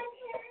line.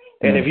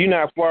 And if you're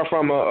not far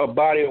from a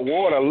body of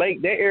water, a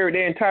lake, that area,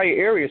 that entire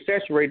area is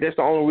saturated. That's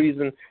the only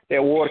reason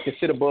that water can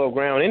sit above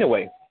ground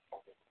anyway.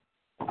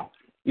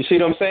 You see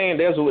what I'm saying?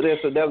 There's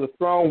a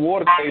strong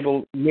water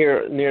table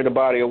near the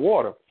body of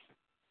water.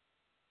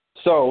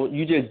 So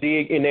you just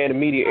dig in that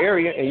immediate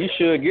area, and you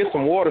should get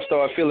some water,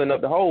 start filling up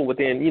the hole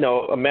within,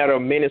 a matter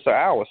of minutes or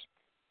hours,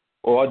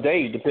 or a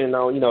day, depending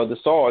on, the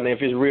soil. And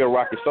if it's real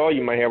rocky soil,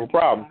 you might have a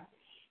problem.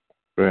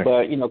 Right.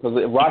 But,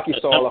 because rocky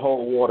soil will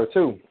hold water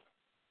too.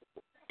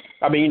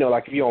 I mean,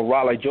 like if you're on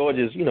rock, like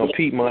Georgia's,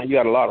 Piedmont, you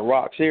got a lot of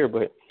rocks here,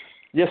 but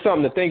just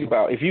something to think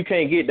about. If you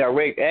can't get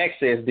direct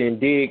access, then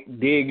dig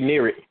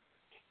near it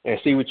and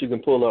see what you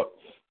can pull up.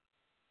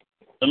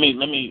 Let me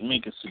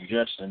make a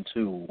suggestion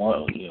too.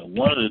 One of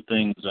the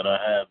things that I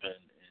have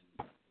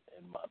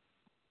in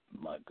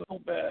my go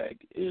bag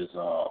is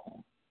a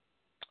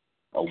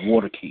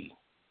water key.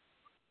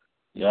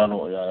 I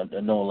know a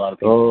lot of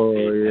people. Oh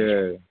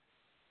yeah.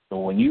 So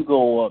when you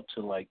go up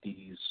to like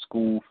these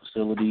school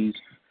facilities,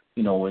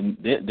 when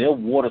their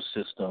water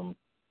system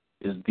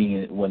is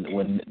being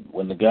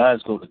when the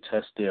guys go to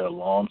test their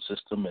alarm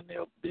system and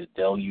their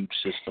deluge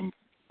system,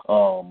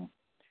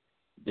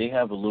 they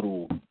have a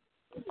little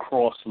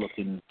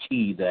cross-looking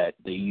key that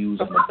they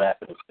use in the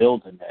back of the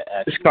building that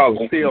actually. It's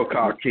called a seal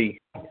card key.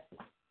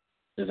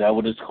 Is that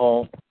what it's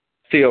called?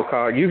 Seal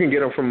card. You can get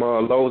them from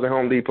Lowe's and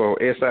Home Depot.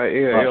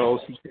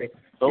 SILLOCK.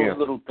 Those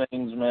little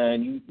things,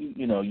 man.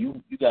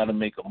 You got to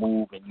make a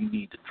move, and you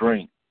need to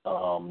drink.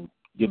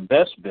 Your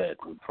best bet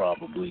would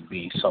probably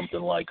be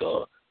something like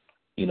a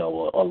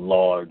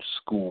large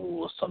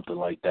school or something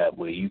like that,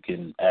 where you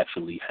can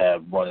actually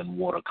have running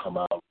water come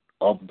out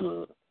of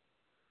the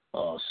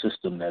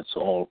system that's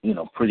all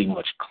pretty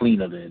much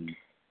cleaner than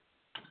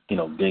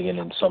digging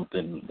in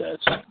something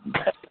that's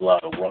has a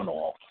lot of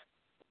runoff.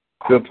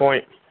 Good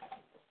point.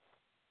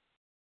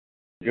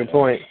 Well,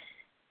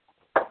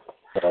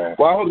 I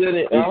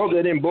hope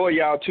that didn't bore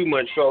y'all too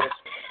much, fellas.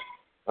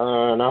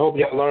 And I hope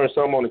y'all learned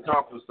something on the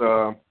campus.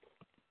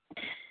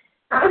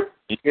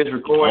 It's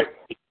recorded.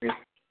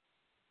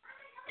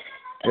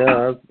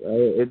 Yeah,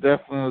 it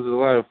definitely was a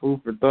lot of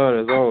food for thought,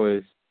 as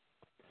always.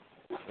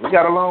 We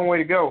got a long way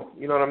to go.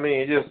 You know what I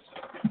mean?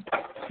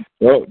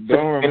 Don't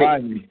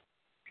remind me.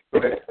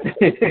 But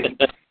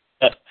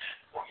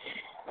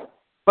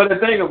the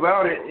thing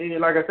about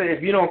it, like I said,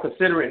 if you don't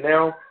consider it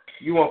now,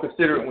 you won't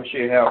consider it when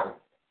shit happens.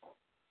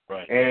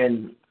 Right.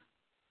 And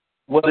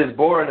whether it's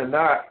boring or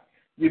not,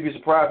 you'd be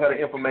surprised how the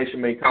information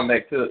may come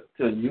back to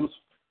use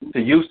to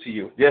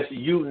you. Just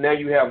now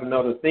you have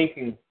another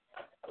thinking.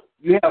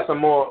 You have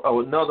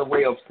another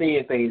way of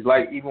seeing things,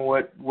 like even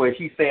what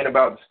he's saying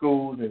about the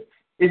schools, and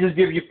it just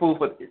gives you food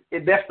for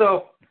that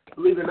stuff.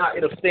 Believe it or not,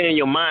 it'll stay in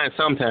your mind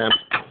sometimes.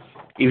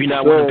 If you're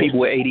not one of the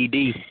people with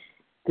ADD.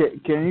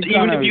 Can you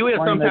even if you is,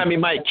 sometimes it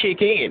might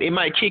kick in. It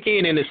might kick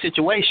in the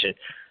situation.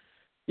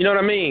 You know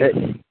what I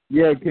mean?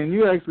 Yeah, can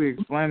you actually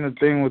explain the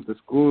thing with the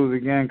schools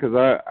again? Because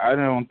I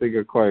don't think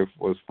I quite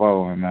was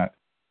following that.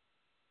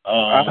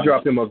 I'll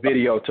drop him a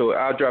video too.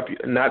 I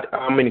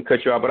don't mean to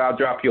cut you off, but I'll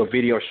drop you a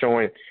video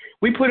showing.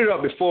 We put it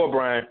up before,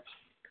 Brian.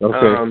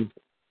 Okay.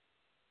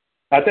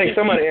 I think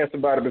somebody asked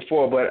about it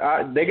before, but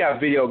they got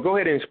video. Go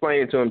ahead and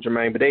explain it to him,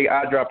 Jermaine. But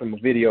I'll drop him a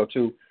video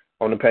too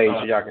on the page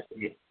so y'all can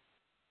see it.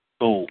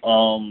 Cool.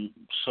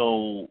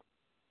 So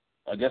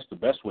I guess the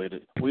best way to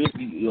where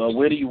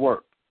do you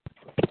work?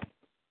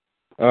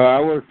 I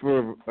work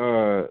for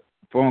a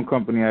phone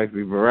company,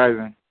 actually,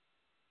 Verizon.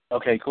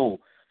 Okay, cool.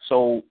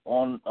 So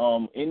in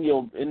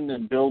the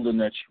building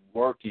that you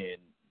work in,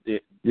 the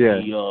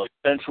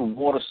central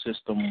water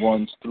system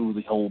runs through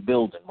the whole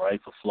building, right?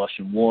 For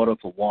flushing water,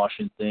 for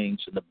washing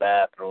things in the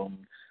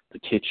bathroom, the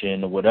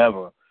kitchen, or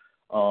whatever.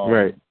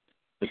 Right.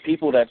 The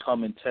people that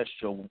come and test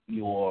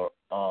your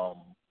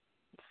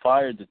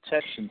fire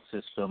detection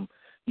system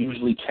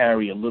usually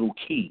carry a little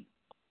key.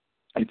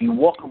 If you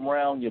walk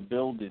around your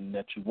building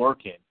that you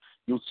work in,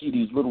 you'll see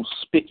these little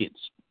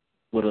spigots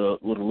with a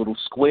little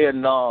square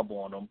knob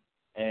on them,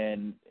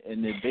 and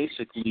they're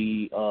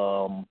basically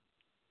a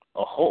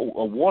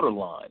water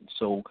line.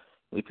 So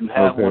if you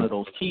have one of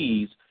those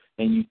keys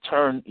and you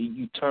turn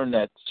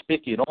that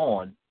spigot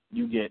on,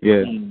 you get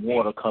clean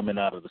water coming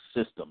out of the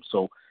system.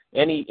 So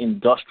any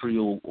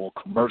industrial or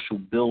commercial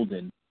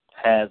building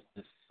has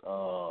this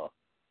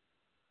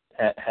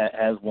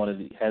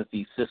has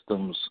these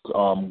systems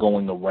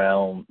going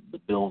around the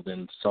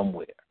building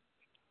somewhere,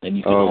 and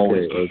you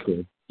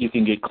can you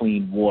can get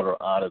clean water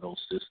out of those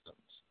systems.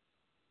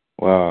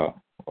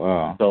 Wow.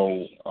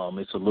 So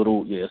it's a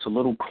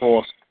little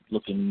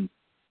cross-looking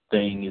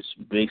thing. It's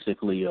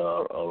basically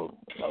a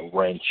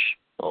wrench,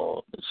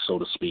 so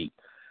to speak.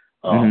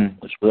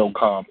 It's real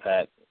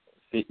compact,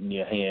 fit in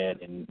your hand,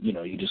 and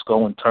you just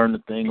go and turn the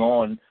thing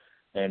on,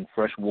 and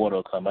fresh water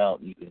will come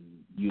out. You can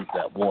use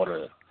that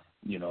water,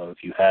 if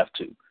you have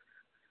to.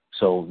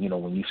 So,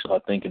 when you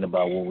start thinking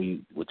about what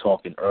we were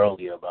talking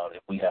earlier about,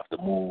 if we have to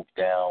move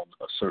down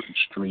a certain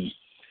street,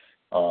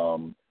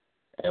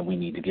 and we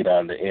need to get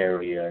out of the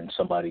area, and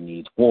somebody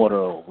needs water,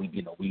 or we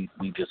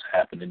just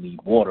happen to need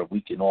water,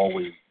 we can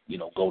always,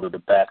 go to the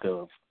back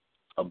of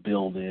a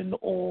building,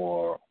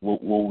 or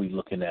what were we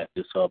looking at,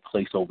 this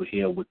place over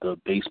here with the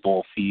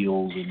baseball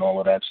fields and all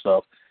of that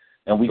stuff,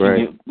 and we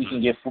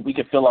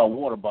can fill our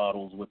water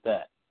bottles with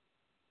that.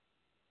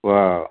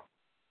 Wow.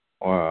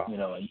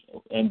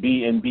 And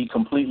be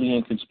completely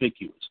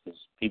inconspicuous, because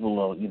people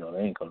are, they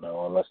ain't gonna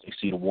know unless they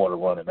see the water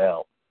running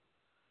out.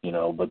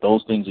 But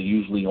those things are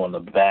usually on the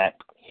back,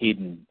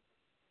 hidden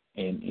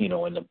in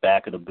the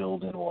back of the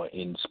building, or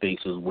in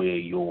spaces where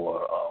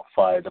your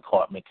fire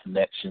department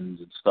connections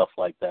and stuff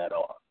like that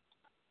are.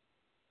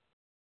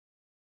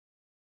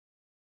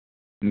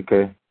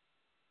 Okay.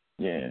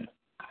 Yeah.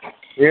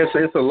 Yeah,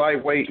 it's a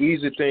lightweight,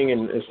 easy thing,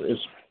 and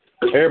it's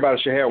everybody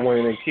should have one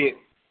in their kit.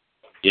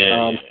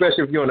 Yeah.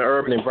 Especially if you're in an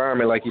urban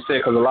environment, like you said,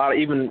 because a lot of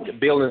even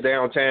buildings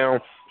downtown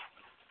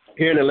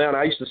here in Atlanta,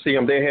 I used to see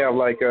them. They have a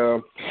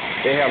little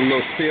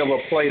silver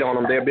plate on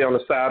them. They'll be on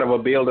the side of a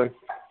building,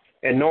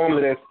 and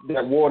normally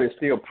that water is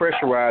still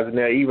pressurized in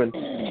there. Even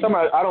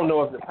somebody, I don't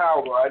know if the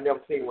power go out. I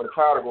never seen when the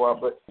power go out,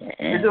 but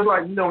it's just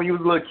like when you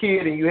was a little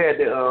kid and you had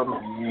to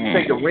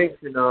take the rinse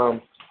and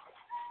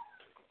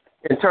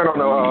turn on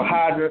the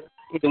hydrant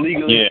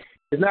illegally. Yeah.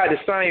 It's not the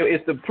same.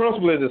 The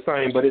principle is the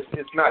same, but it's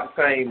not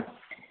the same.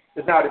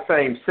 It's not the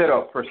same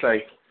setup per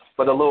se.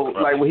 But a little,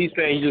 like what he's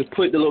saying, you just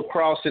put the little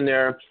cross in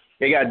there.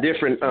 They got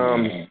different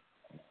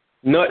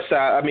nut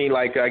size. I mean,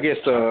 like I guess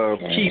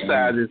key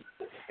sizes,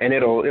 and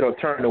it'll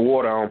turn the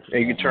water on,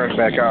 and you can turn it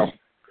back off.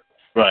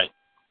 Right.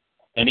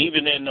 And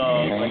even in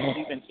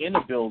even in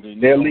a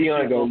building. There,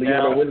 Leon go.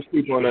 Leon, wouldn't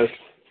sleep on us.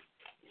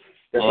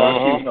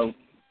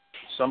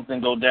 Something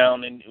go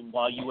down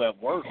while you at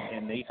work,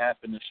 and they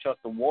happen to shut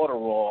the water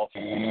off.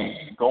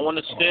 Go in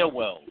the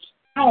stairwells.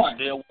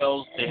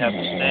 Stairwells, they have the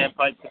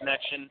standpipe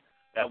connection.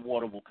 That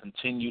water will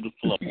continue to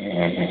flow.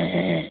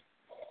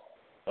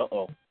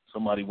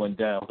 Somebody went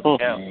down for the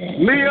count.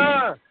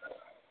 Leon!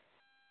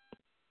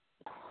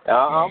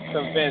 I'm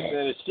convinced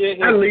that the shit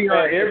here.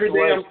 Leon, every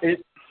damn.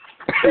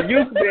 It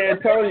used to be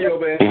Antonio,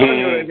 man.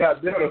 Antonio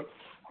got better.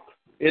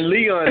 And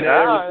Leon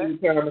now.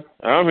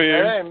 I'm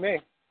here. That ain't me.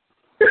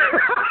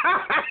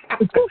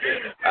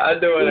 I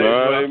know it ain't. No,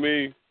 it ain't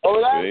me.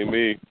 Oh, that ain't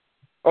me.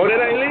 Oh,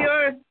 that ain't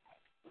Leon?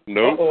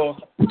 Nope.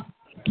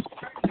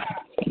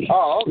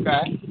 Oh,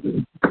 okay.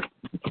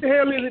 What the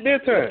hell is it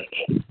this time?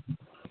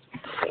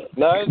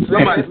 No, it's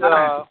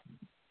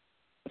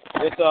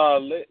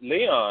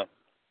Leon.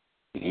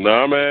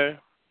 Nah, man.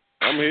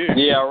 I'm here.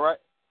 Yeah, right.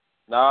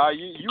 Nah,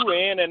 you were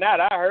in and out.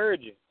 I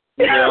heard you.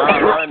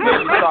 Yeah, and then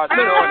you start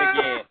showing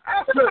again.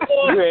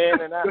 You were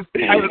in and out.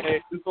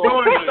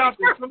 Stop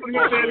it. Somebody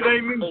said it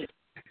ain't me.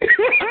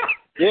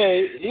 Yeah,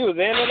 he was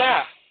in and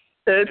out.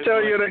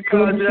 Antonio that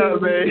called you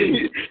out, man.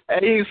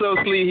 He was so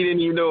sleepy he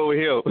didn't even know it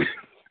was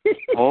him.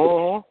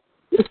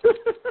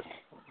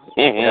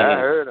 Yeah, I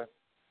heard him.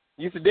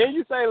 Didn't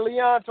you say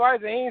Leon twice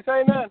and he ain't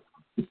say nothing?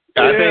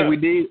 I think we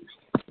did.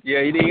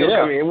 Yeah, he didn't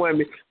come in. It wasn't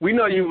me. We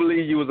know you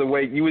believe you was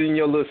awake. You was in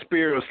your little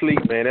spirit of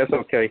sleep, man. That's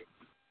okay.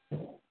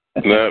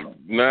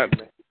 Not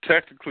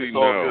technically,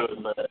 no.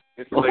 Good, man.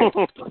 It's late.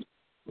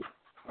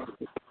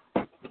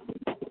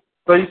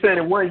 So you saying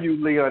it wasn't you,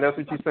 Leon? That's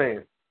what you're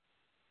saying?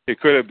 It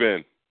could have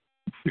been.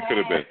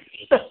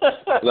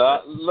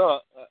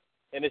 Look,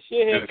 and the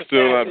shit here. It's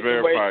still not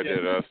verified yet.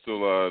 I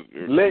still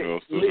still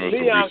doing some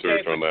Leon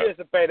research on that.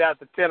 Participate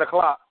after 10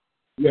 o'clock.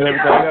 Yeah,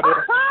 everything.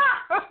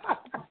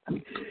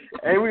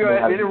 Hey, we gonna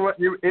have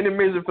any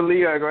mission for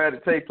Leon gonna have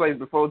to take place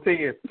before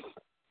 10.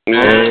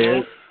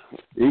 Yeah.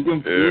 You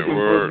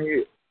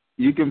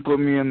can put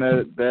me in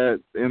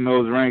that in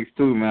those ranks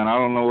too, man. I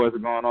don't know what's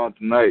going on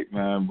tonight,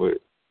 man,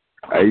 but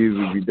I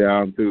usually be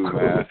down too,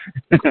 man.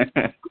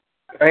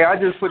 Hey, I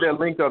just put that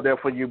link up there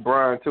for you,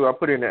 Brian, too. I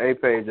put it in the A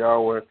page,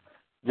 y'all.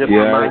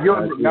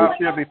 Y'all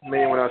should be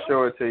familiar when I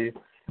show it to you.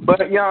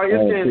 But y'all,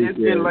 it's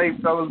getting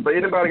late, fellas. But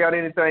anybody got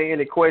anything,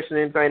 any question,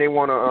 anything they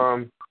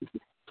wanna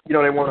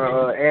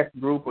ask the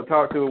group or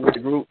talk to with the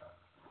group?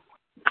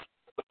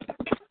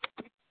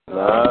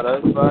 Nah,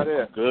 that's about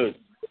it. Good.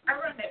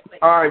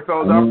 All right,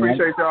 fellas. I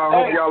appreciate y'all. I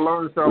hope y'all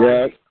learned something.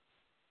 Yeah.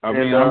 I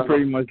mean, I'm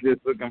pretty much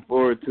just looking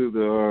forward to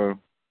the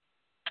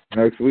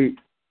next week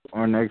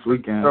or next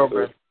weekend.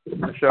 Okay.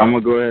 So I'm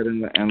gonna go ahead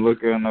and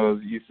look at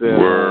those. You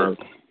said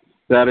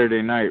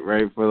Saturday night,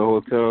 right, for the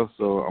hotel.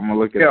 So I'm gonna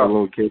look at the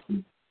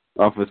location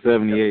off of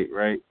 78,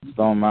 right,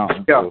 Stone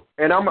Mountain. Yeah, so.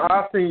 And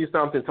I'll send you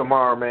something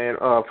tomorrow, man,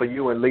 for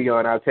you and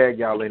Leon. I'll tag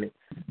y'all in it.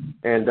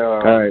 And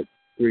all right,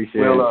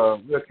 appreciate it.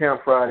 We'll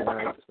camp Friday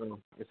night, so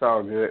it's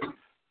all good.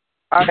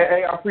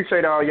 Hey, I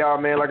appreciate all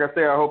y'all, man. Like I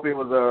said, I hope it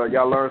was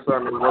y'all learned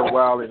something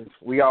worthwhile, and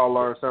we all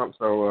learned something.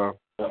 So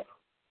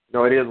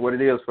it is what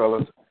it is,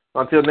 fellas.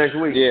 Until next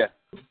week. Yeah.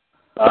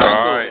 All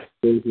right.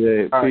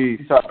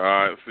 Peace. All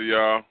right. See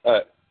y'all.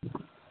 All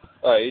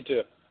right. You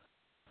too.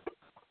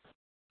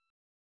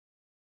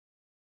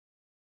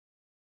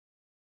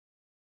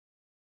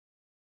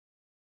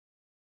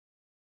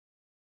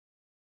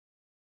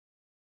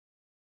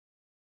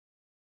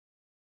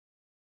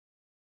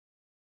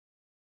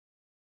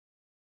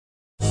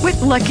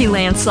 With Lucky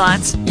Land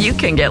Slots, you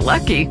can get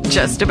lucky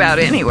just about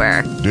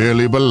anywhere.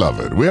 Dearly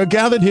beloved, we are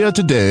gathered here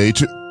today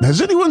to...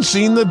 Has anyone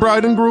seen the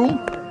bride and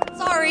groom?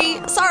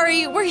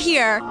 Sorry, we're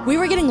here. We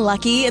were getting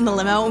lucky in the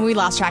limo and we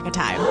lost track of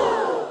time.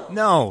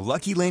 No,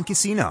 Lucky Land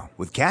Casino,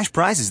 with cash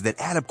prizes that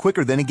add up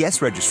quicker than a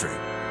guest registry.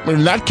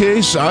 In that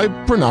case, I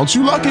pronounce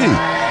you lucky.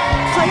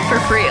 Play for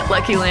free at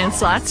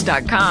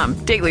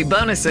LuckyLandSlots.com. Daily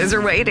bonuses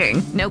are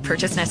waiting. No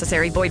purchase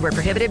necessary. Void where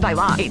prohibited by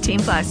law.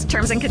 18+.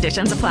 Terms and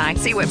conditions apply.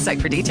 See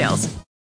website for details.